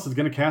someone else that's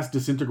going to cast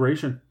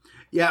Disintegration...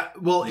 Yeah,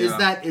 well, is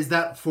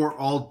that for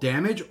all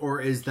damage,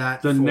 or is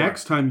that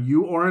next time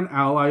you or an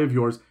ally of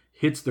yours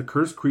hits the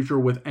cursed creature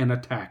with an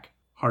attack,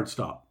 hard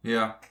stop.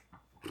 Yeah.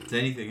 It's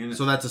anything, isn't it?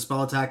 So that's a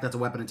spell attack, that's a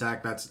weapon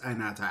attack, that's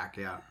an attack,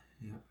 yeah.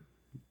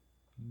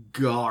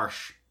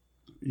 Gosh.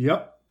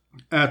 Yep.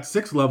 At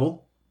 6th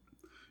level,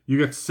 you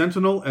get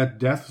Sentinel at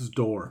Death's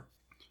Door.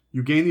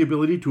 You gain the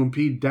ability to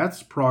impede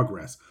Death's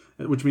progress,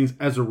 which means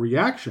as a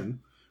reaction,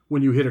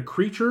 when you hit a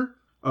creature,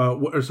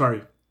 as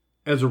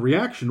a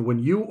reaction, when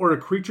you or a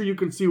creature you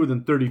can see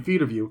within 30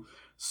 feet of you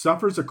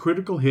suffers a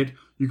critical hit,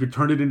 you could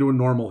turn it into a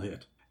normal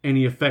hit.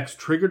 Any effects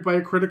triggered by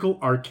a critical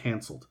are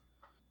cancelled.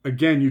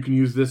 Again, you can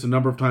use this a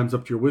number of times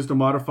up to your wisdom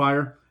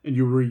modifier, and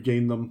you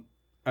regain them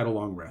at a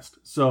long rest.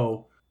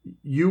 So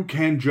you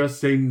can just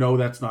say, no,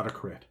 that's not a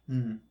crit.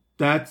 Mm-hmm.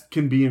 That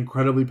can be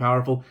incredibly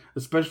powerful,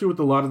 especially with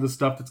a lot of the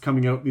stuff that's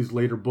coming out in these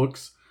later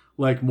books,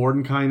 like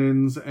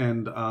Mordenkainen's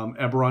and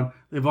Eberron.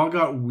 They've all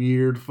got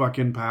weird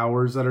fucking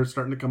powers that are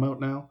starting to come out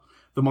now.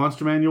 The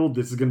Monster Manual,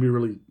 this is going to be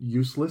really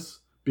useless,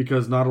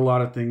 because not a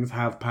lot of things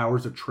have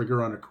powers that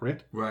trigger on a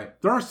crit. Right.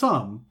 There are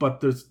some,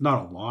 but there's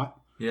not a lot.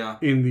 Yeah.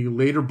 In the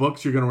later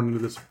books, you're going to run into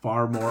this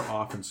far more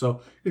often.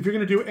 So if you're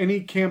going to do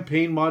any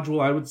campaign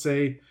module, I would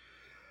say,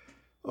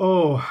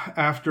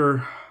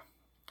 after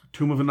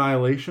Tomb of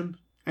Annihilation,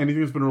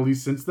 anything that's been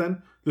released since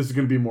then, this is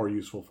going to be more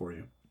useful for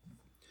you.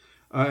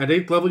 At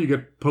 8th level, you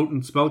get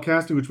Potent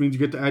Spellcasting, which means you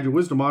get to add your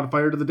Wisdom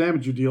modifier to the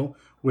damage you deal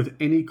with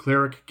any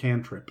cleric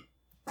cantrip.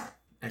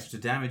 Extra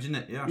damage, isn't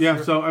it? Yeah. Yeah,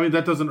 sure. so, I mean,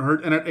 that doesn't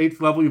hurt. And at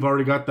 8th level, you've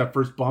already got that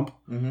first bump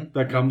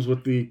that comes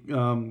with the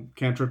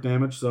cantrip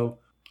damage, so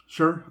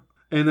sure.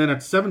 And then at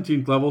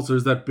 17th levels,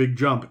 there's that big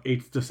jump,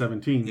 8th to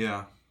 17th.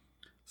 Yeah.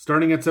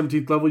 Starting at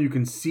 17th level, you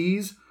can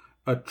seize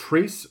a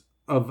trace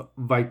of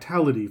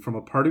vitality from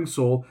a parting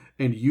soul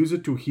and use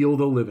it to heal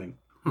the living.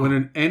 When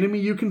an enemy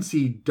you can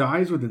see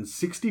dies within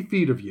 60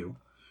 feet of you,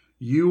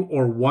 you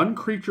or one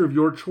creature of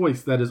your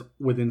choice that is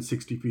within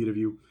 60 feet of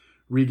you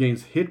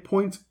regains hit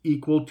points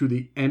equal to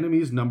the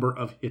enemy's number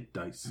of hit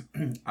dice.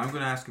 I'm going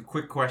to ask a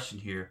quick question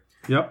here.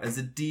 Yep. As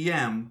a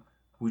DM,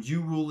 would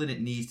you rule that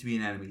it needs to be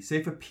an enemy? Say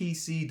if a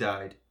PC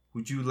died,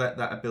 would you let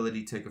that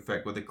ability take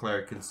effect where the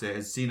cleric can say,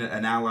 has seen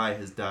an ally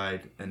has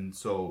died, and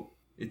so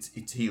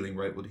it's healing,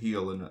 right? Would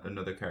heal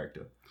another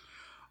character.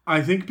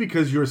 I think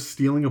because you're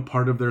stealing a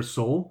part of their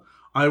soul,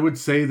 I would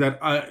say that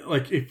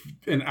if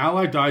an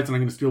ally dies and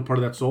I'm going to steal part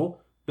of that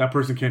soul, that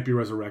person can't be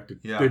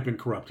resurrected. Yeah. They've been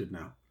corrupted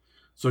now.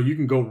 So you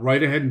can go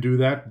right ahead and do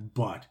that,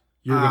 but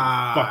you're going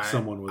to fuck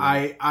someone with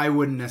it. I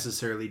wouldn't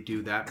necessarily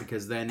do that,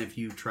 because then if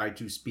you try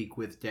to speak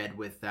with dead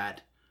with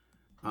that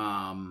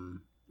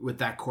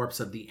corpse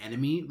of the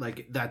enemy,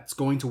 like, that's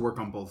going to work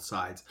on both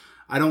sides.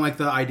 I don't like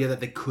the idea that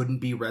they couldn't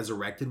be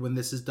resurrected when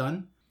this is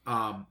done.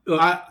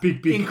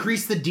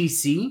 Increase the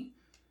DC.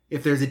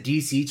 If there's a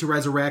DC to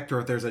resurrect, or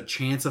if there's a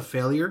chance of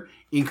failure,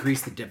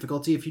 increase the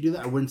difficulty if you do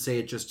that. I wouldn't say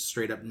it just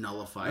straight up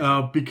nullifies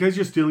it. Because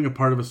you're stealing a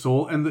part of a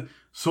soul, and the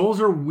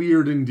souls are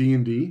weird in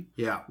D&D.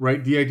 Yeah.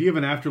 Right? The idea of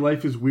an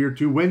afterlife is weird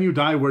too. When you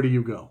die, where do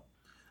you go?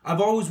 I've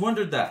always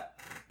wondered that.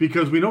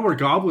 Because we know where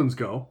goblins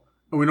go,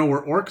 and we know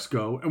where orcs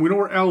go, and we know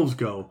where elves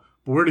go,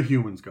 but where do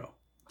humans go?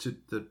 To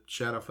the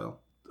Shadowfell.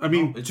 I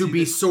mean, to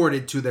be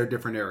sorted to their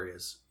different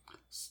areas.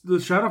 The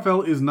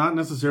Shadowfell is not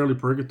necessarily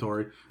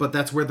purgatory. But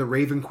that's where the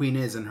Raven Queen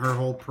is, and her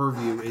whole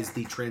purview is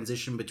the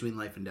transition between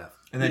life and death.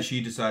 And then she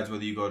decides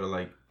whether you go to,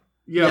 like...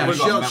 Yeah, but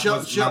Mount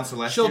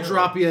she'll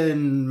drop you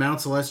in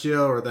Mount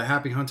Celestia, or the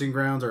Happy Hunting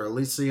Grounds, or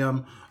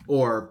Elysium,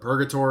 or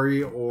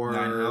Purgatory, or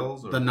Nine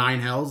Hells, or... the Nine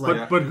Hells.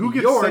 But who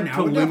gets sent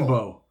to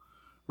Limbo?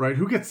 Right?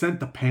 Who gets sent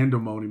to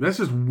Pandemonium? That's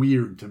just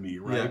weird to me,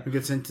 right? Yeah. Who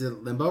gets sent to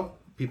Limbo?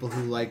 People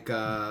who like...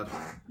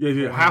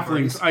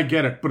 halflings, I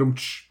get it, but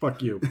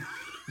fuck you.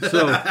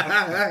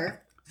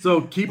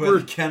 So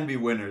keeper can be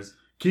winners.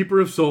 Keeper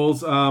of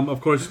Souls.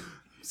 Of course,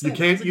 you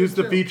can't use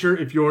the feature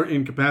if you're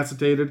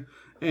incapacitated,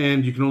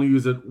 and you can only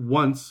use it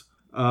once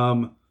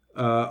on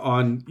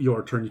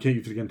your turn. You can't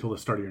use it again until the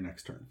start of your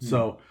next turn.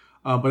 So,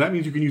 but that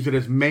means you can use it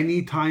as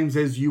many times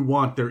as you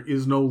want. There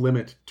is no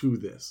limit to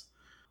this,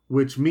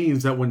 which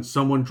means that when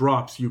someone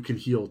drops, you can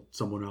heal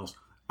someone else.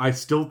 I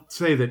still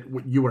say that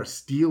you are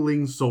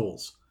stealing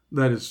souls.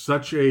 That is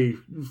such a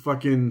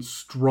fucking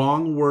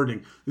strong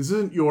wording. This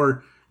isn't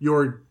you're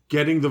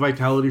getting the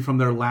vitality from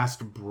their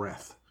last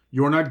breath.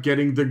 You're not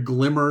getting the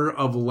glimmer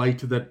of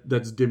light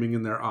that's dimming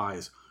in their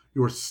eyes.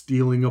 You're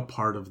stealing a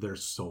part of their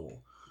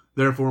soul.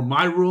 Therefore,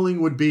 my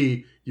ruling would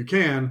be you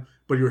can,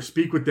 but your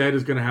Speak with Dead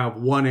is going to have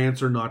one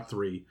answer, not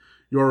three.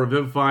 Your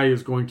Revivify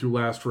is going to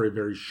last for a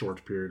very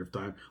short period of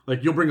time.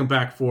 Like, you'll bring them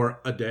back for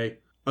a day,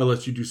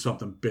 unless you do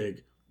something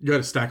big. You got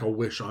to stack a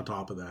wish on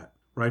top of that,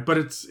 right? But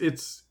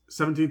it's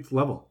 17th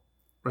level,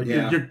 right?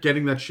 Yeah. You're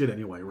getting that shit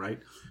anyway, right?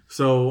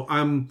 So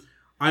I'm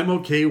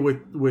okay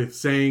with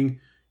saying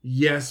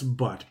yes,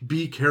 but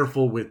be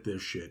careful with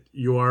this shit.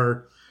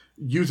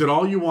 Use it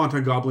all you want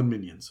on goblin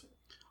minions,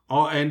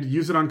 and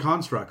use it on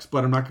constructs,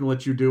 but I'm not going to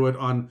let you do it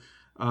on.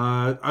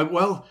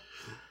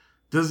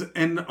 Does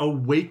an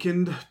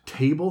awakened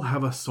table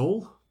have a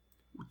soul?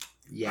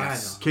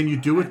 Yes. Can you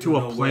do it to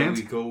a plant? Where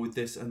we go with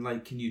this,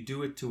 and can you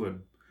do it to a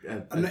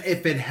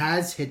If it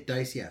has hit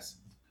dice, yes.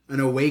 An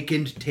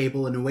awakened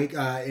table,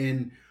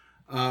 in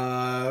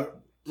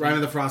Rime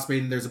of the Frost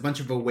Maiden, there's a bunch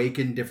of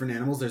awakened different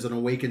animals. There's an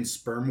awakened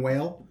sperm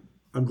whale.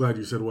 I'm glad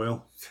you said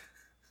whale.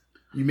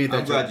 You made that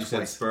I'm glad you joke said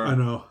twice. I sperm.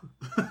 know.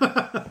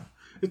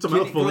 It's a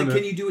mouthful, isn't Can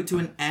it? you do it to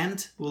an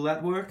ant? Will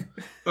that work?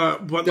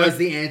 But Does like,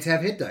 the ant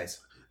have hit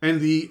dice? and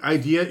the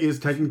idea is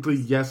technically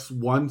yes,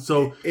 one.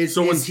 So Is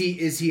when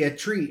he a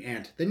tree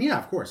ant? Then yeah,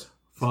 of course.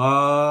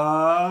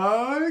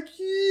 fuck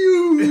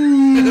you.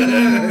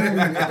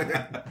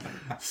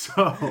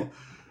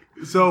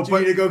 So Do you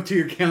need to go to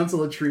your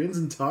council of treants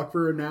and talk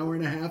for an hour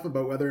and a half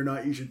about whether or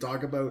not you should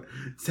talk about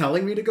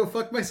telling me to go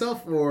fuck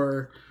myself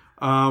or...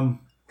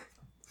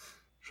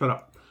 Shut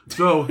up.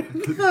 So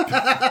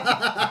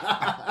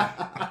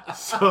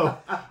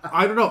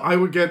I don't know. I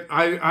would get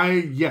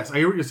yes, I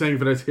hear what you're saying.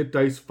 If it has hit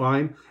dice,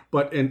 fine.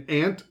 But an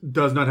ant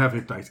does not have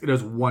hit dice. It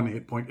has 1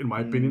 hit point, in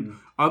my opinion.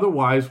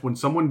 Otherwise, when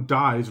someone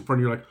dies in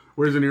front of you, like,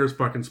 where's the nearest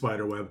fucking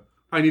spider web?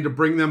 I need to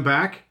bring them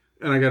back,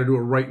 and I got to do it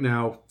right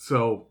now.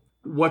 So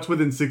what's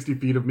within 60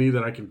 feet of me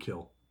that I can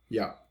kill?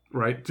 Yeah.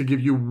 Right? To give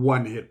you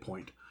 1 hit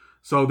point.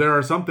 So there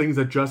are some things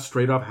that just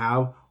straight up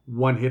have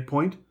 1 hit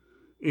point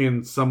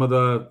in some of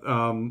the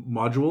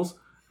modules.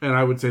 And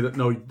I would say that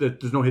no, that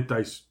there's no hit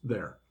dice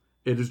there.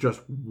 It is just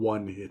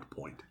 1 hit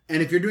point.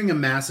 And if you're doing a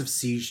massive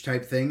siege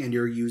type thing and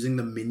you're using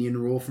the minion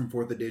rule from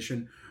 4th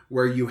edition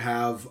where you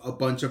have a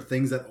bunch of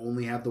things that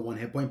only have the 1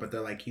 hit point but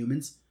they're like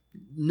humans,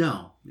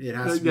 no. It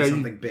has to be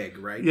something big,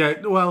 right?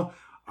 Yeah, well,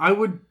 I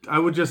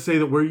would just say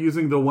that we're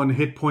using the 1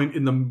 hit point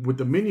with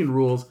the minion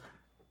rules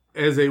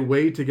as a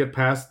way to get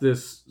past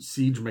this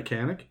siege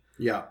mechanic.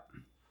 Yeah.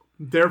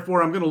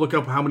 Therefore, I'm going to look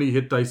up how many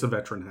hit dice a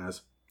veteran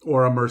has,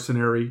 or a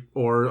mercenary,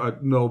 or a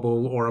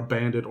noble, or a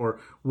bandit, or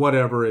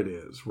whatever it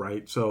is,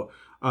 right? So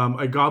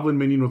a goblin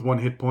minion with 1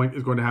 hit point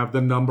is going to have the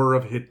number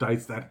of hit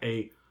dice that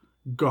a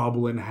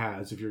goblin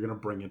has if you're going to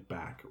bring it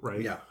back,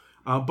 right? Yeah.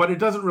 But it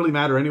doesn't really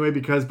matter anyway,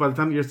 because by the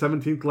time you're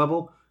 17th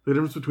level, the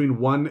difference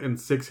between 1 and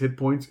 6 hit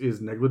points is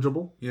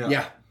negligible.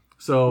 Yeah.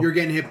 So You're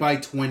getting hit by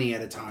 20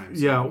 at a time.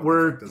 So yeah,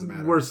 doesn't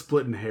matter. we're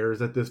splitting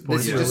hairs at this point.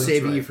 This is Yeah, just that's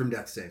saving right. you from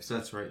death saves.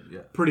 That's right.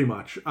 Yeah. Pretty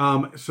much.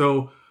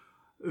 So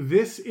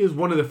this is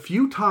one of the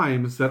few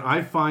times that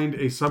I find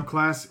a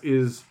subclass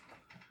is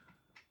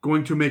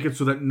going to make it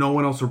so that no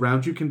one else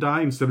around you can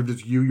die instead of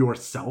just you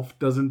yourself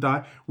doesn't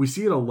die. We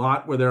see it a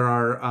lot where there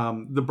are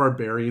the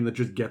barbarian that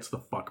just gets the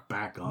fuck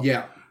back up.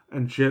 Yeah.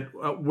 And shit.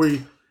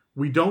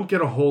 We don't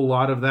get a whole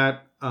lot of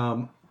that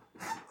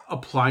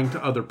applying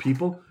to other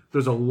people.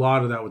 There's a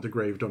lot of that with the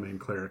Grave Domain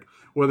Cleric,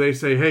 where they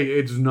say, hey,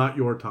 it's not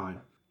your time.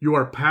 You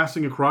are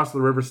passing across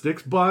the River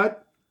Styx,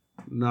 but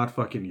not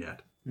fucking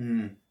yet.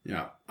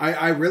 Yeah.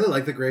 I really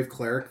like the Grave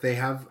Cleric. They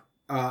have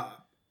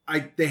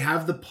they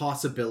have the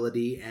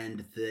possibility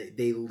and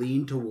they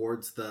lean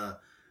towards the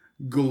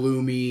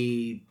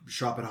gloomy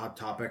shop at Hot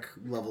Topic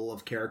level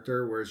of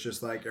character where it's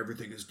just like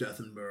everything is death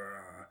and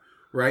brr,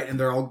 right? And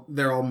they're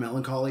all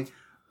melancholy,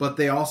 but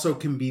they also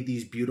can be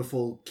these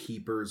beautiful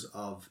keepers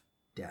of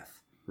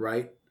death,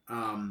 right?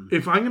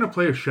 If I'm going to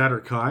play a Shatter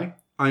Kai,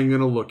 I'm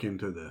going to look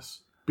into this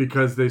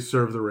because they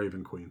serve the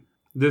Raven Queen.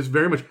 This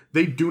very much,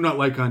 they do not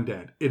like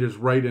undead. It is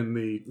right in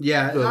the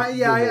I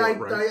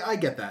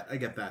get that. I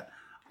get that.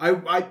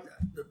 I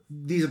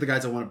these are the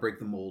guys I want to break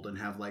the mold and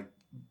have like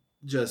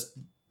just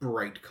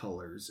bright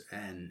colors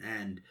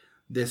and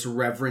this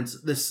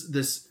reverence,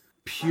 this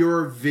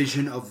pure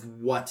vision of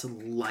what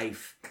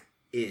life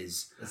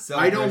is.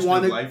 I don't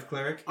want to life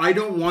cleric. I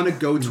don't want to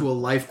go to a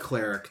life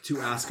cleric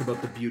to ask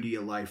about the beauty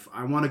of life.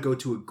 I want to go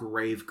to a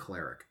grave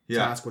cleric to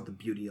ask what the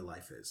beauty of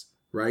life is,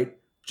 right?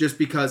 Just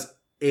because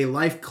a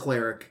life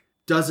cleric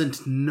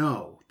doesn't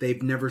know.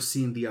 They've never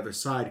seen the other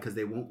side because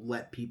they won't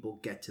let people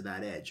get to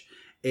that edge.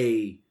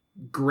 A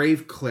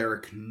grave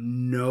cleric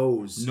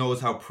knows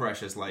how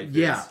precious life is.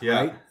 Yeah,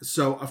 right?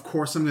 So, of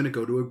course, I'm going to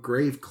go to a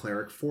grave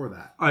cleric for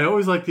that. I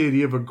always like the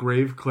idea of a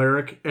grave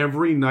cleric.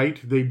 Every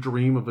night they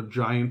dream of a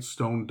giant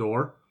stone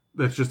door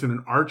that's just in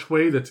an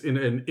archway that's in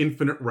an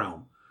infinite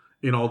realm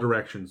in all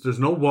directions. There's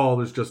no wall,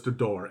 there's just a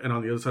door. And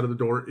on the other side of the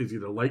door is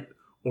either light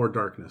or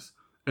darkness.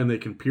 And they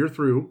can peer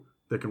through,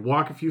 they can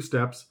walk a few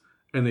steps,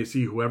 and they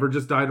see whoever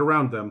just died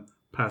around them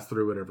pass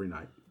through it every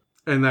night.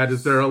 And that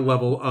is their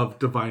level of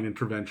divine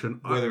intervention.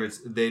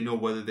 They know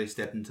whether they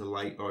step into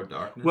light or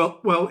darkness.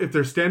 Well, if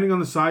they're standing on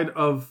the side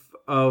of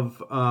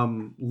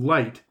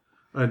light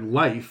and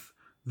life,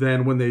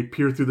 then when they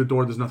peer through the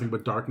door, there's nothing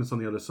but darkness on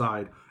the other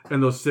side.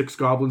 And those 6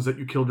 goblins that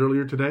you killed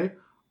earlier today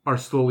are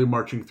slowly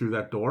marching through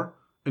that door,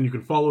 and you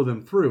can follow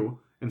them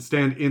through and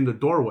stand in the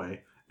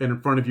doorway. And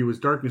in front of you is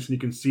darkness, and you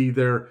can see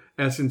their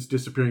essence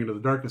disappearing into the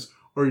darkness.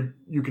 Or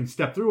you can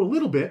step through a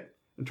little bit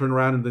and turn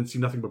around and then see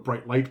nothing but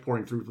bright light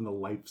pouring through from the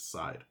life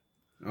side.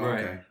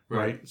 Okay.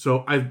 Right.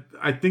 So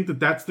I think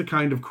that's the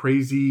kind of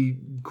crazy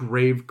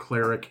grave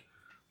cleric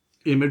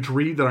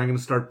imagery that I'm going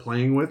to start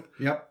playing with.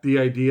 Yep. The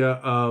idea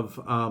of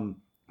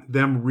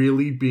them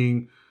really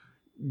being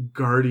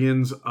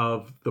guardians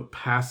of the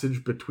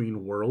passage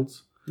between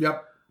worlds.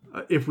 Yep.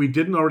 if we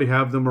didn't already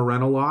have the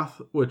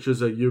Morenoloth, which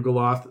is a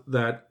Yugoloth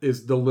that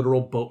is the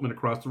literal boatman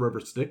across the river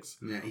Styx,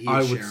 Yeah,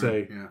 I would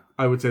say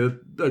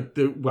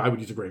that I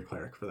would use a Grave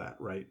Cleric for that,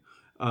 right?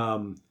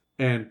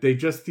 And they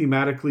just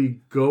thematically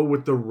go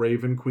with the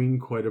Raven Queen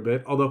quite a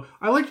bit. Although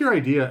I like your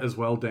idea as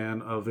well,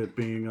 Dan, of it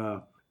being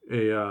a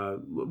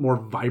more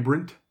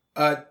vibrant.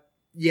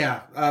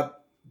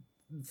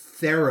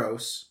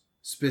 Theros,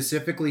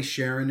 specifically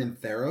Sharon and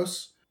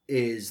Theros,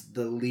 is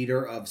the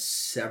leader of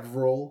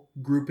several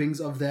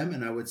groupings of them,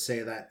 and I would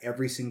say that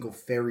every single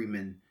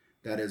ferryman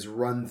that is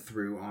run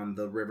through on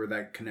the river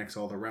that connects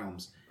all the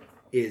realms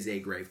is a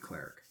Grave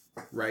Cleric,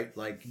 right?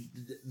 Like,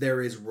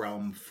 there is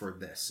realm for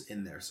this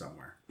in there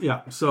somewhere.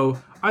 Yeah, so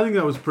I think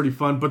that was pretty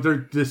fun, but they're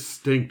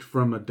distinct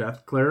from a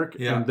Death Cleric,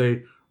 and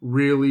they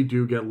really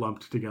do get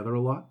lumped together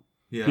a lot.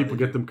 Yeah, people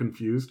get them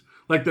confused.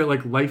 Like they're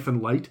like life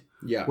and light.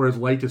 Yeah. Whereas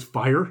light is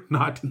fire,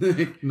 not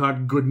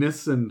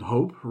goodness and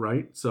hope,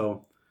 right?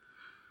 So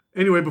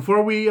anyway,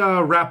 before we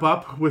wrap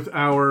up with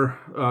our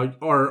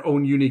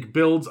own unique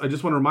builds, I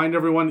just want to remind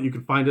everyone that you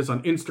can find us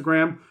on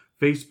Instagram,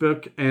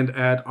 Facebook, and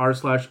at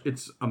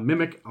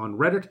r/itsamimic on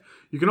Reddit.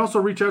 You can also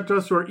reach out to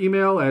us through our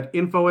email at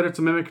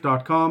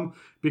info@itsamimic.com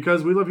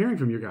because we love hearing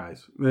from you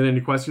guys. And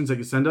any questions that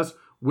you send us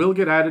will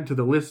get added to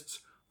the lists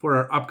for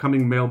our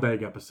upcoming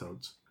mailbag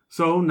episodes.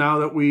 So now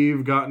that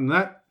we've gotten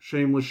that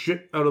shameless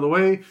shit out of the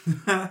way,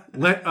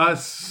 let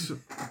us...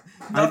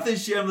 Nothing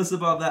shameless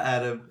about that,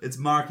 Adam. It's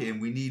marketing.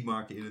 We need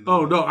marketing. In the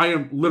world. No, I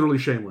am literally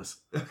shameless.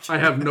 I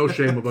have no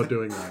shame about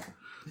doing that.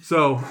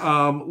 So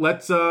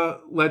let's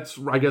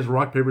I guess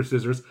rock, paper,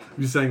 scissors.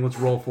 I'm just saying let's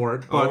roll for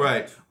it. All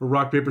right.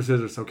 Rock, paper,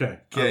 scissors. Okay.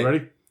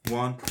 Ready?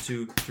 1,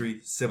 2,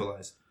 3,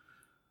 civilize.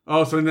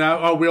 Oh, so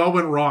now we all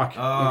went rock.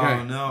 Oh,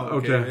 okay. no.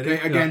 Okay,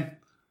 again.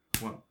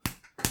 One.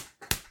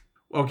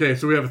 Okay,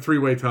 so we have a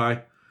 3-way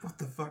tie. What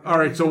the fuck? All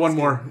right, so one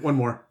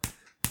more.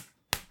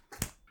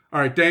 All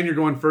right, Dan, you're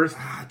going first.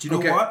 Do you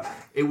know what?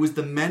 It was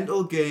the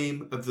mental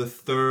game of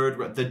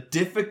the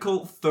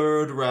difficult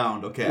third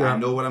round. Okay, yeah. I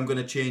know what I'm going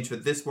to change for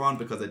this one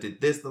because I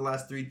did this the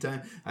last 3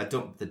 times.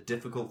 The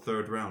difficult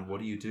third round. What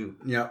do you do?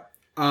 Yeah.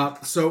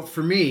 So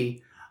for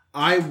me,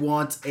 I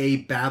want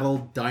a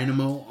battle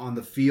dynamo on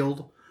the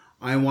field.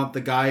 I want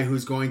the guy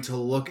who's going to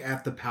look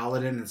at the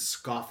paladin and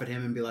scoff at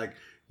him and be like,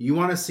 you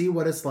want to see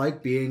what it's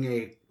like being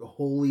a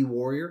holy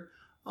warrior?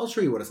 I'll show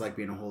you what it's like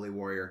being a holy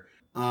warrior.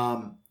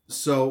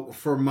 So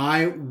for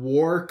my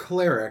war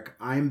cleric,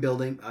 I'm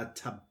building a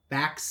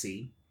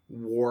Tabaxi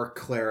war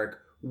cleric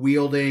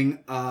wielding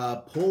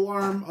a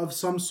polearm of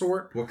some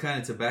sort. What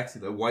kind of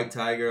Tabaxi? A white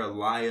tiger, a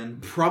lion?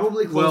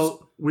 Probably close.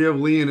 Well, we have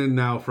Leonin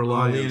now for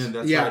lions. Leonin,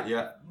 that's right,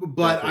 yeah.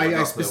 But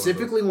I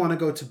specifically want to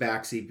go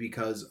Tabaxi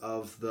because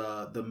of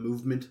the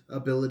movement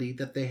ability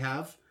that they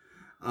have.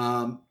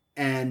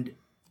 And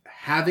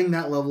having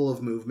that level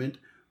of movement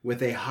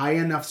with a high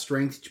enough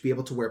strength to be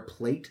able to wear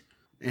plate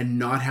and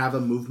not have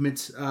a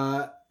movement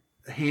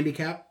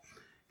handicap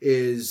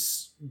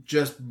is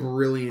just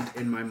brilliant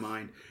in my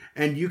mind.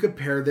 And you could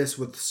pair this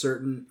with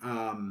certain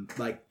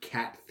like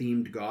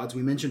cat-themed gods.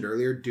 We mentioned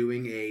earlier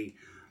doing a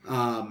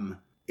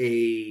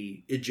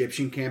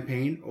Egyptian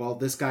campaign. Well,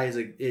 this guy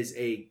is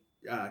a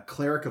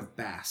cleric of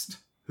Bast,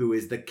 who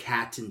is the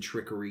cat and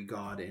trickery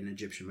god in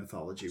Egyptian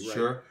mythology, right?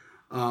 Sure.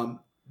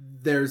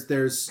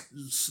 There's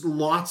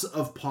lots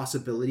of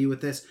possibility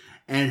with this,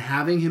 and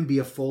having him be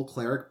a full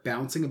cleric,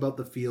 bouncing about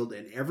the field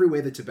in every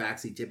way that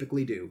Tabaxi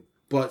typically do,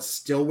 but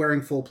still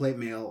wearing full plate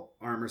mail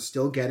armor,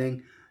 still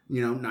getting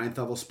 9th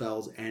level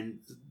spells, and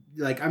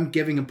like I'm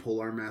giving him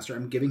polearm master,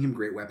 I'm giving him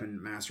great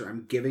weapon master,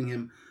 I'm giving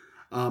him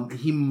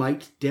he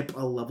might dip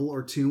a level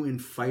or 2 in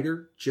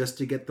fighter just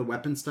to get the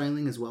weapon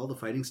styling as well, the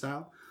fighting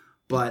style,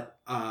 but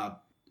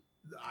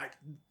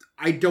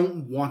I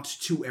don't want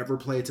to ever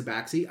play a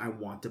Tabaxi. I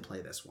want to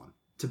play this one.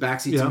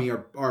 Tabaxi to me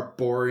are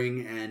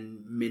boring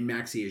and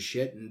min-maxy as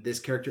shit, and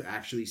this character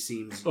actually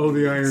seems... Oh,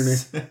 the irony.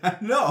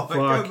 No, Fuck.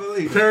 I can't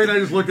believe it. Terry and I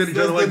just looked at each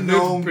other like,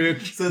 gnome, this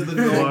bitch. Says the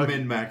gnome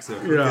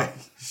min-maxer. Yeah.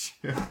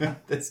 Okay.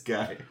 This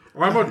guy.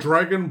 I'm a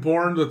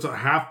dragonborn that's a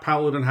half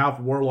paladin,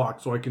 half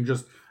warlock, so I can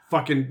just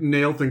fucking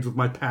nail things with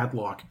my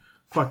padlock.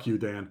 Fuck you,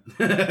 Dan.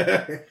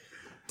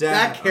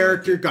 That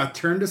character got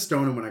turned to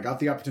stone, and when I got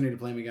the opportunity to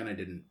play him again, I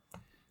didn't.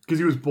 Because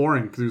he was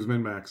boring, because he was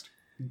min-maxed.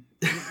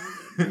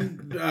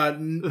 No,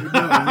 he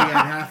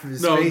had half of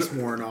his face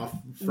worn off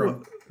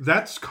from...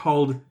 That's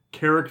called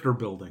character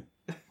building.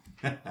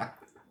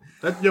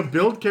 You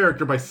build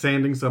character by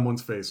sanding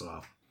someone's face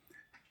off.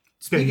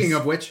 Speaking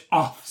of which,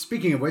 off.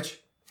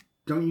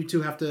 don't you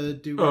two have to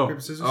do rock, paper,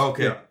 scissors?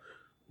 Okay. Yeah.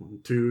 1,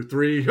 2,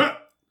 3.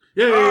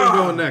 Yay, I'm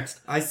going next.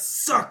 I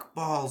suck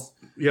balls.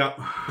 Yeah.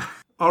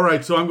 All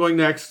right, so I'm going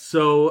next.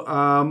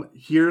 So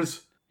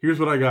here's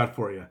what I got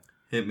for you.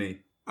 Hit me.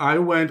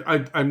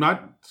 I'm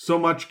not so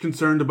much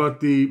concerned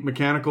about the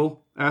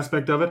mechanical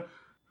aspect of it.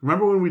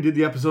 Remember when we did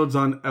the episodes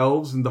on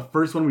elves, and the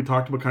first one we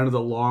talked about kind of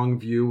the long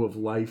view of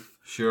life?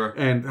 Sure.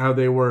 And how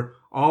they were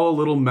all a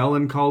little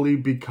melancholy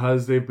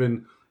because they've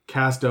been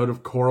cast out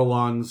of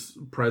Corellon's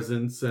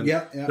presence, and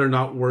they're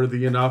not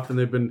worthy enough, and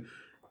they've been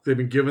They've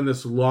been given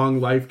this long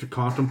life to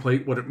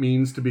contemplate what it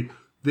means to be.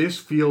 This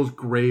feels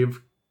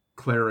grave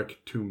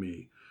cleric to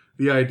me.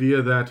 The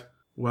idea that,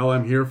 well,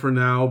 I'm here for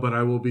now, but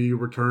I will be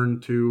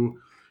returned to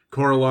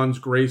Corellon's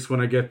grace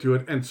when I get to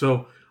it. And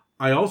so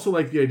I also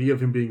like the idea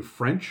of him being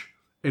French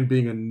and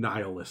being a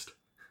nihilist.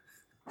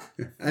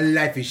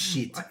 Life is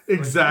shit.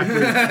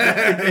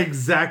 Exactly.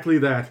 Exactly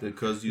that.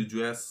 Because you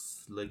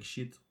dress like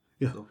shit.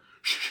 Yeah. So.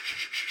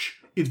 Shh.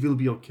 It will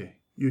be okay.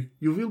 You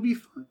will be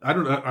fine. I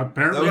don't know.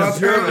 Apparently, No,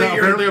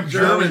 apparently I'm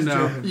German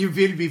now. You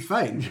will be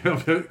fine.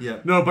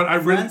 Yeah. No, but I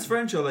really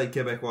French or like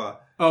Quebecois?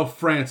 Oh,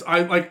 France.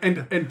 I like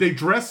and they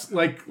dress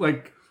like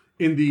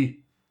in the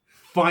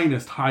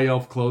finest high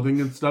elf clothing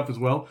and stuff as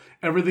well.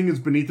 Everything is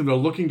beneath them. They're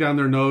looking down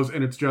their nose,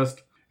 and it's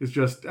just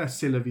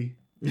c'est la vie.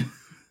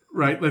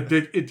 Right? Like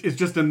it's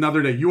just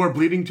another day. You are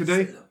bleeding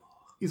today.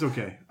 He's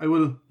okay. I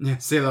will. Yeah,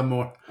 say that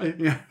more.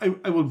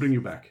 I will bring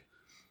you back.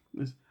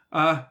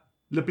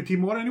 Le Petit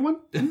Mort, anyone?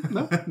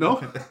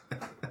 No.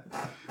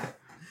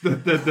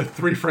 The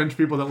three French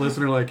people that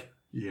listen are like,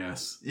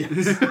 yes.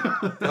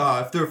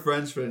 If they're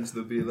French,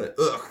 they'll be like,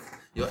 ugh,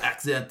 your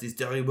accent is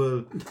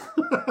terrible.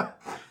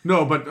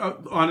 No, but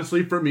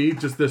honestly, for me,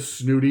 just this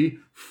snooty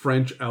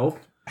French elf.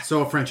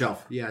 So a French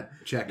elf. Yeah,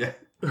 check. Yeah.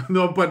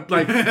 No, but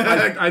like,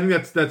 I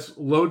think that's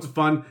loads of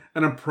fun,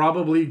 and I'm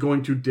probably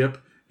going to dip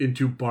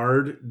into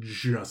Bard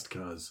just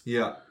cause.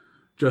 Yeah.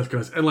 Just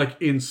cause. And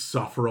like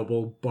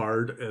insufferable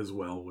Bard as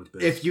well with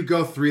this. If you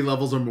go 3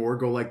 levels or more,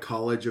 go like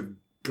College of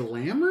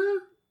Glamour?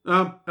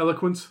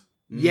 Eloquence.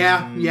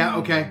 Yeah,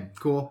 okay,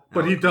 cool.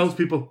 But he tells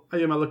people, I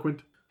am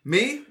eloquent.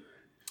 Me?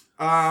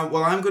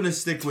 Well, I'm going to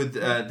stick with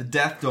the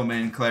Death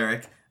Domain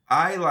Cleric.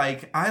 I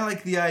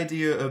like the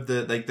idea of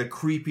the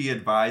creepy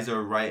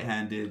advisor,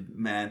 right-handed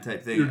man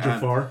type thing. You're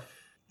Jafar.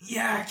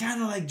 Yeah,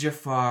 kind of like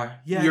Jafar.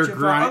 Yeah, Your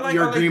Jafar.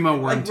 your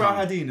Grima like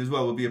Wormtongue. Rahadin as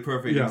well would be a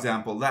perfect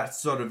example. That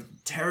sort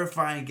of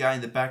terrifying guy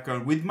in the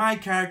background. With my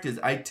characters,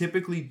 I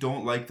typically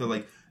don't like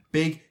the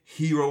big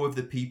hero of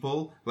the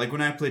people. Like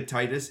when I played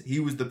Titus, he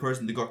was the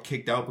person that got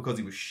kicked out because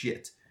he was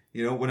shit.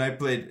 You know, when I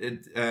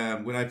played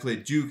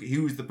Duke, he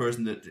was the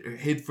person that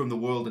hid from the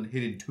world and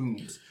hid in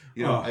tombs.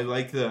 You know, I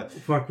like the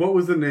Fuck, what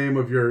was the name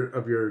of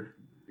your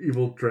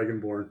evil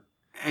dragonborn?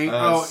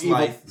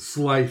 Slythe.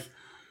 Slythe.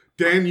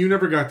 Dan, you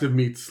never got to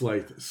meet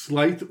Slythe.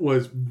 Slythe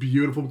was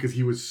beautiful because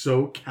he was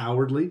so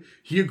cowardly.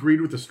 He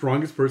agreed with the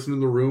strongest person in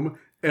the room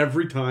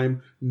every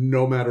time,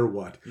 no matter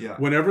what. Yeah.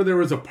 Whenever there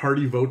was a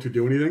party vote to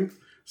do anything,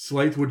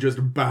 Slythe would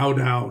just bow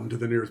down to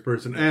the nearest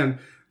person. And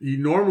he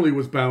normally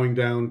was bowing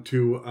down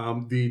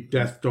to the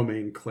Death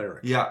Domain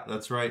Cleric. Yeah,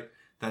 that's right.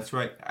 That's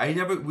right.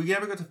 We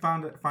never got to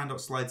find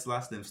out Slide's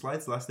last name.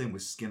 Slide's last name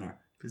was Skinner.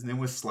 His name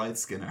was Slide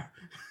Skinner.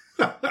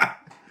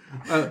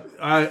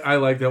 I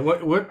like that.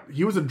 What?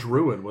 He was a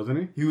druid, wasn't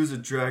he? He was a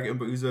dragon,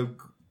 but he was a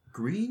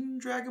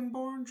green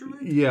dragonborn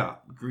druid? Yeah.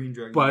 Green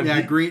dragon. But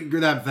Yeah, green.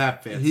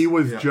 That fits. he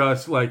was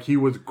just like, he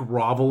was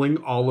groveling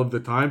all of the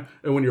time.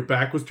 And when your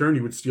back was turned,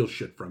 he would steal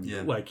shit from you.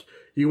 Yeah. Like,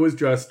 he was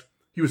Starscream.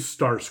 He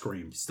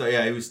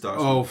was Star.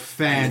 Oh,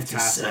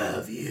 fantastic!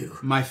 Serve you.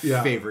 My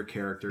Yeah. favorite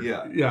character.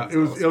 Yeah. Yeah, it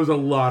was a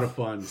lot of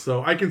fun.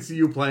 So I can see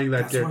you playing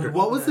that That's what character. I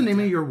What was the name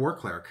of your war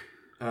cleric?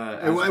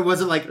 Azrael,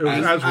 Was it like It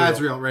was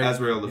Azrael, right?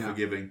 Azrael the Yeah.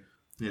 Forgiving.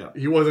 Yeah.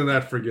 He wasn't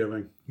that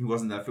forgiving. He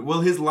wasn't that.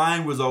 Well, his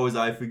line was always,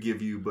 "I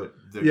forgive you," but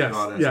the Yes,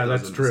 goddess yeah,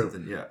 that's doesn't or true.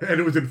 something. Yeah. And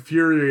it was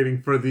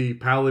infuriating for the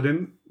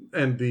paladin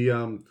and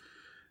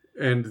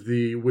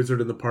the wizard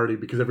in the party,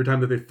 because every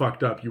time that they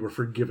fucked up, you were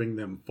forgiving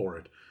them for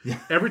it. Yeah.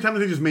 Every time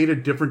that they just made a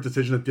different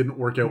decision that didn't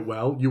work out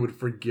well, you would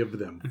forgive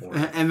them for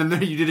it. And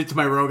then you did it to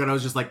my rogue, and I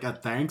was just like,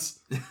 thanks,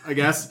 I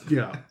guess.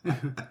 Yeah.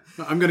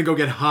 I'm going to go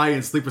get high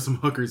and sleep with some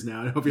hookers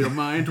now. I hope you don't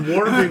mind.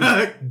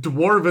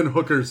 Dwarven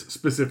hookers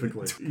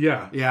specifically.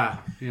 Yeah. Yeah.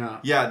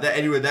 Yeah,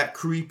 that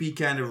creepy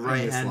kind of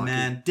right-hand Lucky.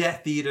 man,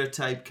 Death Eater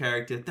type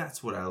character.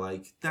 That's what I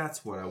like.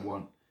 That's what I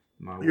want.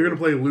 You're going to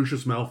play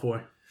Lucius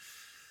Malfoy.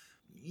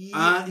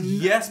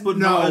 Yes, but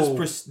no.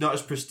 not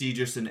as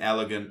prestigious and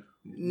elegant.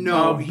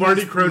 No,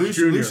 Barty Crouch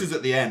Jr. Lucius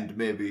at the end,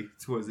 maybe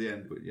towards the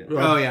end, but yeah.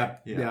 Oh,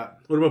 yeah.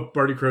 What about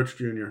Barty Crouch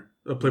Jr.,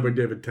 played by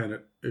David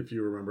Tennant, if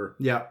you remember?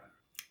 Yeah.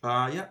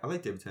 Yeah, I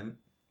like David Tennant.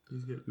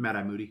 He's good. Mad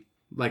Eye Moody.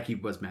 Like he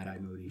was Mad Eye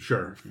Moody.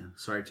 Sure. Yeah.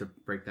 Sorry to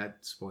break that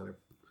spoiler.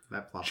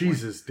 That plot.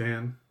 Jesus,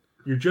 Dan.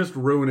 You're just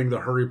ruining the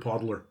Harry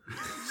Potter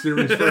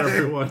series for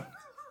everyone.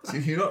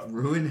 Can you not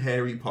ruin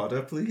Harry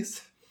Potter,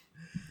 please?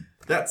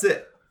 That's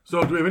it.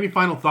 So, do we have any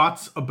final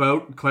thoughts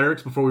about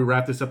clerics before we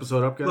wrap this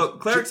episode up, guys? Look,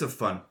 clerics are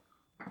fun.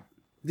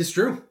 It's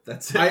true.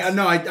 That's it.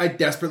 I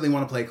desperately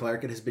want to play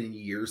cleric. It has been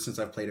years since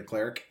I've played a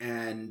cleric,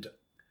 and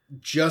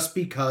just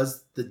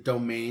because the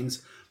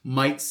domains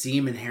might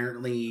seem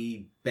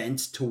inherently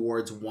bent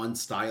towards one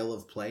style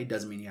of play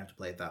doesn't mean you have to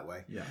play it that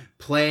way. Yeah.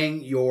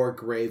 Playing your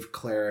grave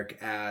cleric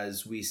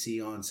as we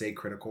see on, say,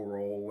 Critical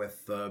Role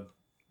with the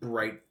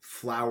bright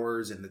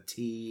flowers and the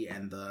tea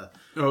and the...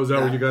 Oh, is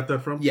that where you got that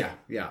from? Yeah.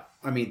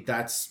 I mean,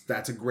 that's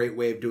a great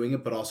way of doing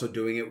it, but also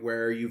doing it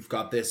where you've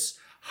got this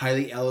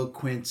highly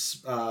eloquent,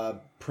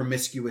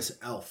 promiscuous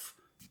elf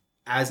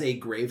as a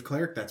grave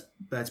cleric.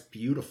 That's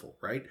beautiful,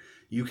 right?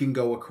 You can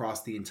go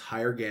across the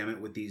entire gamut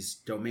with these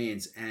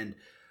domains. And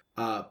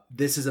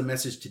this is a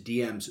message to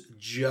DMs.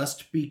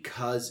 Just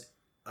because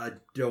a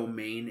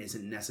domain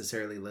isn't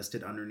necessarily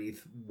listed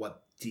underneath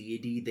what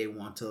deity they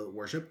want to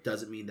worship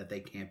doesn't mean that they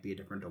can't be a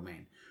different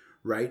domain,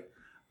 right?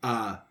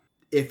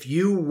 If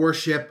you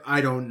worship,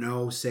 I don't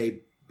know,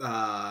 say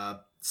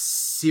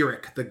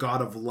Cyric, the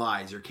god of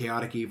lies, or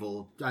chaotic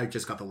evil, I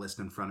just got the list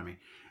in front of me.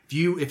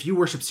 If you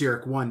worship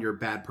Cyric, 1, you're a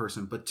bad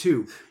person, but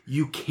 2,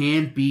 you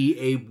can be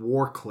a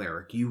war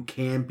cleric. You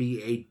can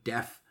be a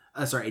death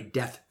cleric.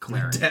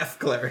 Deaf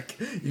cleric.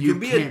 You can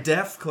be a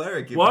deaf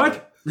cleric.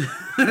 What? You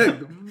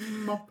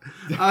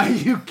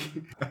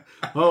can,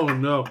 Oh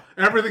no!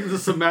 Everything's a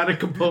somatic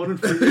component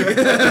for you.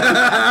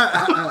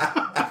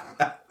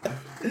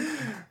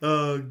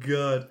 Oh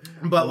god!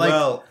 but like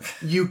Well,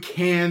 you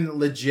can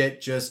legit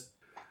just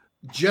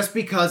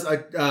because a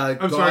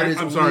god sorry, is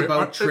I'm only sorry.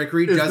 about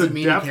trickery Is doesn't the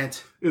mean deaf- you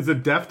can't. Is the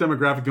deaf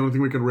demographic the only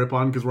thing we can rip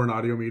on because we're an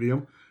audio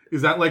medium?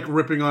 Is that like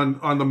ripping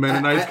on the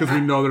Mennonites because we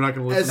know they're not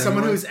going to listen? As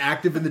someone anyway? who's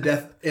active in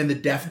the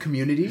deaf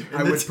community,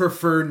 I would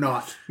prefer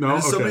not. no,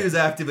 as somebody okay. who's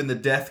active in the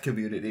death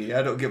community,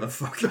 I don't give a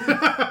fuck.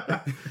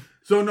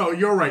 So no,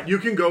 you're right. You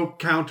can go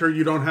counter.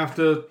 You don't have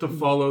to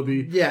follow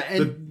the Yeah,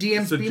 and the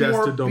DMs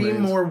suggested be domains.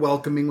 more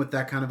welcoming with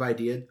that kind of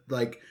idea.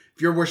 Like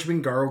if you're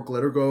worshiping Garl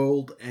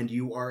Glittergold and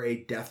you are a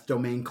death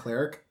domain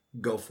cleric,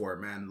 go for it,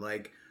 man.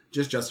 Like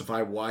just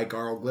justify why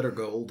Garl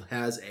Glittergold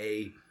has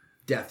a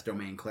death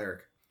domain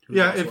cleric. who's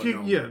Yeah, also if a you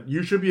gnome.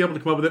 you should be able to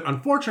come up with it.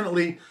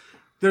 Unfortunately,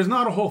 there's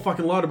not a whole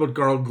fucking lot about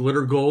Garl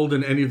Glittergold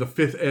and any of the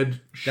 5th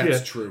ed shit.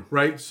 That's true.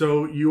 Right?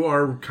 So you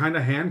are kind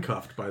of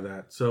handcuffed by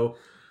that. So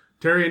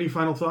Terry, any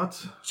final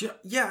thoughts?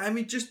 Yeah, I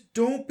mean, just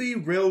don't be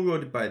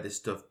railroaded by this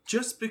stuff.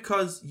 Just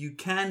because you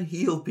can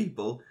heal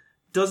people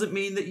doesn't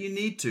mean that you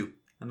need to.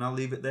 And I'll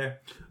leave it there.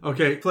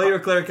 Okay. Play your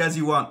cleric as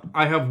you want.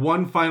 I have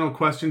one final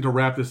question to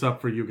wrap this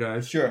up for you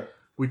guys. Sure.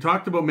 We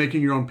talked about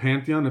making your own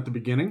pantheon at the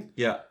beginning.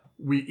 Yeah.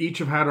 We each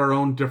have had our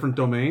own different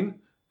domain.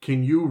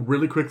 Can you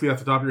really quickly, off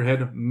the top of your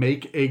head,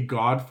 make a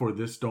god for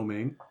this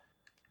domain?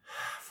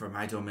 For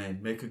my domain,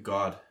 make a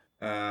god.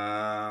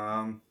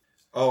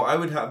 I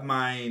would have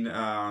mine.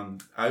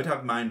 I would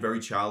have mine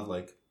very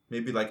childlike.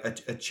 Maybe like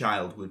a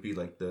child would be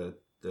like the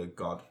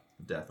god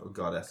of death or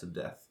goddess of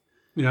death.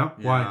 Yeah.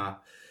 Why?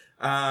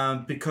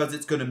 Because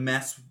it's going to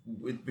mess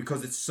with,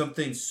 because it's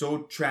something so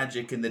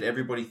tragic and that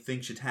everybody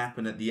thinks should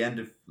happen at the end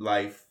of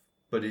life,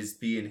 but is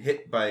being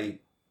hit by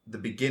the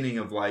beginning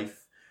of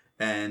life,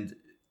 and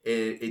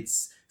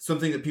it's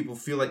something that people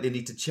feel like they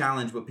need to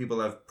challenge, but people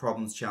have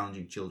problems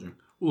challenging children.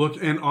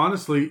 Look, and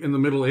honestly, in the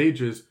Middle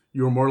Ages,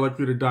 you were more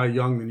likely to die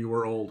young than you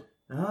were old.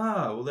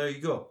 Ah, well, there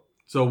you go.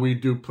 So we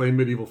do play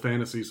medieval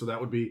fantasy, so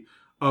that would be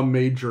a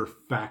major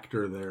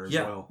factor there as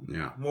well.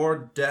 Yeah.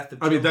 More death of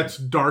I mean, children. that's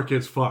dark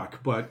as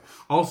fuck, but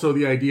also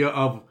the idea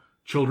of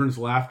children's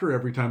laughter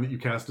every time that you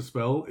cast a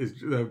spell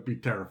that would be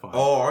terrifying.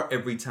 Or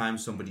every time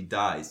somebody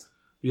dies.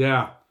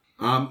 Yeah.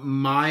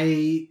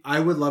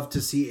 I would love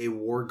to see a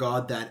war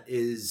god that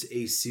is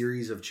a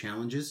series of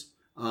challenges.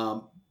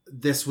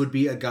 This would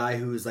be a guy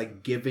who is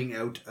like giving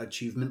out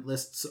achievement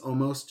lists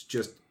almost,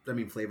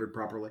 flavored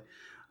properly.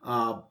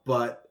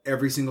 But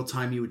every single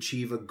time you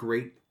achieve a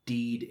great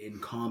deed in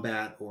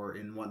combat or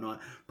in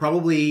whatnot,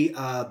 probably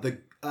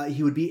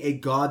he would be a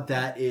god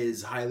that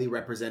is highly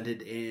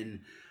represented in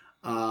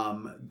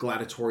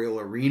gladiatorial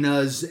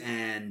arenas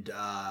and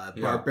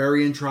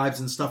barbarian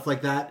tribes and stuff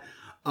like that.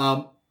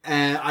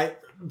 And I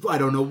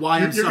don't know why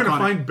You're going to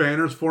find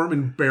banners for him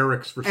in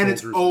barracks for and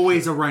soldiers. it's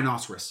always a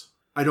rhinoceros.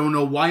 I don't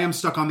know why I'm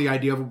stuck on the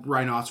idea of a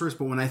rhinoceros,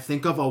 but when I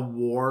think of a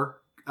war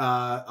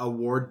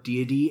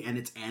deity and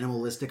its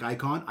animalistic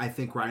icon, I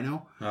think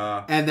rhino.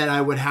 And then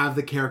I would have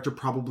the character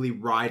probably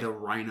ride a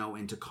rhino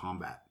into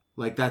combat.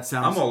 Like that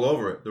sounds... I'm all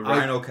over it. The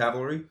Rhino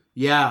Cavalry.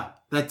 Yeah,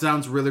 that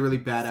sounds really, really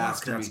badass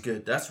Fuck, to that's me.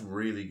 good. That's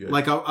really good.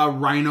 Like a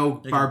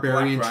rhino a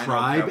barbarian black rhino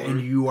tribe, cavalry.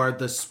 and you are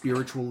the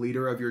spiritual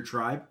leader of your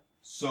tribe.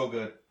 So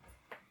good.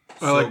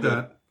 I like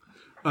that.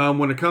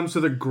 When it comes to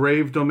the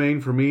grave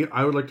domain, for me,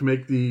 I would like to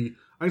make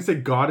I'd say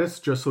goddess,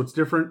 just so it's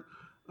different,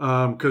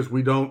 because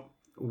we don't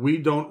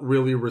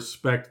really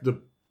respect the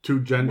two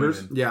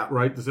genders. Women. Yeah.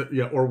 Right?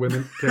 Or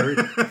women, Terry.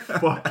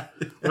 Fuck.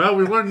 Well,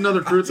 we learned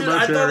another truth Dude, about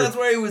I thought Terry. that's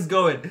where he was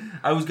going.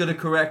 I was going to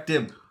correct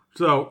him.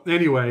 So,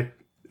 anyway,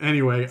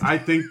 I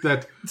think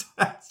that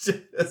That's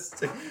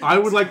just... I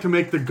would like to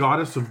make the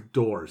goddess of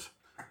doors.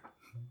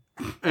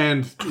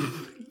 And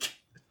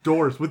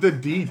doors with a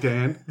D,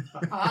 Dan.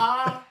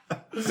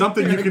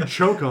 Something you can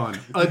choke on.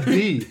 A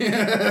D.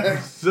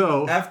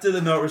 So, After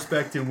the not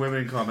respecting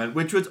women comment,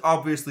 which was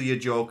obviously a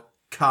joke,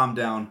 calm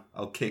down,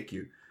 I'll kick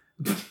you.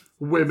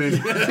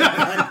 women.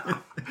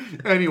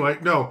 Anyway,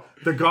 no.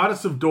 The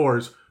goddess of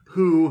doors,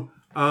 who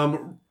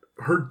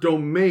her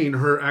domain,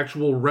 her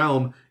actual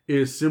realm,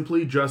 is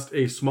simply just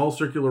a small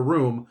circular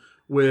room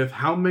with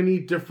how many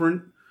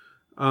different...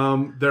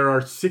 there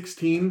are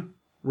 16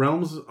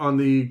 realms on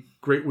the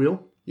Great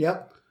Wheel.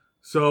 Yep.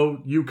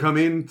 So you come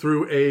in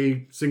through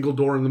a single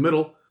door in the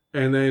middle,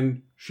 and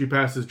then she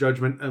passes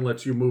judgment and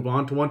lets you move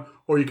on to one.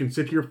 Or you can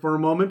sit here for a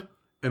moment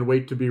and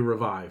wait to be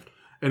revived.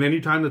 And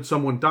anytime that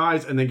someone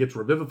dies and then gets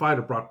revivified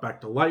or brought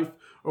back to life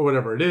or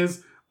whatever it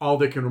is, all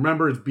they can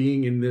remember is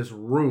being in this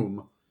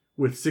room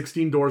with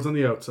 16 doors on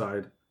the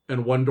outside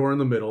and one door in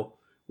the middle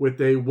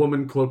with a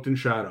woman cloaked in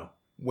shadow.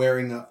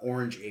 Wearing an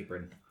orange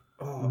apron.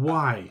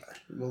 Why?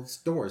 Well, it's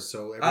doors,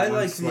 so I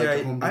like everyone's like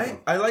a Home the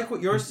Depot. I like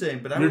what you're saying,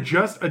 but You're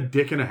just a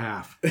dick and a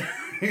half.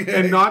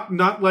 And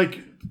not like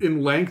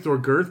in length or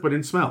girth, but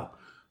in smell.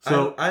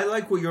 So I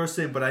like what you're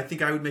saying, but I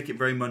think I would make it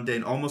very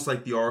mundane, almost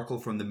like the Oracle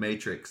from the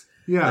Matrix.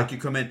 Yeah. Like you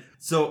come in.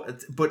 So,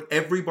 but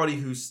everybody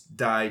who's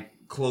died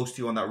close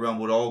to you on that realm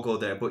would all go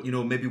there. But,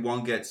 maybe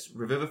one gets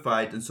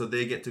revivified, and so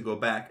they get to go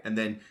back, and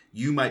then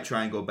you might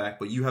try and go back,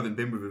 but you haven't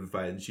been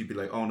revivified, and she'd be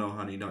like, oh, no,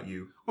 honey, not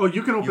you. Oh,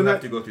 you can open You that.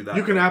 have to go through that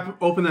You can door.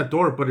 open that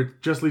door, but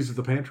it just leads to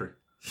the pantry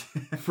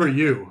for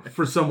you,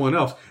 for someone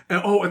else.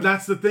 And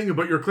that's the thing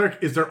about your cleric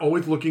is they're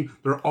always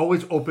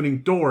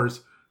opening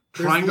doors,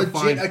 trying There's to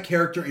legit find. a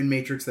character in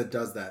Matrix that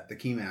does that, the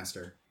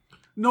Keymaster.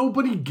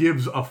 Nobody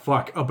gives a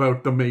fuck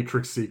about the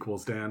Matrix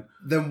sequels, Dan,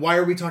 Then why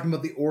are we talking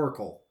about the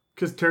Oracle?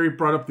 because Terry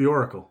brought up the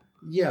Oracle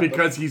Yeah,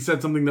 because he said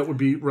something that would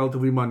be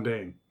relatively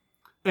mundane.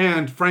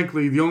 And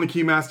frankly, the only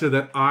keymaster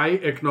that I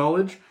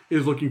acknowledge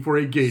is looking for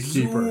a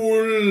gatekeeper.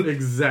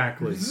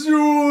 Exactly.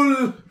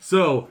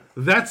 So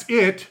that's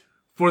it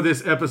for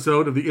this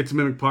episode of the It's a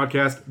Mimic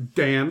podcast.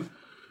 Dan,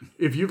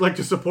 if you'd like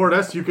to support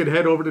us, you could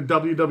head over to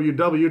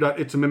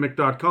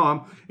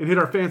www.itsamimic.com and hit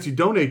our fancy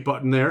donate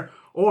button there,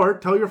 or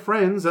tell your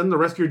friends and the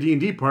rest of your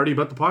D&D party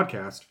about the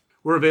podcast.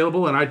 We're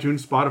available on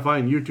iTunes, Spotify,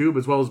 and YouTube,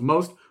 as well as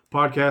most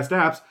podcast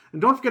apps.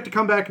 And don't forget to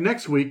come back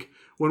next week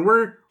when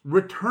we're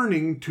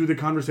returning to the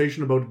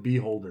conversation about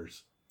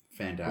beholders,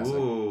 fantastic.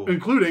 Ooh.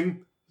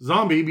 including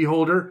Zombie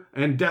Beholder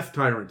and Death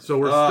Tyrant. So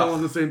we're still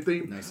on the same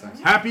theme. Nice.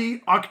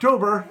 Happy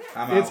October.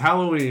 I'm It's out.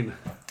 Halloween.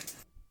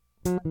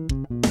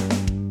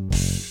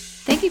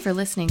 Thank you for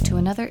listening to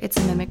another It's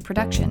a Mimic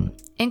production.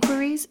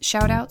 Inquiries,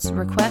 shoutouts,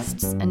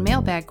 requests, and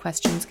mailbag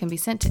questions can be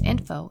sent to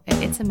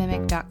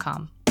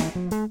info@itsamimic.com.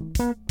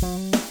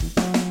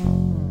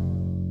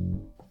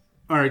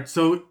 All right,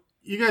 so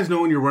you guys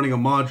know when you're running a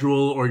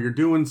module or you're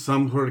doing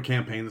some sort of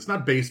campaign that's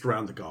not based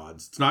around the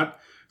gods. It's not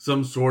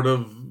some sort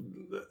of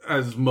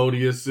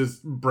Asmodeus is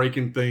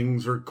breaking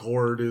things or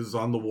Cord is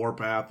on the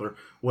warpath or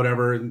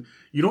whatever, and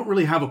you don't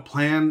really have a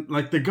plan.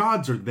 Like, the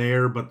gods are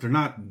there, but they're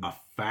not a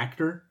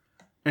factor.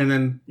 And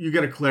then you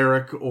get a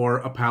cleric or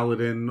a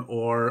paladin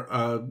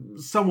or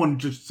someone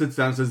just sits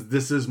down and says,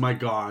 this is my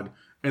god,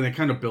 and they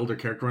kind of build their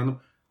character around them.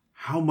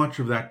 How much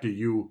of that do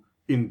you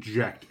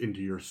inject into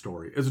your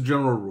story as a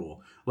general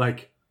rule?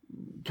 Like,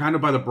 kind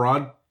of by the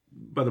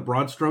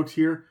broad strokes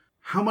here,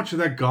 how much of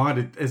that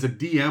god as a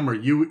DM are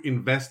you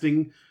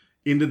investing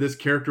into this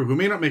character who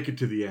may not make it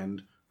to the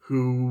end,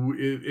 who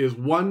is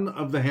one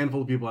of the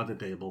handful of people at the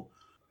table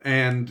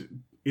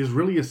and is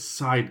really a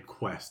side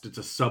quest? It's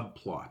a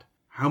subplot.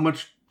 How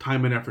much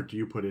time and effort do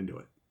you put into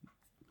it?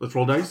 Let's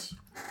roll dice.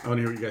 I want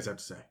to hear what you guys have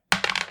to say.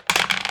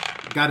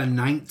 Got a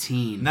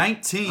 19.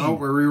 19. Oh,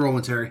 we're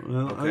re-rolling, Terry.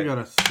 Well, I Okay. got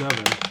a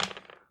 7.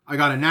 I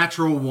got a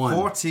natural 1.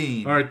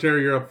 14. All right,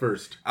 Terry, you're up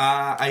first.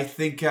 I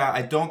think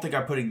I don't think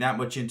I'm putting that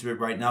much into it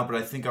right now, but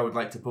I think I would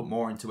like to put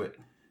more into it.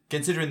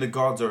 Considering the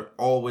gods are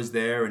always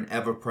there and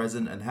ever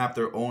present and have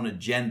their own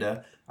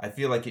agenda, I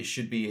feel like it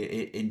should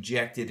be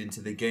injected into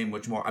the game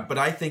much more. But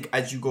I think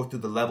as you go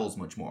through the levels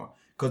much more,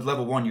 because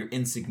level 1 you're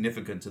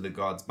insignificant to the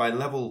gods. By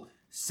level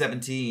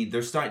 17,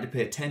 they're starting to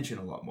pay attention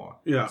a lot more.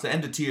 Yeah. So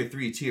end of tier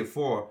 3, tier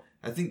 4,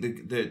 I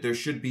think there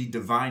should be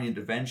divine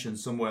intervention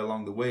somewhere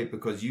along the way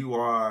because you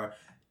are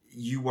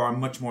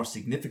much more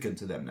significant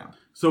to them now.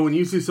 So when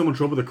you see someone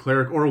show up with a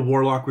cleric or a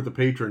warlock with a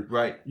patron,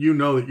 Right. you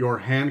know that you're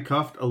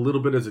handcuffed a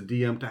little bit as a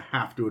DM to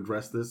have to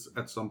address this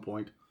at some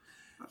point.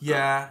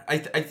 Yeah,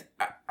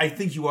 I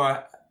think you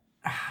are.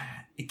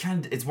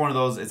 It's one of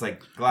those. It's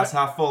like glass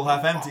half full,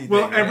 half empty.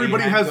 Well, thing, right?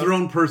 everybody has their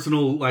Handcuffed. own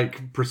personal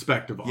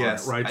perspective on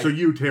Yes, it, right? I- so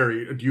you,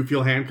 Terry, do you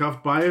feel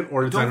handcuffed by it,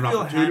 or is that Don't an feel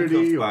opportunity?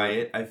 handcuffed or- by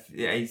it.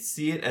 I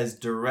see it as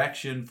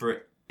direction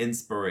for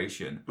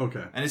inspiration.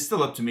 Okay. And it's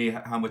still up to me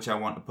how much I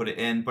want to put it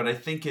in, but I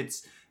think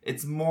it's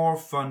more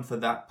fun for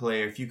that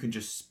player if you can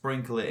just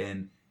sprinkle it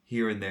in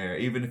here and there,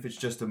 even if it's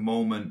just a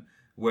moment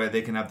where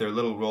they can have their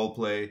little role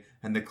play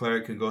and the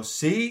cleric can go,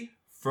 "See,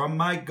 from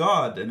my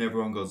god," and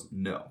everyone goes,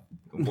 "No,"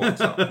 and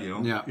walks up.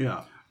 Yeah.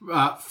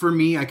 Yeah. For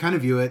me, I kind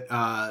of view it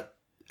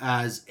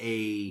as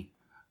a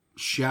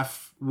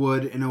chef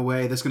would in a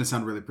way. That's going to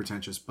sound really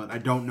pretentious, but I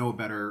don't know a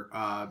better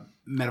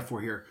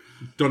metaphor here.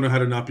 Don't know how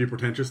to not be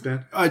pretentious,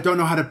 Dan? I don't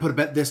know how to put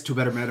this to a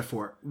better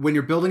metaphor. When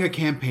you're building a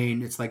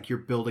campaign, it's like you're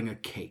building a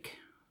cake.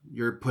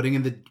 You're putting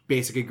in the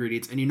basic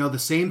ingredients, and you know the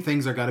same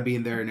things are got to be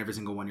in there in every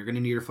single one. You're going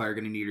to need your flour, you're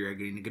going to need your egg,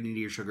 you're going to need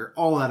your sugar,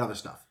 all that other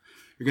stuff.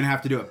 You're going to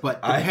have to do it.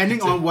 But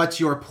depending on what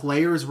your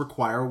players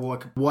require,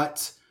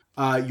 what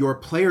your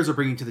players are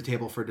bringing to the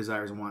table for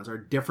desires and wants are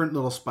different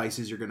little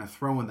spices you're going to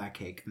throw in that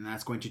cake, and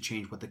that's going to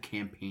change what the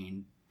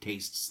campaign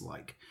tastes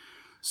like.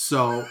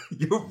 So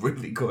You're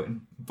really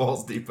going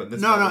balls deep in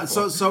this. no.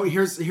 metaphor. So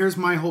here's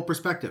my whole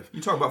perspective.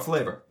 You talk about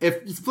flavor.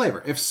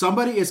 If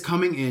somebody is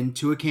coming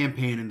into a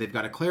campaign and they've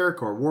got a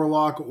cleric or a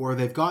warlock or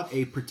they've got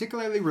a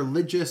particularly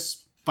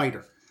religious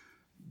fighter,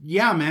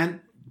 yeah,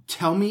 man,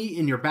 tell me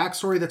in your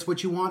backstory that's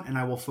what you want, and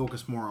I will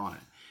focus more on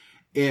it.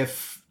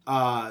 If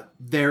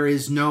there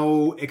is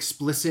no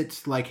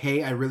explicit like,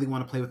 hey, I really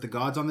want to play with the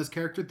gods on this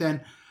character,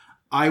 then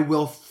I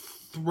will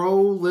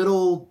throw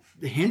little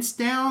hints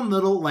down,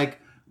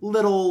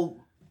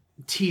 little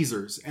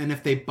teasers, and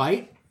if they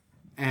bite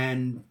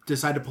and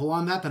decide to pull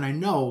on that, then I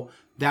know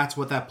that's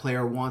what that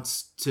player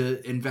wants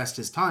to invest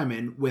his time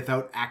in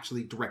without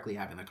actually directly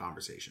having the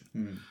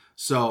conversation.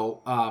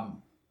 So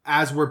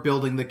as we're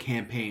building the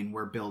campaign,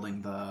 we're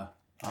building the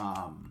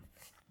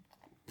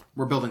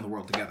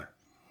world together.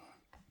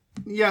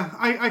 Yeah,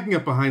 I can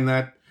get behind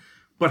that.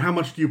 But how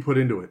much do you put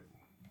into it?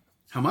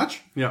 How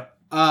much? Yeah.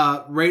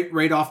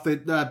 Right off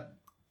the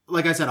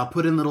like I said, I'll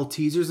put in little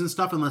teasers and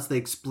stuff unless they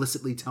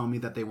explicitly tell me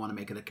that they want to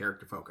make it a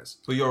character focus.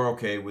 But you're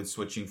okay with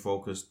switching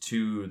focus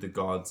to the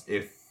gods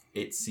if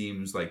it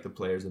seems like the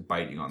players are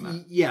biting on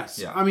that. Yes.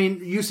 Yeah. I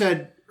mean, you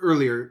said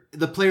earlier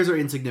the players are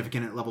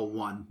insignificant at level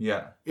 1.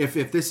 Yeah. If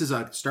this is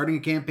starting a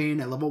campaign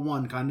at level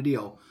 1 kind of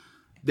deal,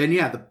 then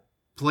yeah, the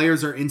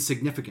players are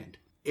insignificant.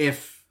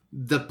 If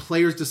the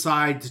players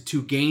decide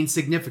to gain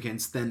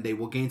significance, then they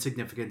will gain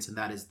significance, and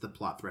that is the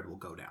plot thread will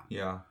go down.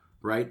 Yeah.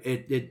 Right?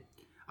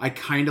 I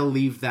kind of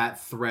leave that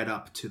thread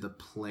up to the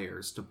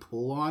players to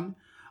pull on.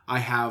 I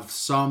have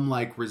some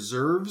like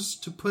reserves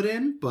to put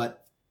in,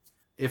 but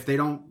if they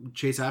don't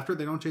chase after it,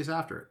 they don't chase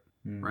after it.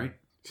 Right?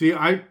 See,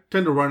 I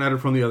tend to run at it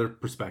from the other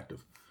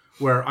perspective,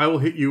 where I will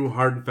hit you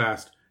hard and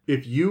fast.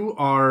 If you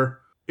are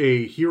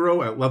a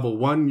hero at level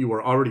 1, you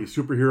are already a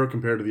superhero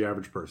compared to the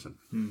average person.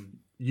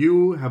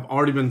 You have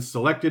already been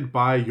selected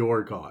by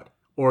your god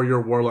or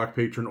your warlock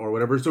patron or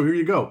whatever. So here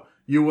you go.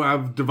 You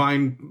have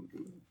divine,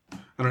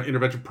 I don't know,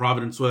 intervention,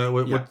 providence.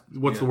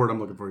 What's the word I'm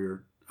looking for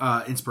here?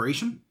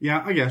 Inspiration?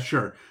 Yeah, I guess,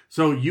 sure.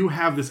 So you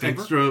have this Favor?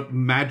 extra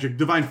magic,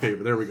 divine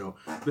favor. There we go.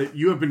 That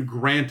you have been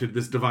granted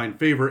this divine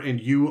favor,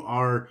 and you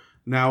are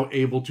now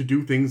able to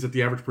do things that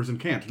the average person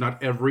can't.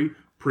 Not every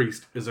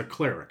priest is a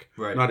cleric.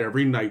 Right. Not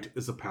every knight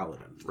is a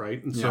paladin,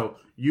 right? And so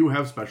you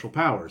have special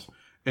powers.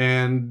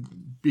 And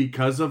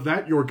because of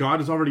that, your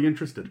god is already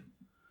interested.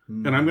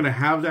 And I'm going to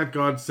have that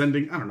god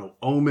sending, I don't know,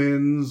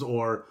 omens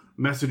or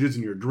messages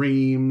in your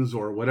dreams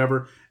or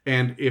whatever.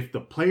 And if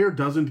the player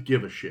doesn't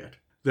give a shit,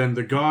 then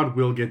the god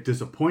will get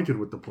disappointed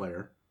with the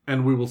player,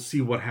 and we will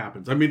see what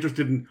happens. I'm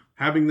interested in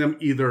having them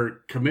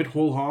either commit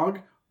whole hog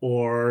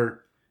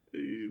or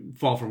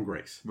fall from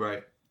grace.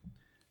 Right.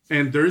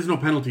 And there is no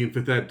penalty in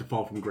 5th ed to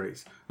fall from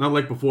grace. Not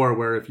like before,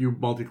 where if you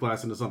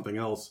multi-class into something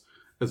else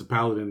as a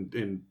paladin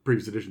in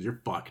previous editions, you're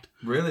fucked.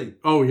 Really?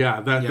 Oh yeah,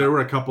 there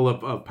were a couple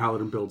of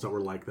paladin builds that were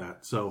like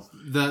that. So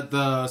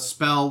The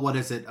spell, what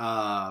is it?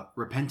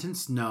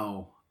 Repentance?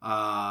 No.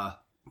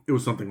 it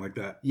was something like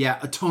that. Yeah,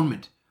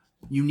 atonement.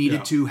 You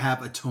needed to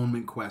have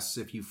atonement quests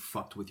if you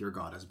fucked with your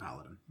god as a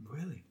paladin.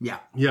 Really? Yeah.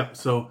 Yeah,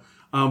 so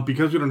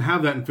because we don't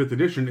have that in 5th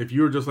edition, if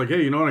you were just like,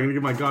 hey, you know what, I'm going to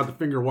give my god the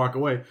finger, walk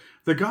away.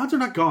 The gods are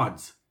not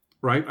gods,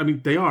 right? I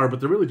mean, they are, but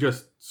they're really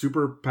just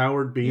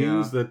super-powered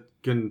beings that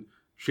can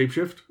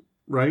shapeshift,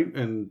 right?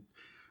 And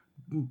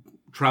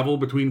travel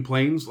between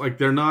planes. Like,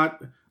 they're not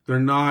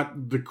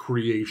the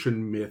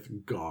creation myth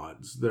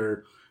gods.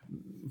 They're,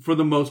 for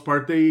the most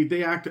part,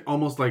 they act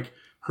almost like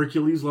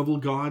Hercules level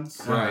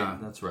gods. Right.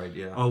 That's right.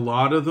 Yeah. A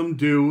lot of them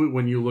do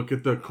when you look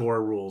at the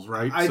core rules,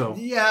 right? I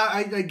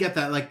get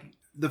that. Like,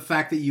 the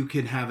fact that you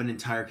could have an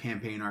entire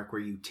campaign arc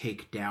where you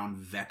take down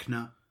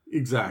Vecna.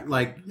 Exactly.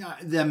 Like,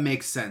 that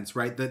makes sense,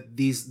 right? That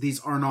these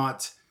are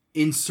not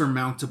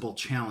insurmountable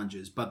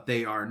challenges, but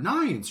they are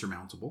nigh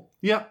insurmountable.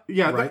 Yeah,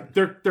 Right.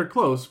 They're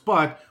close,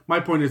 but my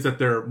point is that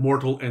they're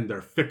mortal and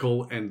they're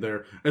fickle, and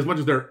they're, as much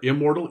as they're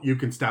immortal, you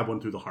can stab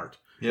one through the heart.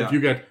 Yeah. If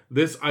you get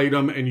this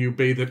item and you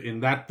bathe it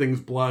in that thing's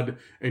blood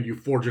and you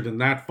forge it in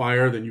that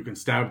fire, then you can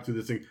stab through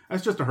this thing.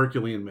 That's just a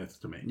Herculean myth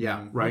to me.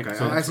 Yeah. Right. Okay.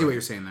 So I see what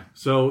you're saying there.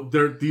 So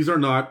these are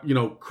not,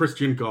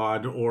 Christian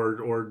God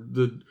or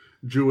the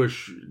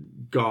Jewish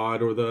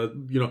God or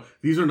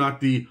these are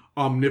not the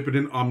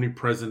omnipotent,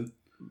 omnipresent,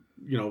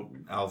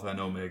 Alpha and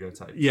Omega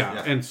type.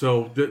 Yeah. And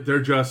so they're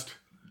just,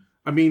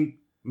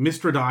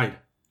 Mystra died,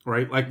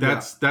 right? Like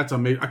that's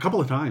a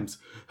couple of times.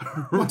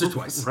 Once or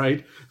twice.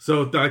 Right?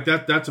 So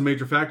that's a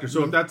major factor.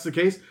 So if that's the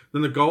case,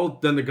 then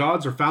the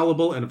gods are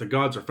fallible, and if the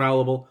gods are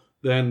fallible,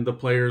 then the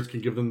players can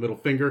give them the middle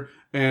finger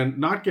and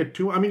not get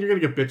too, you're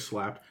going to get bitch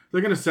slapped. They're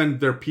going to send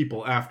their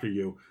people after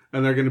you,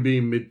 and they're going to be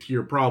a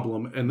mid-tier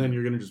problem, and then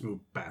you're going to just move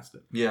past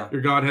it. Yeah.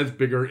 Your god has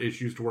bigger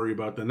issues to worry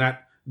about than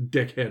that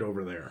dickhead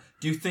over there.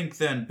 Do you think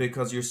then,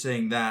 because you're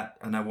saying that,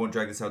 and I won't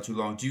drag this out too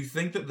long, do you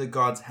think that the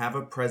gods have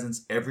a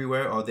presence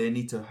everywhere, or they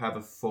need to have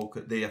a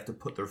focus, they have to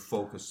put their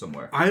focus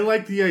somewhere? I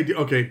like the idea.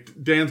 Okay,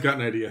 Dan's got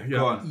an idea. Yeah.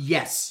 Go on.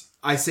 Yes.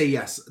 I say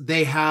yes.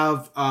 They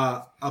have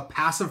a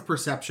passive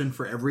perception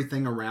for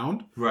everything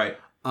around. Right.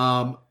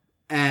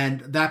 And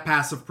that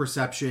passive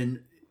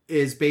perception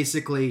is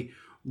basically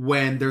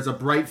when there's a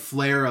bright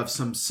flare of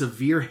some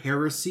severe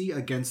heresy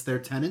against their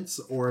tenets,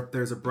 or if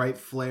there's a bright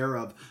flare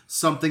of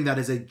something that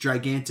is a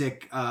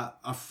gigantic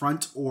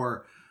affront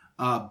or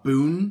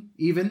boon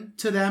even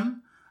to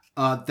them,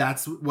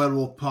 that's what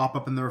will pop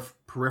up in their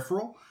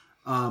peripheral.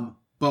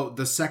 But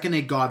the second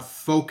a god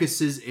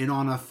focuses in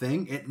on a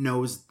thing, it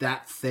knows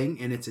that thing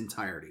in its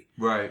entirety.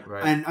 Right.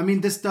 And I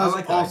mean, this does I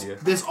like also,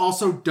 this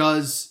also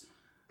does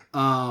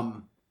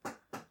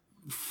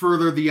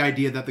further the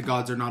idea that the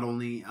gods are not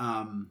only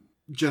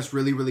just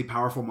really, really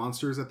powerful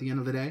monsters at the end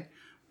of the day,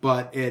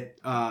 but it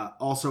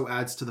also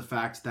adds to the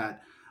fact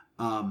that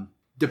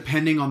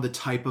depending on the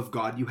type of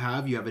god you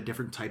have a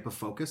different type of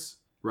focus,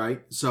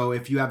 right? So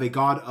if you have a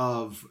god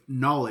of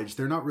knowledge,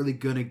 they're not really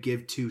going to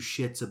give two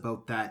shits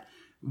about that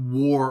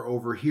war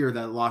over here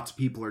that lots of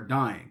people are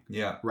dying.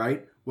 Yeah.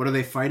 Right? What are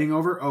they fighting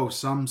over? Oh,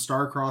 some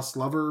star-crossed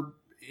lover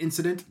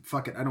incident?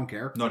 Fuck it, I don't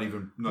care. Not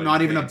even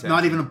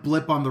a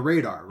blip on the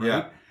radar, right?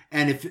 Yeah.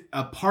 And if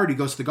a party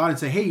goes to the god and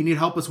say, hey, you need to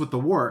help us with the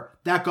war,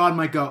 that god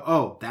might go,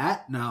 oh,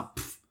 that? No.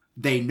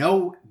 They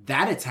know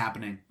that it's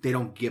happening. They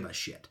don't give a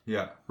shit.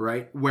 Yeah.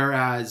 Right?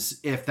 Whereas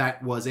if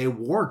that was a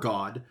war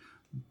god,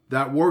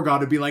 that war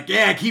god would be like,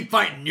 yeah, keep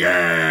fighting.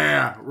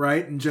 Yeah.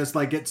 Right? And just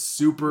like get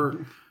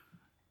super...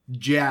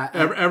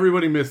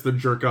 Everybody missed the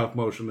jerk off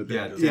motion that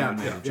Dan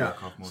did. Yeah.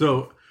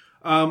 So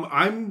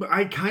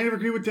I kind of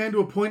agree with Dan to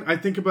a point. I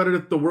think about it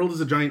if the world is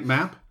a giant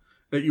map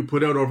that you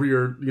put out over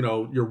your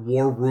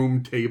war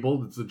room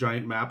table. It's a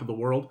giant map of the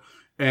world,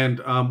 and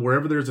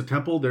wherever there's a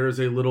temple, there is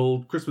a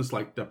little Christmas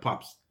light that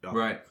pops up.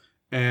 Right.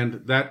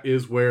 And that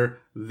is where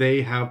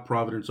they have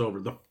providence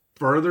over. The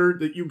further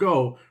that you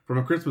go from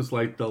a Christmas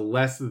light, the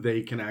less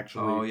they can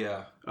actually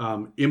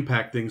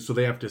impact things. So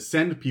they have to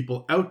send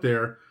people out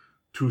there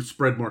to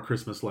spread more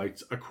Christmas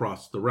lights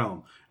across the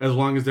realm. As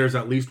long as there's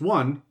at least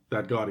one,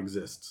 that God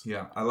exists.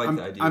 Yeah, I like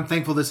the idea. I'm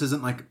thankful this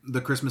isn't like the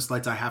Christmas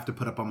lights I have to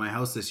put up on my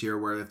house this year,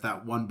 where if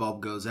that one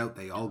bulb goes out,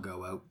 they all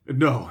go out.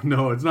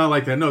 No, it's not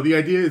like that. No, the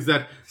idea is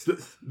that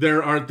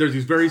there's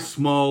these very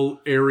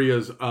small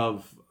areas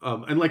of...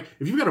 and like,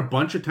 if you've got a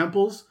bunch of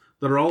temples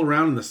that are all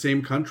around in the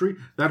same country,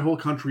 that whole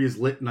country is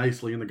lit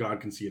nicely and the God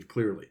can see it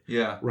clearly.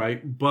 Yeah.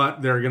 Right?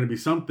 But there are going to be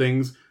some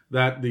things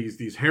that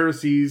these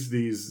heresies,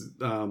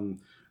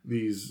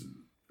 these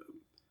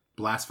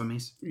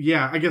blasphemies.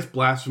 Yeah, I guess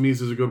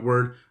blasphemies is a good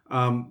word.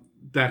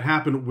 That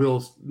happen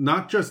will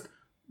not just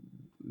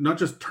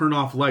turn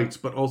off lights,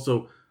 but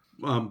also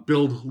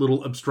build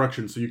little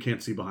obstructions so you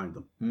can't see behind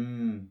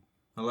them.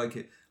 I like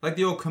it, like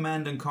the old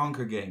Command and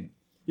Conquer game.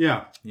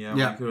 Yeah. You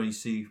can only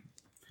see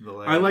the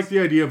layers. I like the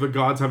idea of the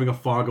gods having a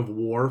fog of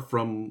war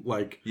from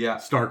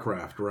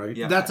StarCraft, right?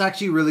 Yeah, that's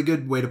actually a really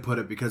good way to put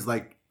it, because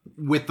like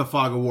with the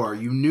fog of war,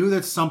 you knew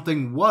that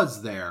something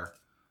was there,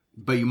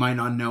 but you might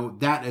not know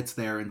that it's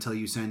there until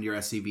you send your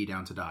SCV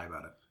down to die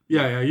about it.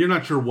 Yeah, you're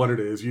not sure what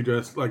it is. You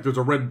just, like, there's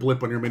a red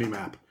blip on your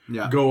mini-map.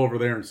 Yeah. Go over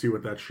there and see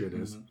what that shit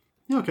is.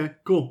 Mm-hmm. Okay,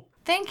 cool.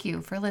 Thank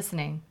you for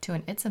listening to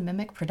an It's a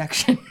Mimic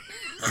production.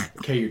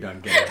 Okay, you're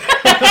done. Get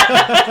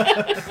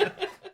it.